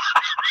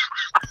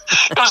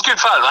 It was good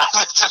fun,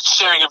 just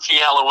sharing a few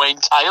Halloween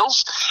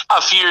tales,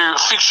 a few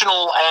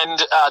fictional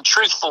and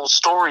truthful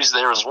stories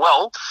there as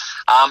well.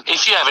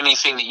 If you have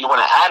anything that you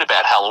want to add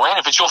about Halloween,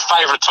 if it's your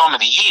favourite time of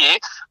the year,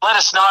 let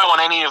us know on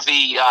any of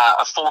the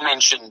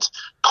aforementioned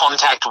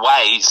contact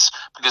ways,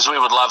 because we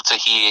would love to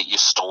hear your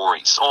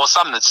stories or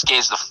something that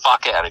scares the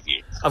fuck out of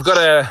you. I've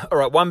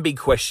got one big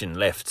question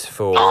left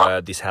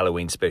for this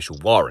Halloween special.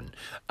 Warren,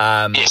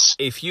 yes.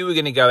 If you were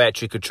going to go out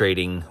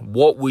trick-or-treating,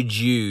 what would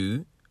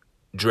you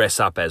dress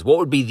up as? What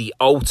would be the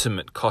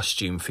ultimate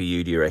costume for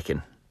you, do you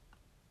reckon?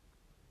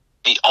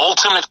 The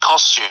ultimate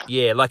costume?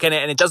 Yeah, and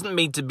it doesn't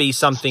need to be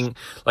something,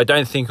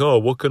 don't think,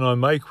 what can I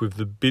make with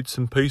the bits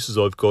and pieces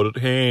I've got at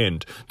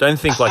hand? Don't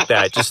think like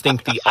that. Just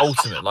think the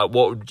ultimate.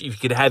 If you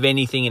could have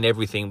anything and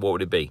everything, what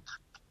would it be?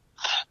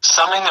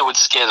 Something that would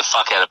scare the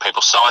fuck out of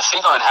people. So I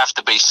think I'd have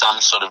to be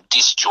some sort of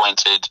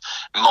disjointed,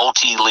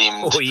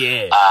 multi-limbed,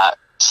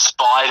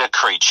 spider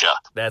creature.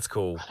 That's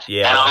cool.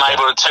 Yeah. And I'm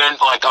able to turn,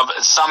 I'm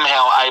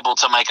somehow able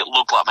to make it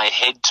look like my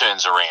head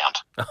turns around.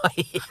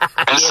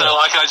 So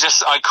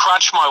I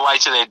crutch my way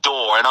to their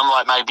door and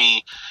I'm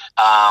maybe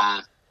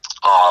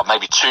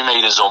 2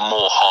 meters or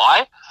more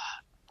high.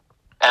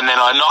 And then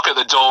I knock at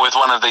the door with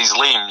one of these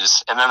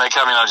limbs and then they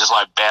come in and I just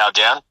bow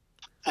down.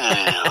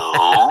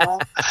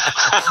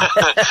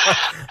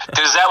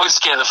 Because that would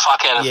scare the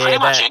fuck out of pretty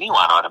much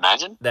anyone, I'd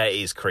imagine. That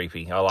is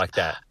creepy. I like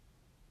that.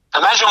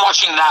 Imagine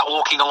watching that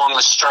walking along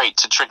the street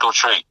to trick or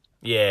treat.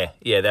 Yeah,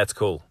 that's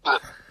cool.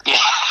 Yeah,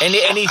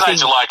 anything, glad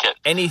you like it.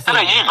 Anything,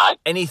 how about you, mate?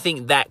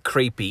 Anything that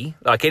creepy,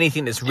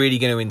 anything that's really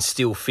going to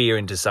instill fear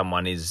into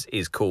someone is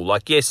cool.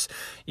 Yes,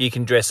 you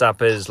can dress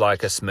up as a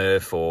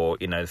Smurf or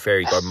the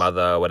fairy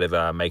godmother or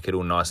whatever, make it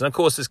all nice. And of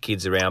course, there's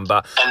kids around,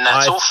 and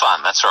that's all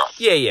fun. That's right.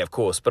 Yeah, of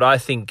course. But I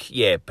think,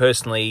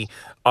 personally,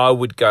 I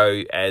would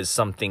go as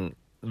something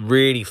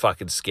really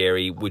fucking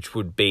scary, which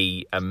would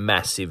be a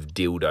massive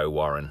dildo,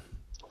 Warren.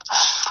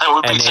 It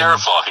would be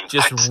terrifying.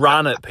 Just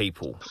run at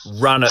people,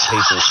 and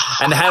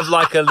have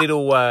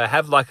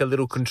a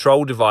little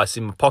control device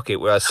in my pocket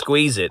where I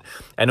squeeze it,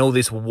 and all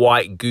this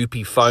white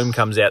goopy foam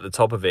comes out the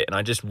top of it, and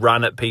I just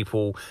run at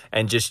people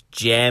and just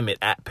jam it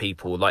at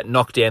people,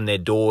 knock down their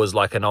doors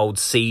like an old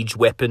siege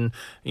weapon,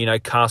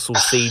 castle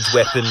siege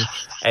weapon,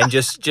 and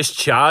just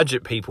charge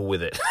at people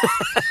with it.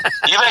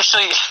 You've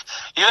actually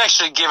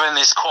given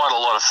this quite a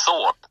lot of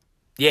thought.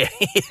 Yeah,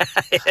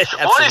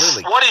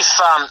 absolutely.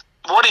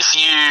 What if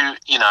you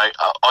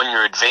on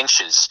your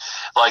adventures,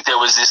 there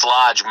was this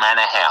large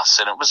manor house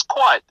and it was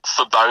quite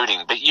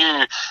foreboding, but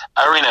you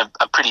are in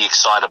a pretty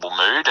excitable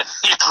mood and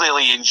you're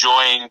clearly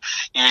enjoying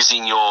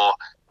using your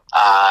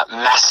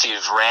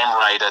massive ram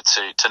raider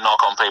to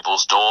knock on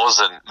people's doors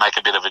and make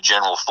a bit of a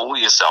general fool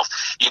of yourself.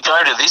 You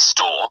go to this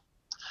door,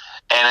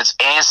 and it's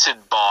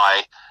answered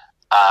by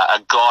a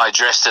guy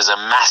dressed as a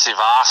massive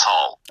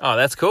asshole. Oh,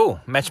 that's cool.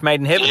 Match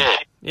made in heaven. Yeah.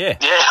 Yeah.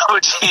 Yeah,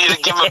 would you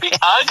give him a big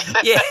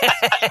hug? Yeah.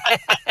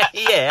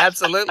 Yeah,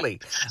 absolutely.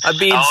 I'd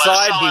be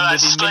inside him within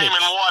steaming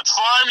minutes. white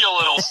foam, you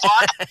little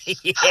fuck.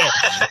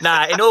 Yeah.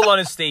 Nah, in all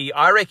honesty,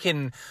 I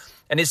reckon,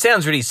 and it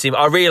sounds really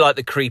simple, I really like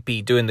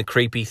doing the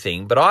creepy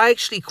thing, but I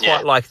actually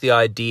quite like the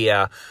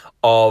idea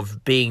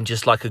of being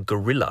just like a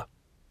gorilla.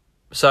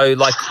 So,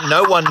 like,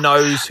 no one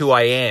knows who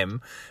I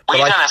am. Well,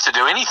 you don't have to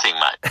do anything,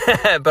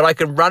 mate. But I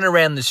can run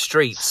around the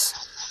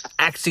streets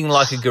acting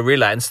like a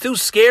gorilla and still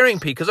scaring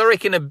people, because I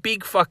reckon a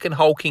big fucking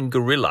hulking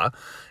gorilla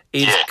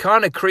is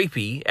kind of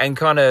creepy and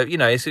kind of,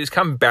 it's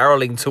come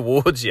barreling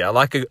towards you,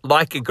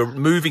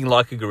 moving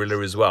like a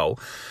gorilla as well.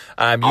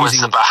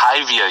 It's the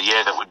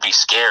behaviour, that would be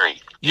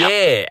scary.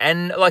 Yeah,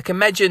 and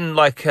imagine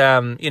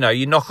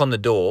you knock on the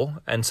door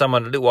and a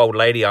little old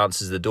lady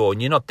answers the door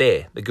and you're not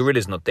there. The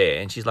gorilla's not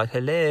there, and she's like,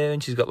 hello,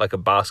 and she's got like a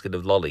basket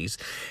of lollies,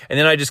 and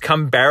then I just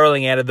come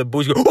barreling out of the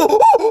bush,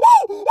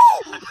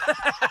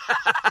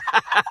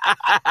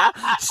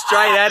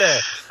 straight at her.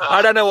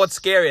 I don't know what's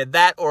scarier,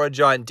 that or a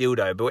giant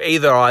dildo, but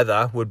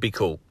either would be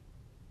cool.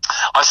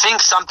 I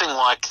think something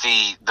like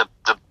the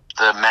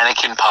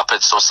mannequin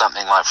puppets or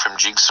something like from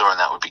Jigsaw, and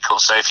that would be cool.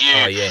 So if you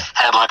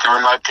had like a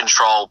remote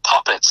control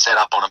puppet set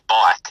up on a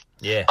bike,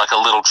 like a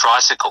little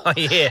tricycle,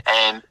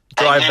 and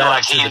drive you that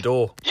up to the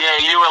door. Yeah,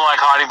 you were like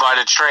hiding by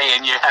the tree,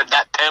 and you had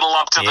that pedal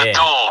up to the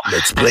door.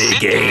 Let's play a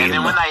game. And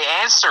then when they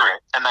answer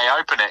it and they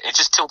open it, it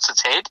just tilts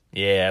its head.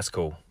 Yeah, that's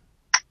cool.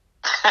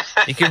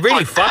 You could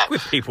really fuck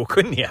with people,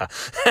 couldn't you? I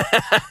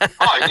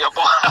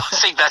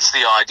think that's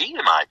the idea,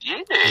 mate.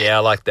 Yeah. Yeah, I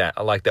like that.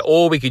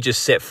 Or we could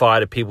just set fire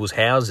to people's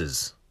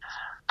houses.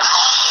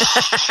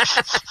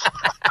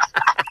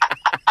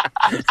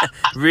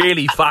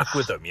 Really fuck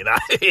with them, Yeah.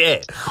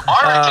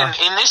 I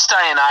reckon in this day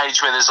and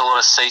age where there's a lot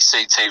of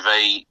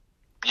CCTV,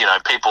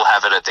 people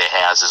have it at their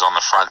houses on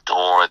the front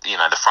door,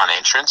 the front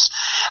entrance.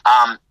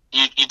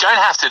 You don't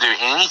have to do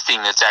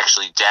anything that's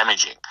actually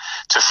damaging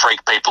to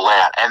freak people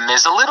out. And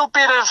there's a little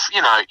bit of,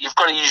 you've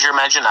got to use your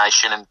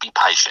imagination and be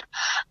patient.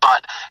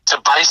 But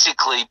to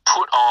basically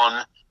put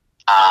on,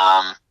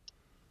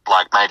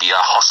 maybe a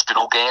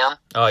hospital gown.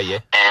 Oh, yeah.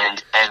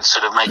 And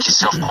sort of make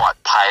yourself quite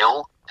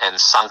pale and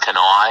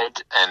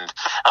sunken-eyed and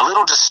a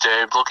little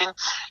disturbed looking.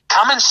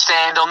 Come and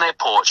stand on their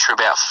porch for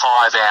about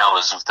 5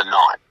 hours of the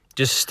night.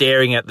 Just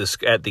staring at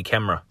the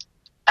camera.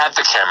 At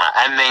the camera,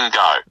 and then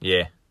go.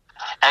 Yeah.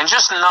 And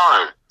just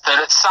know that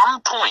at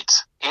some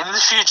point in the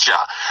future,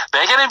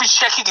 they're going to be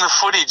checking the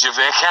footage of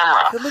their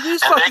camera. Look at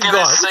this fucking guy.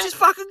 What's this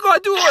fucking guy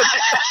doing?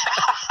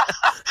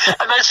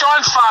 And they try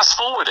and fast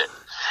forward it.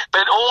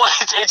 But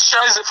it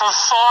shows it for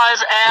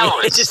 5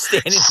 hours. Yeah, just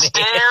standing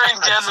staring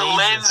down the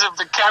lens of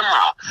the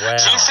camera. Wow.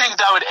 Do you think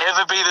that would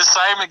ever be the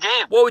same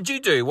again? What would you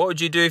do? What would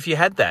you do if you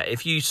had that?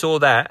 If you saw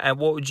that, and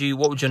what would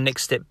your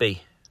next step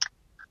be?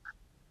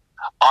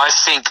 I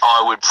think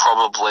I would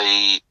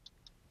probably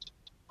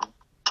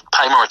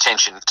pay more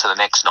attention to the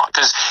next night.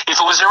 Because if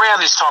it was around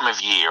this time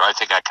of year, I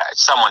think, okay,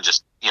 someone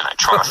just,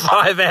 trying to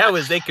fuck 5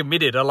 hours, they're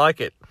committed. I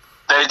like it.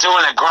 They're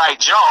doing a great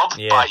job,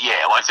 but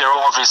they're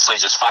obviously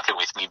just fucking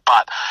with me.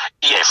 But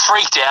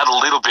freaked out a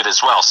little bit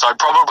as well. So I'd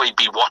probably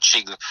be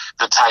watching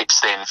the tapes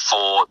then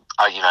for,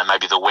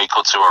 maybe the week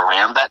or two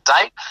around that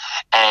date.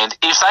 And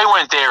if they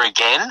weren't there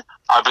again,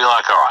 I'd be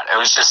like, all right, it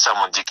was just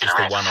someone dicking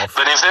around.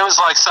 But if there was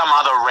some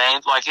other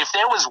if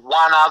there was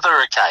one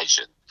other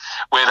occasion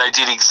where they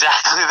did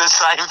exactly the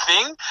same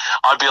thing,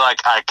 I'd be like,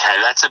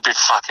 okay, that's a bit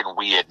fucking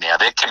weird now.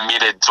 They're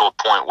committed to a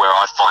point where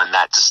I find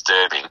that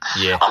disturbing.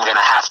 Yeah. I'm going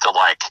to have to,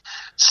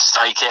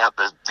 stake out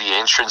the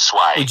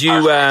entranceway. Would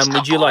you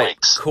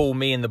call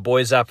me and the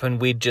boys up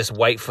and we'd just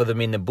wait for them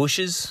in the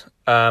bushes?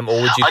 Or would you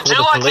call the police? I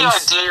do like the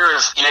idea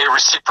of,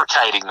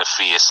 reciprocating the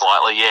fear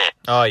slightly, yeah.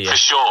 Oh, yeah. For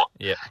sure.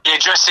 Yeah. Yeah,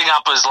 dressing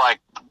up as, I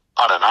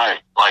don't know,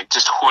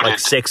 just hooded. Like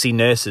sexy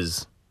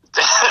nurses.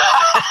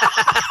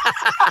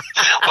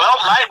 Well,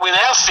 mate, with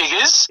our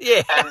figures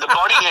and the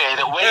body hair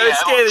that we have,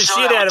 scare the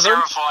shit out of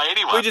them.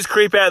 Anyone. We just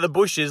creep out of the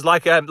bushes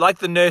like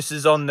the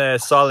nurses on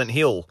Silent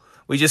Hill.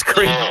 We just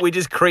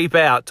creep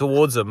out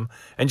towards them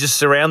and just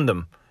surround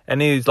them.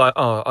 And he's like,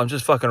 "Oh, I'm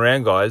just fucking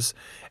around, guys,"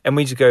 and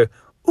we just go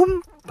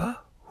oompa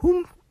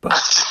oompa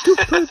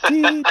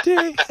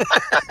dee.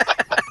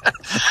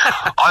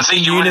 I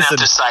think you wouldn't have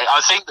to say.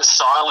 I think the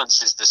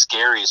silence is the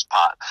scariest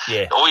part.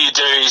 Yeah. All you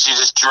do is you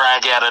just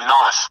drag out a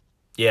knife.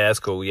 Yeah, that's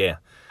cool. Yeah.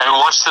 And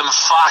watch them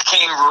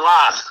fucking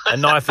run. A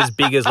knife as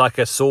big as like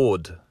a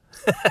sword.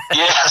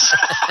 Yes.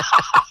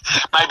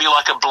 Maybe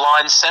like a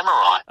blind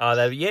samurai. Oh,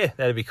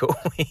 that'd be cool.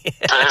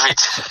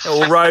 Perfect.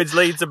 All roads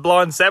lead to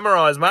blind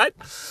samurais, mate.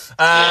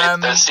 Yeah,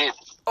 that's it.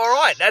 All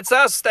right, that's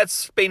us.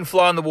 That's been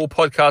Fly on the Wall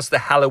podcast, the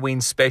Halloween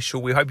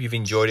special. We hope you've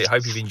enjoyed it.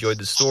 Hope you've enjoyed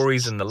the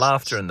stories and the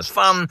laughter and the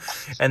fun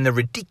and the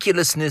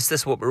ridiculousness.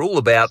 That's what we're all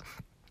about.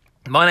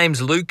 My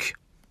name's Luke.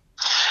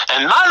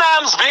 And my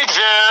name's Big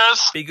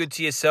Jess. Be good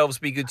to yourselves,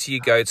 be good to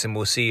your goats, and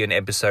we'll see you in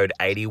episode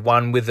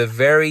 81 with a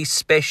very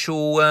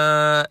special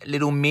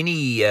little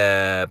mini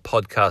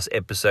podcast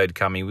episode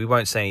coming. We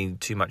won't say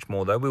too much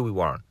more, though, will we,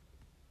 Warren?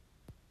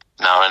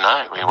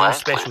 No, we won't. Little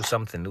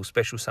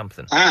special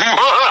something. Sorry,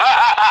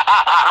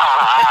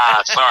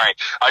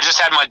 I just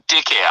had my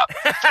dick out.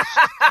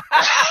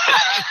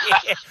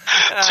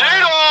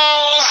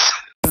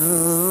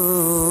 Toodles!